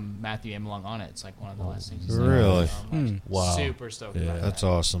vocals from Matthew Emlong on it. It's like one of the last things. he sang. Really? Wow. Super stoked. Yeah. About That's that.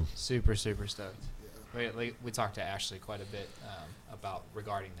 awesome. Super stoked. We talked to Ashley quite a bit about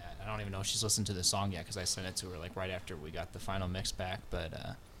regarding that. I don't even know if she's listened to the song yet because I sent it to her like right after we got the final mix back. But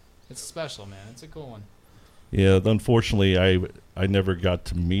it's special, man. It's a cool one. Yeah, unfortunately, I never got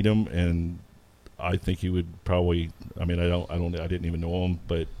to meet him, and I think he would probably. I mean, I didn't even know him,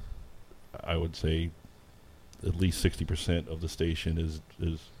 but I would say at least 60% of the station is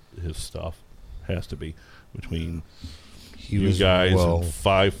his stuff. Has to be between you guys and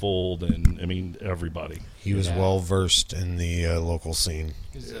Fivefold, and I mean everybody. He was well versed in the local scene.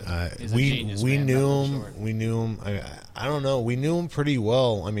 He's We knew him. Short. We knew him. I don't know. We knew him pretty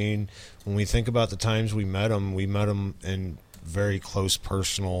well. I mean, when we think about the times we met him in very close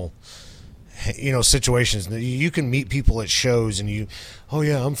personal, situations. You can meet people at shows and you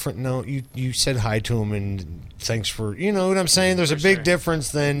said hi to him and thanks for, you know what I'm saying? There's a big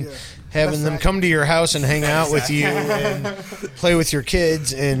difference than having them come to your house and hang out with you and play with your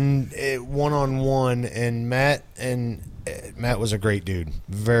kids and one-on-one. And Matt was a great dude.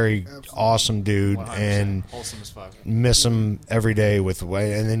 Very awesome dude. 100%. And Wholesome as fuck. miss him every day with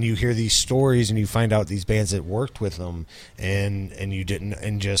and then you hear these stories and you find out these bands that worked with him and you didn't,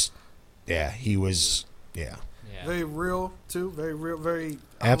 and just he was very real too, very real, very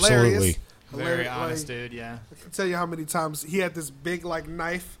absolutely very honest dude. Yeah, I can tell you how many times he had this big like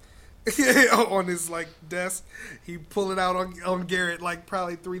knife on his like desk. He pull it out on Garrett like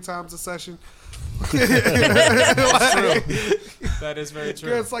probably 3 times a session. That's true. That is very true.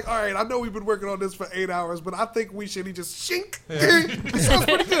 Garrett's like, all right, I know we've been working on this for 8 hours, but I think we should. He just shink. It sounds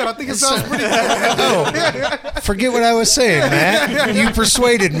pretty good. I think it sounds pretty good. Forget what I was saying, Matt. You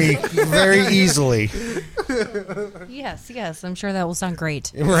persuaded me very easily. Yes, I'm sure that will sound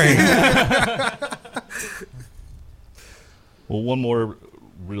great. Right. Well, one more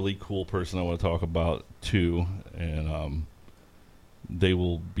really cool person I want to talk about too, and they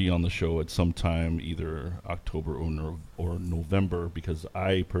will be on the show at some time, either October or November, because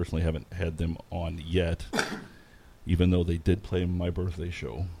I personally haven't had them on yet, even though they did play my birthday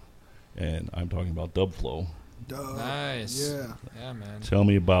show. And I'm talking about Dubflow. Nice. Yeah, man. Tell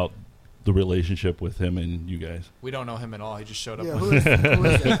me about the relationship with him and you guys. We don't know him at all. He just showed up. Yeah, who is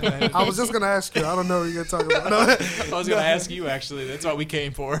that? I was just going to ask you. I don't know what you're going to talk about. I was going to ask you, actually. That's what we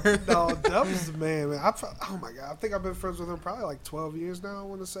came for. No, Dub's the man. Oh, my God. I think I've been friends with him probably like 12 years now, I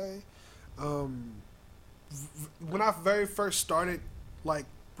want to say. When I very first started, like,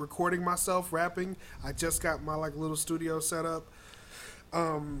 recording myself, rapping, I just got my, like, little studio set up.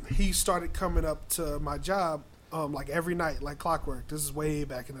 He started coming up to my job, like every night, like clockwork. This is way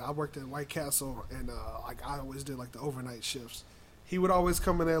back in the, I worked at White Castle, and like I always did like the overnight shifts. He would always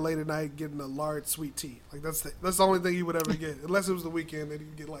come in there late at night getting a large sweet tea. Like that's the only thing he would ever get, unless it was the weekend. Then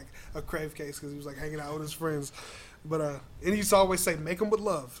he'd get like a crave case because he was like hanging out with his friends. But and he used to always say, "Make them with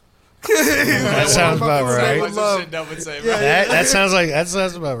love." That sounds about right. That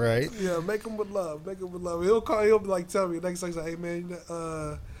sounds about right. Yeah, make them with love. Make them with love. He'll call. He'll be like, tell me next time, "Hey man,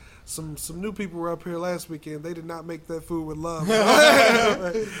 some new people were up here last weekend. They did not make that food with love."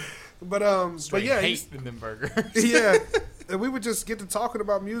 But yeah, hate in them burgers. Yeah, and we would just get to talking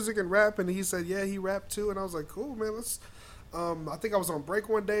about music and rap, and he said, "Yeah, he rapped too," and I was like, "Cool, man, let's." I think I was on break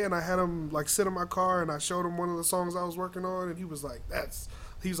one day, and I had him like sit in my car, and I showed him one of the songs I was working on, and he was like,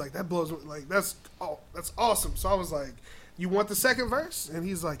 that blows, like that's awesome. So I was like, "You want the second verse?" And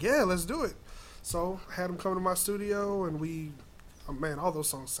he's like, "Yeah, let's do it." So I had him come to my studio, and we, man, all those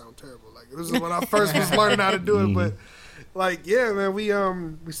songs sound terrible. Like this is when I first was learning how to do it, but. Like, yeah, man, we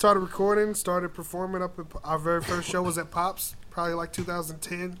started recording, started performing up at our very first show was at Pops, probably like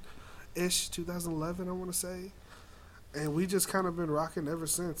 2010-ish, 2011, I want to say. And we just kind of been rocking ever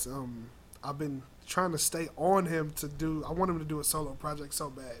since. I've been trying to stay on him I want him to do a solo project so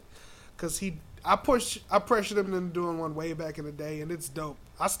bad. Because I pressured him into doing one way back in the day, and it's dope.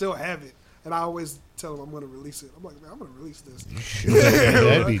 I still have it. And I always tell him I'm going to release it. I'm like, man, I'm going to release this.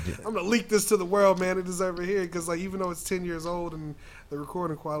 I'm going to leak this to the world, man. It deserves to hear it. Because, like, even though it's 10 years old and the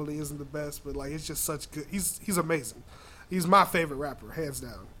recording quality isn't the best, but, like, it's just such good. He's amazing. He's my favorite rapper, hands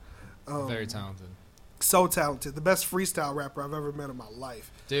down. Very talented. So talented. The best freestyle rapper I've ever met in my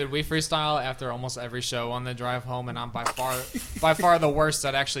life. Dude, we freestyle after almost every show on the drive home, and I'm by far the worst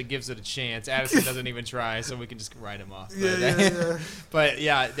that actually gives it a chance. Addison doesn't even try, so we can just write him off. Yeah. But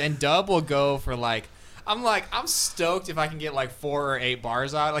yeah, and Dub will go for like, I'm stoked if I can get like 4 or 8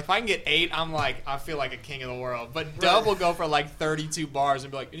 bars out. Like if I can get 8, I feel like a king of the world. But Dub will go for like 32 bars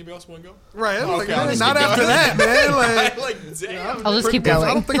and be like, anybody else want to go? Right. I'm okay, like, not after that, man. Like damn. I'll just keep going.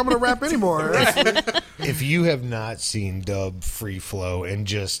 I don't think I'm going to rap anymore. If you have not seen Dub free flow and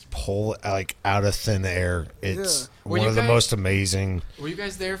just pull like out of thin air, it's one of the most amazing. Were you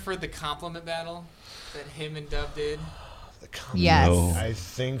guys there for the compliment battle that him and Dub did? Yes. No. I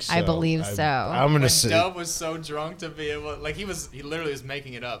think so. I believe so. I'm gonna say Dub was so drunk to be able, like he literally was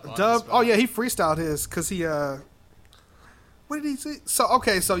making it up. Dub, oh yeah, he freestyled his because he what did he say?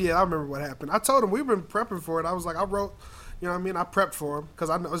 So yeah, I remember what happened. I told him we've been prepping for it. I was like, I wrote, you know what I mean? I prepped for him because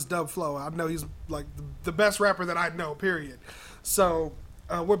I know it's Dub Flow. I know he's like the best rapper that I know. Period. So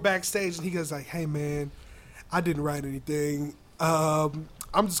we're backstage and he goes like, "Hey man, I didn't write anything. I'm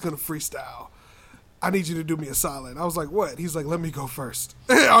just gonna freestyle. I need you to do me a solid." I was like, "What?" He's like, "Let me go first."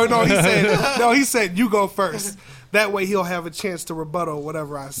 Oh no, he said, "You go first. That way he'll have a chance to rebuttal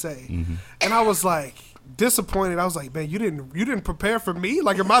whatever I say." Mm-hmm. And I was like disappointed. I was like, "Man, you didn't prepare for me?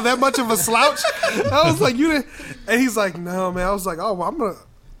 Like, am I that much of a slouch?" I was like, "You didn't." And he's like, "No, man." I was like, "Oh, well, I'm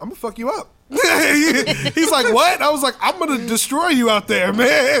gonna fuck you up." He's like, "What?" I was like, "I'm gonna destroy you out there,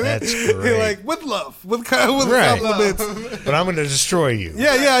 man." That's great. Like with love, with compliments. But I'm gonna destroy you.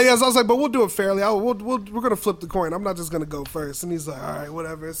 Yeah. So I was like, "But we'll do it fairly. We're gonna flip the coin. I'm not just gonna go first." And he's like, "All right,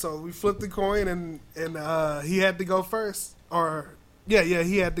 whatever." So we flipped the coin, and he had to go first, or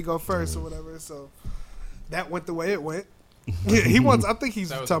he had to go first or whatever. So that went the way it went. Yeah, he wants. I think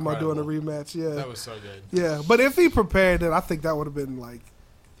he's talking about doing a rematch. Yeah, that was so good. Yeah, but if he prepared, then I think that would have been like.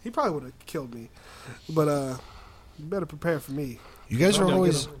 He probably would have killed me, but you better prepare for me. You guys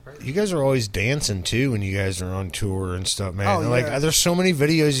are always dancing too when you guys are on tour and stuff, man. Oh, yeah. Like there's so many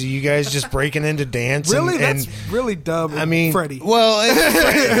videos of you guys just breaking into dance. Really, and that's really dumb. I mean, Freddie.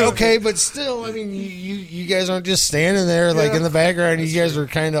 Well, okay, but still, I mean, you guys aren't just standing there like in the background. You guys are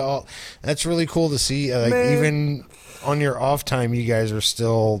kind of all. That's really cool to see. Like even on your off time, you guys are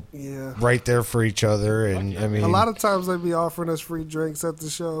still right there for each other. And I mean, a lot of times they'd be offering us free drinks at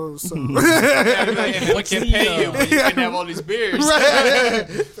the shows. So. We can pay you, but you can have all these beers.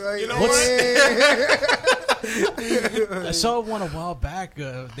 Right. You know I saw one a while back.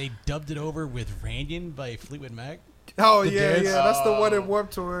 They dubbed it over with Randian by Fleetwood Mac. Oh, yeah. That's the one at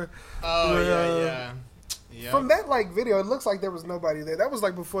Warped Tour. Oh, yeah. Yep. From that video, it looks like there was nobody there. That was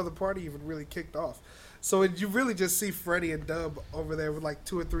like before the party even really kicked off. So you really just see Freddie and Dub over there with like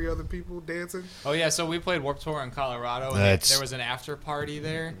 2 or 3 other people dancing. Oh yeah, so we played Warped Tour in Colorado, and there was an after party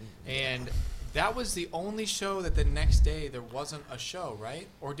there, and That was the only show that the next day there wasn't a show, right?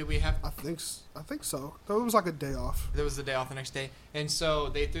 Or did we have? I think so. It was like a day off. There was the day off the next day, and so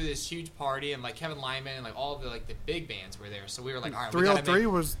they threw this huge party, and like Kevin Lyman and like all of the big bands were there. So we were like, all right, 303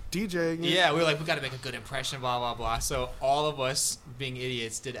 was DJing. Yeah, we were like, we got to make a good impression, blah blah blah. So all of us, being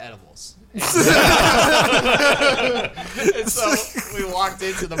idiots, did edibles. And so we walked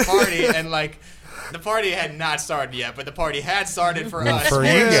into the party, and like. The party had not started yet, but the party had started for us. For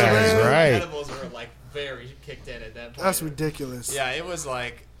you guys, right. Edibles were like very kicked in at that point. That's ridiculous. Yeah, it was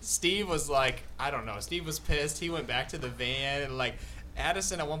like, Steve was like, I don't know, Steve was pissed. He went back to the van, and like,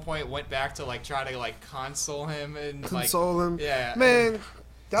 Addison at one point went back to like try to like console him. Yeah. Man,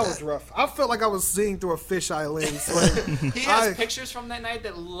 that was rough. I felt like I was seeing through a fisheye lens. Like, he has pictures from that night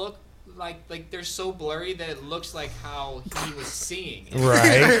that look like they're so blurry that it looks like how he was seeing it.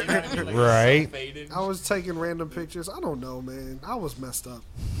 Right. You know what I mean? Like, Right. So faded. I was taking random pictures. I don't know, man. I was messed up.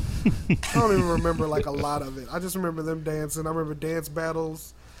 I don't even remember like a lot of it. I just remember them dancing. I remember dance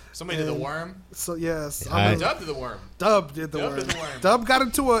battles. Somebody did the worm. So yes, Dub did the worm. Dub did the worm. Dub got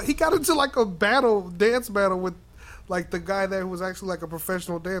into like a dance battle with like the guy there who was actually like a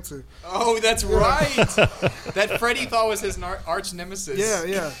professional dancer. Oh, that's right. That Freddie thought was his arch nemesis.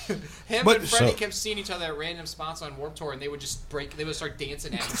 Yeah. Him and Freddie kept seeing each other at random spots on Warped Tour, and they would just they would start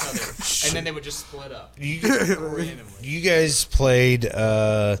dancing at each other, and then they would just split up. Randomly. You guys played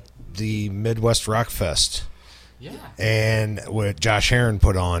the Midwest Rock Fest. Yeah. And what Josh Heron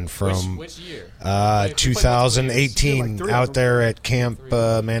put on from which year? 2018 out there at Camp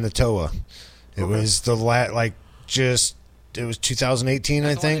Manitoba. It was it was 2018,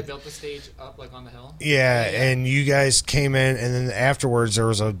 I think. They built the stage up like on the hill. Yeah, and you guys came in, and then afterwards there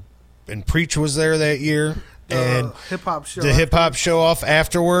was and Preach was there that year, and hip hop show. The hip hop show off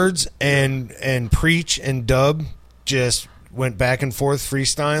afterwards, and Preach and Dub just went back and forth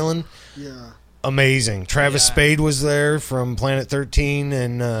freestyling. Yeah, amazing. Travis Spade was there from Planet 13,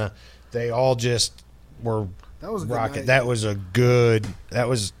 and they all just were rocking. That was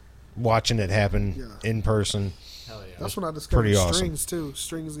watching it happen in person. That's when I discovered pretty awesome. Strings too.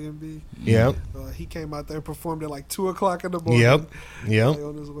 Strings EMB. Yep. He came out there and performed at like 2:00 in the morning. Yep.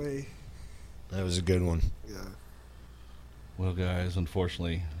 On his way. That was a good one. Yeah. Well, guys,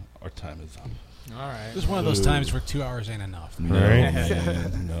 unfortunately, our time is up. All right. It was one of those times where 2 hours ain't enough.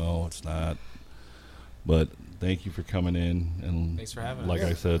 No, it's not. But thank you for coming in, and thanks for having us. Like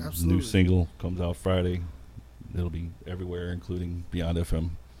I said, new single comes out Friday. It'll be everywhere, including Beyond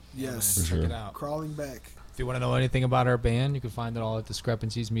FM. Yes, for sure. Check it out. Crawling back. If you want to know anything about our band, you can find it all at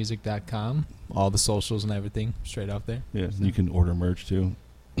discrepancies.music.com. All the socials and everything straight up there. Yeah, you can order merch too.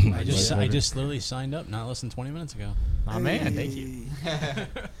 I just literally signed up not less than 20 minutes ago. Oh man, thank you.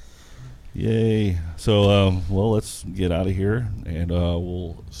 Yay. So, well, let's get out of here, and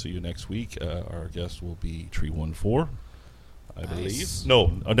we'll see you next week. Our guest will be Tree 14, I believe. No,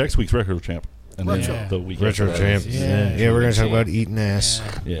 next week's Retro Champ. And then the week Retro Champ. Yeah, we're going to talk about eating ass.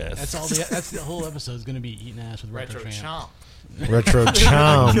 Yes. That's the whole episode is going to be eating ass with Retro Champ. Retro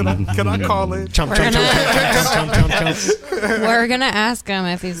Champ. Can I call it? We're going to ask him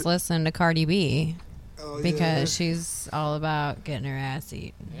if he's listened to Cardi B. Because she's all about getting her ass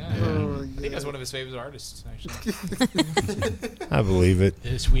eaten. Yeah. I think that's one of his favorite artists, actually. I believe it.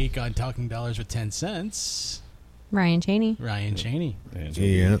 This week on Talking Dollars with 10 Cents, Ryan Cheney.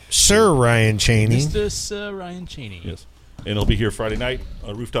 Yeah. Sir Ryan Cheney. Mr. Ryan Cheney. Yes. And he'll be here Friday night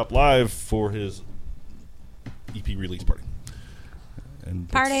on Rooftop Live for his EP release party. And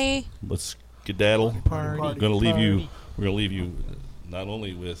Party. Let's skedaddle. We're gonna leave you not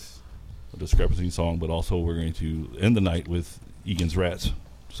only with a Discrepancy song, but also we're going to end the night with Egan's Rats.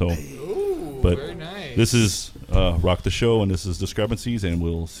 So, very nice. This is Rock the Show, and this is Discrepancies, and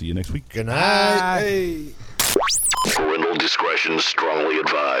we'll see you next week. Good night. Hey. Parental discretion strongly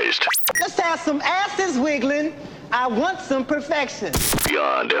advised. Let's have some asses wiggling. I want some perfection.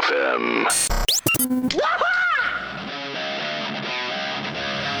 Beyond FM.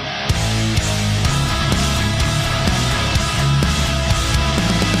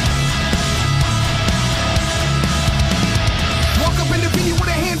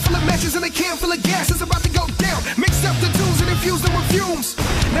 Matches and a can full of gas is about to go down. Mixed up the tunes and infuse them with fumes.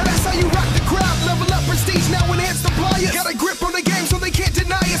 Now that's how you rock the crowd. Level up prestige, now enhance the pliers. Got a grip on the game so they can't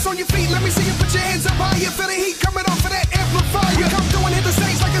deny us. On your feet, let me see you put your hands up higher. Feel the heat coming off of that amplifier. Come through and hit the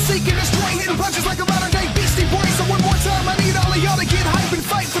stage like a seek and destroy. Hitting punches like a modern day Beastie Boy. So one more time, I need all of y'all to get hype and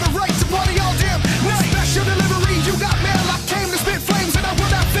fight for the right to party all damn night. Special delivery, you got mail. I came to spit flames and I will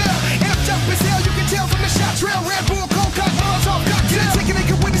not fail. Amped up as hell, you can tell from the shot trail. Red Bull, Cold Cut, Molotov, cocktail. Taking they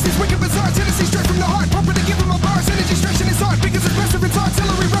can witness these wicked bizarre tendencies straight from the heart. Pumping to give them my bars, energy stretching his heart. Because it's aggressive, it's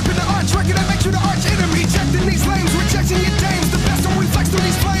artillery, repping the arch record that makes you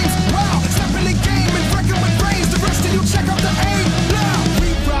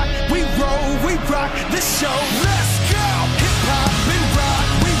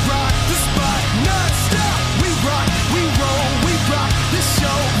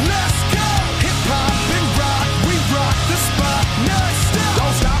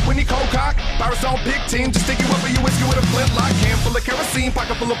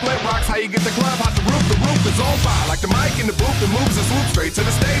full of play rocks. How you get the club hot? The roof is on fire. Like the mic in the booth, it moves and swoops straight to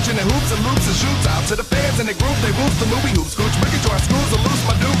the stage. And it hoops and loops and shoots out to the fans. And they group, they boost the movie hoops. Scooch, make it to our screws and loose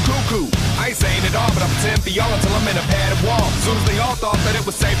my dude cuckoo. I ain't saying it all, but I'm pretend for y'all until I'm in a padded wall. Soon as they all thought that it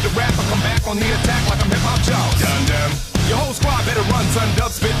was safe to rap, I come back on the attack like I'm hip-hop Jaws. Dun dun. Your whole squad better run, son.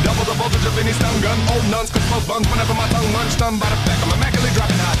 Dub spit double the voltage of any stun gun. Old nuns could smoke buns whenever my tongue runs. Stunned by the fact I'm immaculately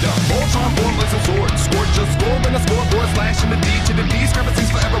dropping hot dumb. Old trombone, blazing sword. Score just score when the scoreboard. Slashing the D to the discrepancies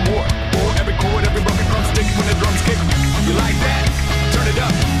forevermore. Or every chord, every broken drum stick when the drums kick. You like that? Turn it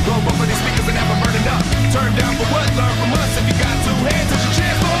up. Blow both of these speakers and have them burning up. Turn down for what? Learn from us. If you got two hands, it's your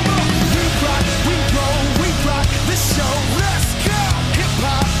chance for a move. We rock, we roll, we rock the show. Let's go. Hip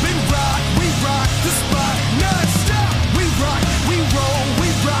hop and rock, we rock the spot non-stop. We rock, we roll, we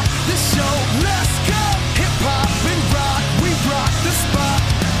rock the show. Let's go. Hip hop and rock, we rock the spot.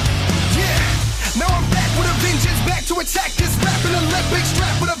 Yeah. Now I'm back with a vengeance, back to attack this rapping Olympic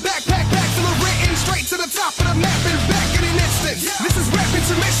strap with a backpack, back to the written, straight to the top of the map and back in an instant. This is rap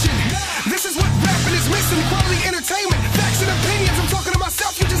intermission. This is what rapping is missing. Quality entertainment, facts and opinions. I'm talking to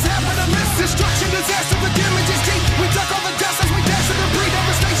myself, you just happen to listen. Destruction, disaster, the damage is deep. We duck all the dust as we dash to the breed.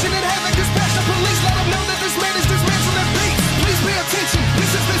 Devastation and havoc, dispatch the police. Let them know that this man is dismantling the beat. Please pay attention,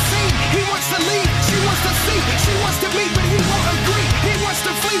 this is the scene. He wants to lead, she wants to see. She wants to meet, but he won't agree. He wants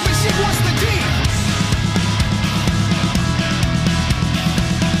to flee, but she wants to keep.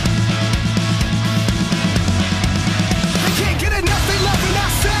 They can't get enough, they loving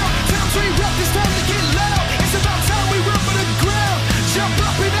our sound. Time to erupt, it's time to get loud. It's about time we run for the ground. Jump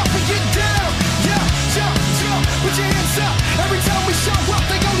up and up and get down. Yeah, jump, jump, put your hands up. Every time we show up,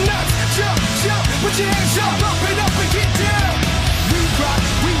 they go nuts. Jump, jump, put your hands up and up and get down. We rock,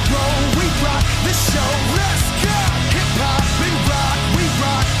 we roll, we rock the show. Let's go. Hip hop and rock, we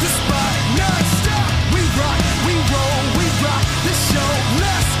rock the spot non-stop. We rock, we roll, we rock the show.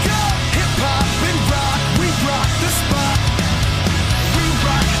 Let's go. Hip hop and rock, we rock the spot. We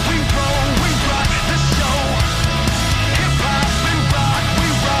rock, we roll, we rock the show. Hip hop and rock, we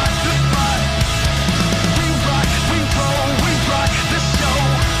rock the spot. We rock, we roll, we rock the show.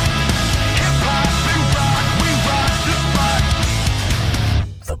 Hip hop and rock, we rock the spot.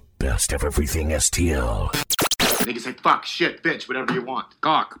 The best of everything STL. They can say fuck, shit, bitch, whatever you want.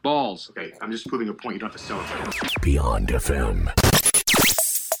 Cock, balls. Okay, I'm just proving a point. You don't have to sell it. Beyond FM.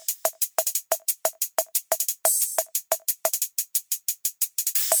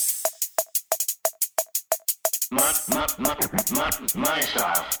 My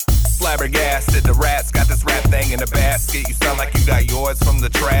style. Flabbergasted, the rats got this rap thing in the basket. You sound like you got yours from the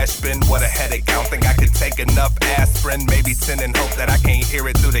trash bin. What a headache, I don't think I could take enough aspirin. Maybe 10 and hope that I can't hear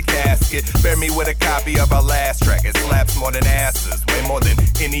it through the casket. Bear me with a copy of our last track. It slaps more than asses, way more than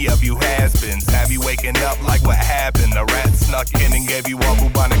any of you has-beens. Have you waking up like what happened? The rat snuck in and gave you a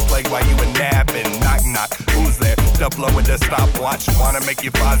bubonic plague while you were napping. Knock, knock, who's there? Duplo with the stopwatch. Wanna make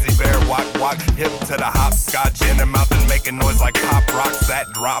you Fozzie Bear walk, walk. Hip to the hopscotch in her mouth and make a noise like pop rocks that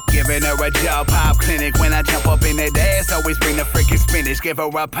drop. Giving her a job pop clinic when I jump up in the dance. Always bring the freaking spinach. Give her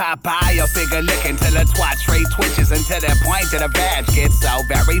a Popeye or figure licking till the twat straight twitches until that point that the vag gets so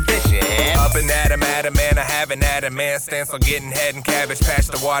very vicious. Up and at him, man. I haven't had a man stance on getting head and cabbage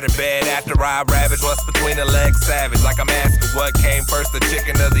past the waterbed after I ravage what's between the legs. Savage like I'm asking what came first, the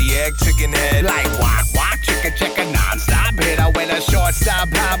chicken or the egg? Chicken head. Like walk, chicken non-stop. Hit her with a shortstop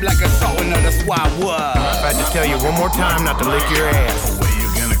hop like a Sultan of the squad would. If I just tell you one more time not to lick your ass. Where you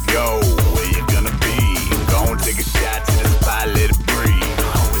gonna go? Where you gonna be? Go and take a shot to the spot, let it breathe.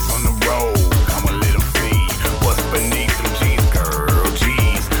 Always on the road, come on, let them see what's beneath them jeans, girl,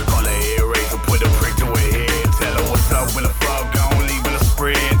 jeez. Call her hair razor, put a prick to her head. Tell her what's up with the fuck, gon' leave in a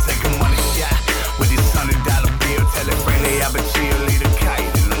spread. Take a money shot with this $100 bill. Tell her friendly, I bet she'll leave a kite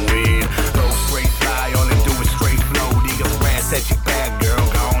in the wind. Go straight fly, all they do is straight flow. These rats at your back, girl,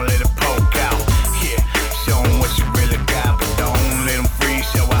 gon' let it poke out. Yeah, show 'em what you really got, but don't let 'em free.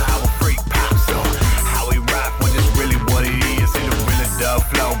 Show her how a freak pops up, how we rock, what is really what it is. It a really dub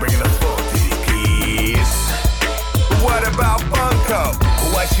flow, bringing the fuck to these kids. What about Funko?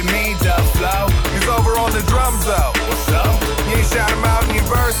 What you mean, dub flow? He's over on the drums though. What's up? You ain't shout him out in your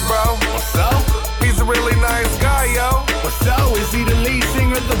verse, bro. What's up? He's a really nice guy, yo. What's up? Is he the lead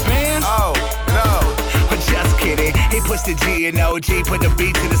singer of the band? Oh, no. Just kidding. He puts the G in OG, put the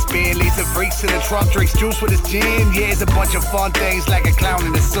beat to the spin, leads the freaks to the trunk, drinks juice with his gin. Yeah, it's a bunch of fun things like a clown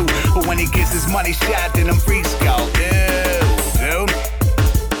in a suit. But when he gets his money shot, then them freaks go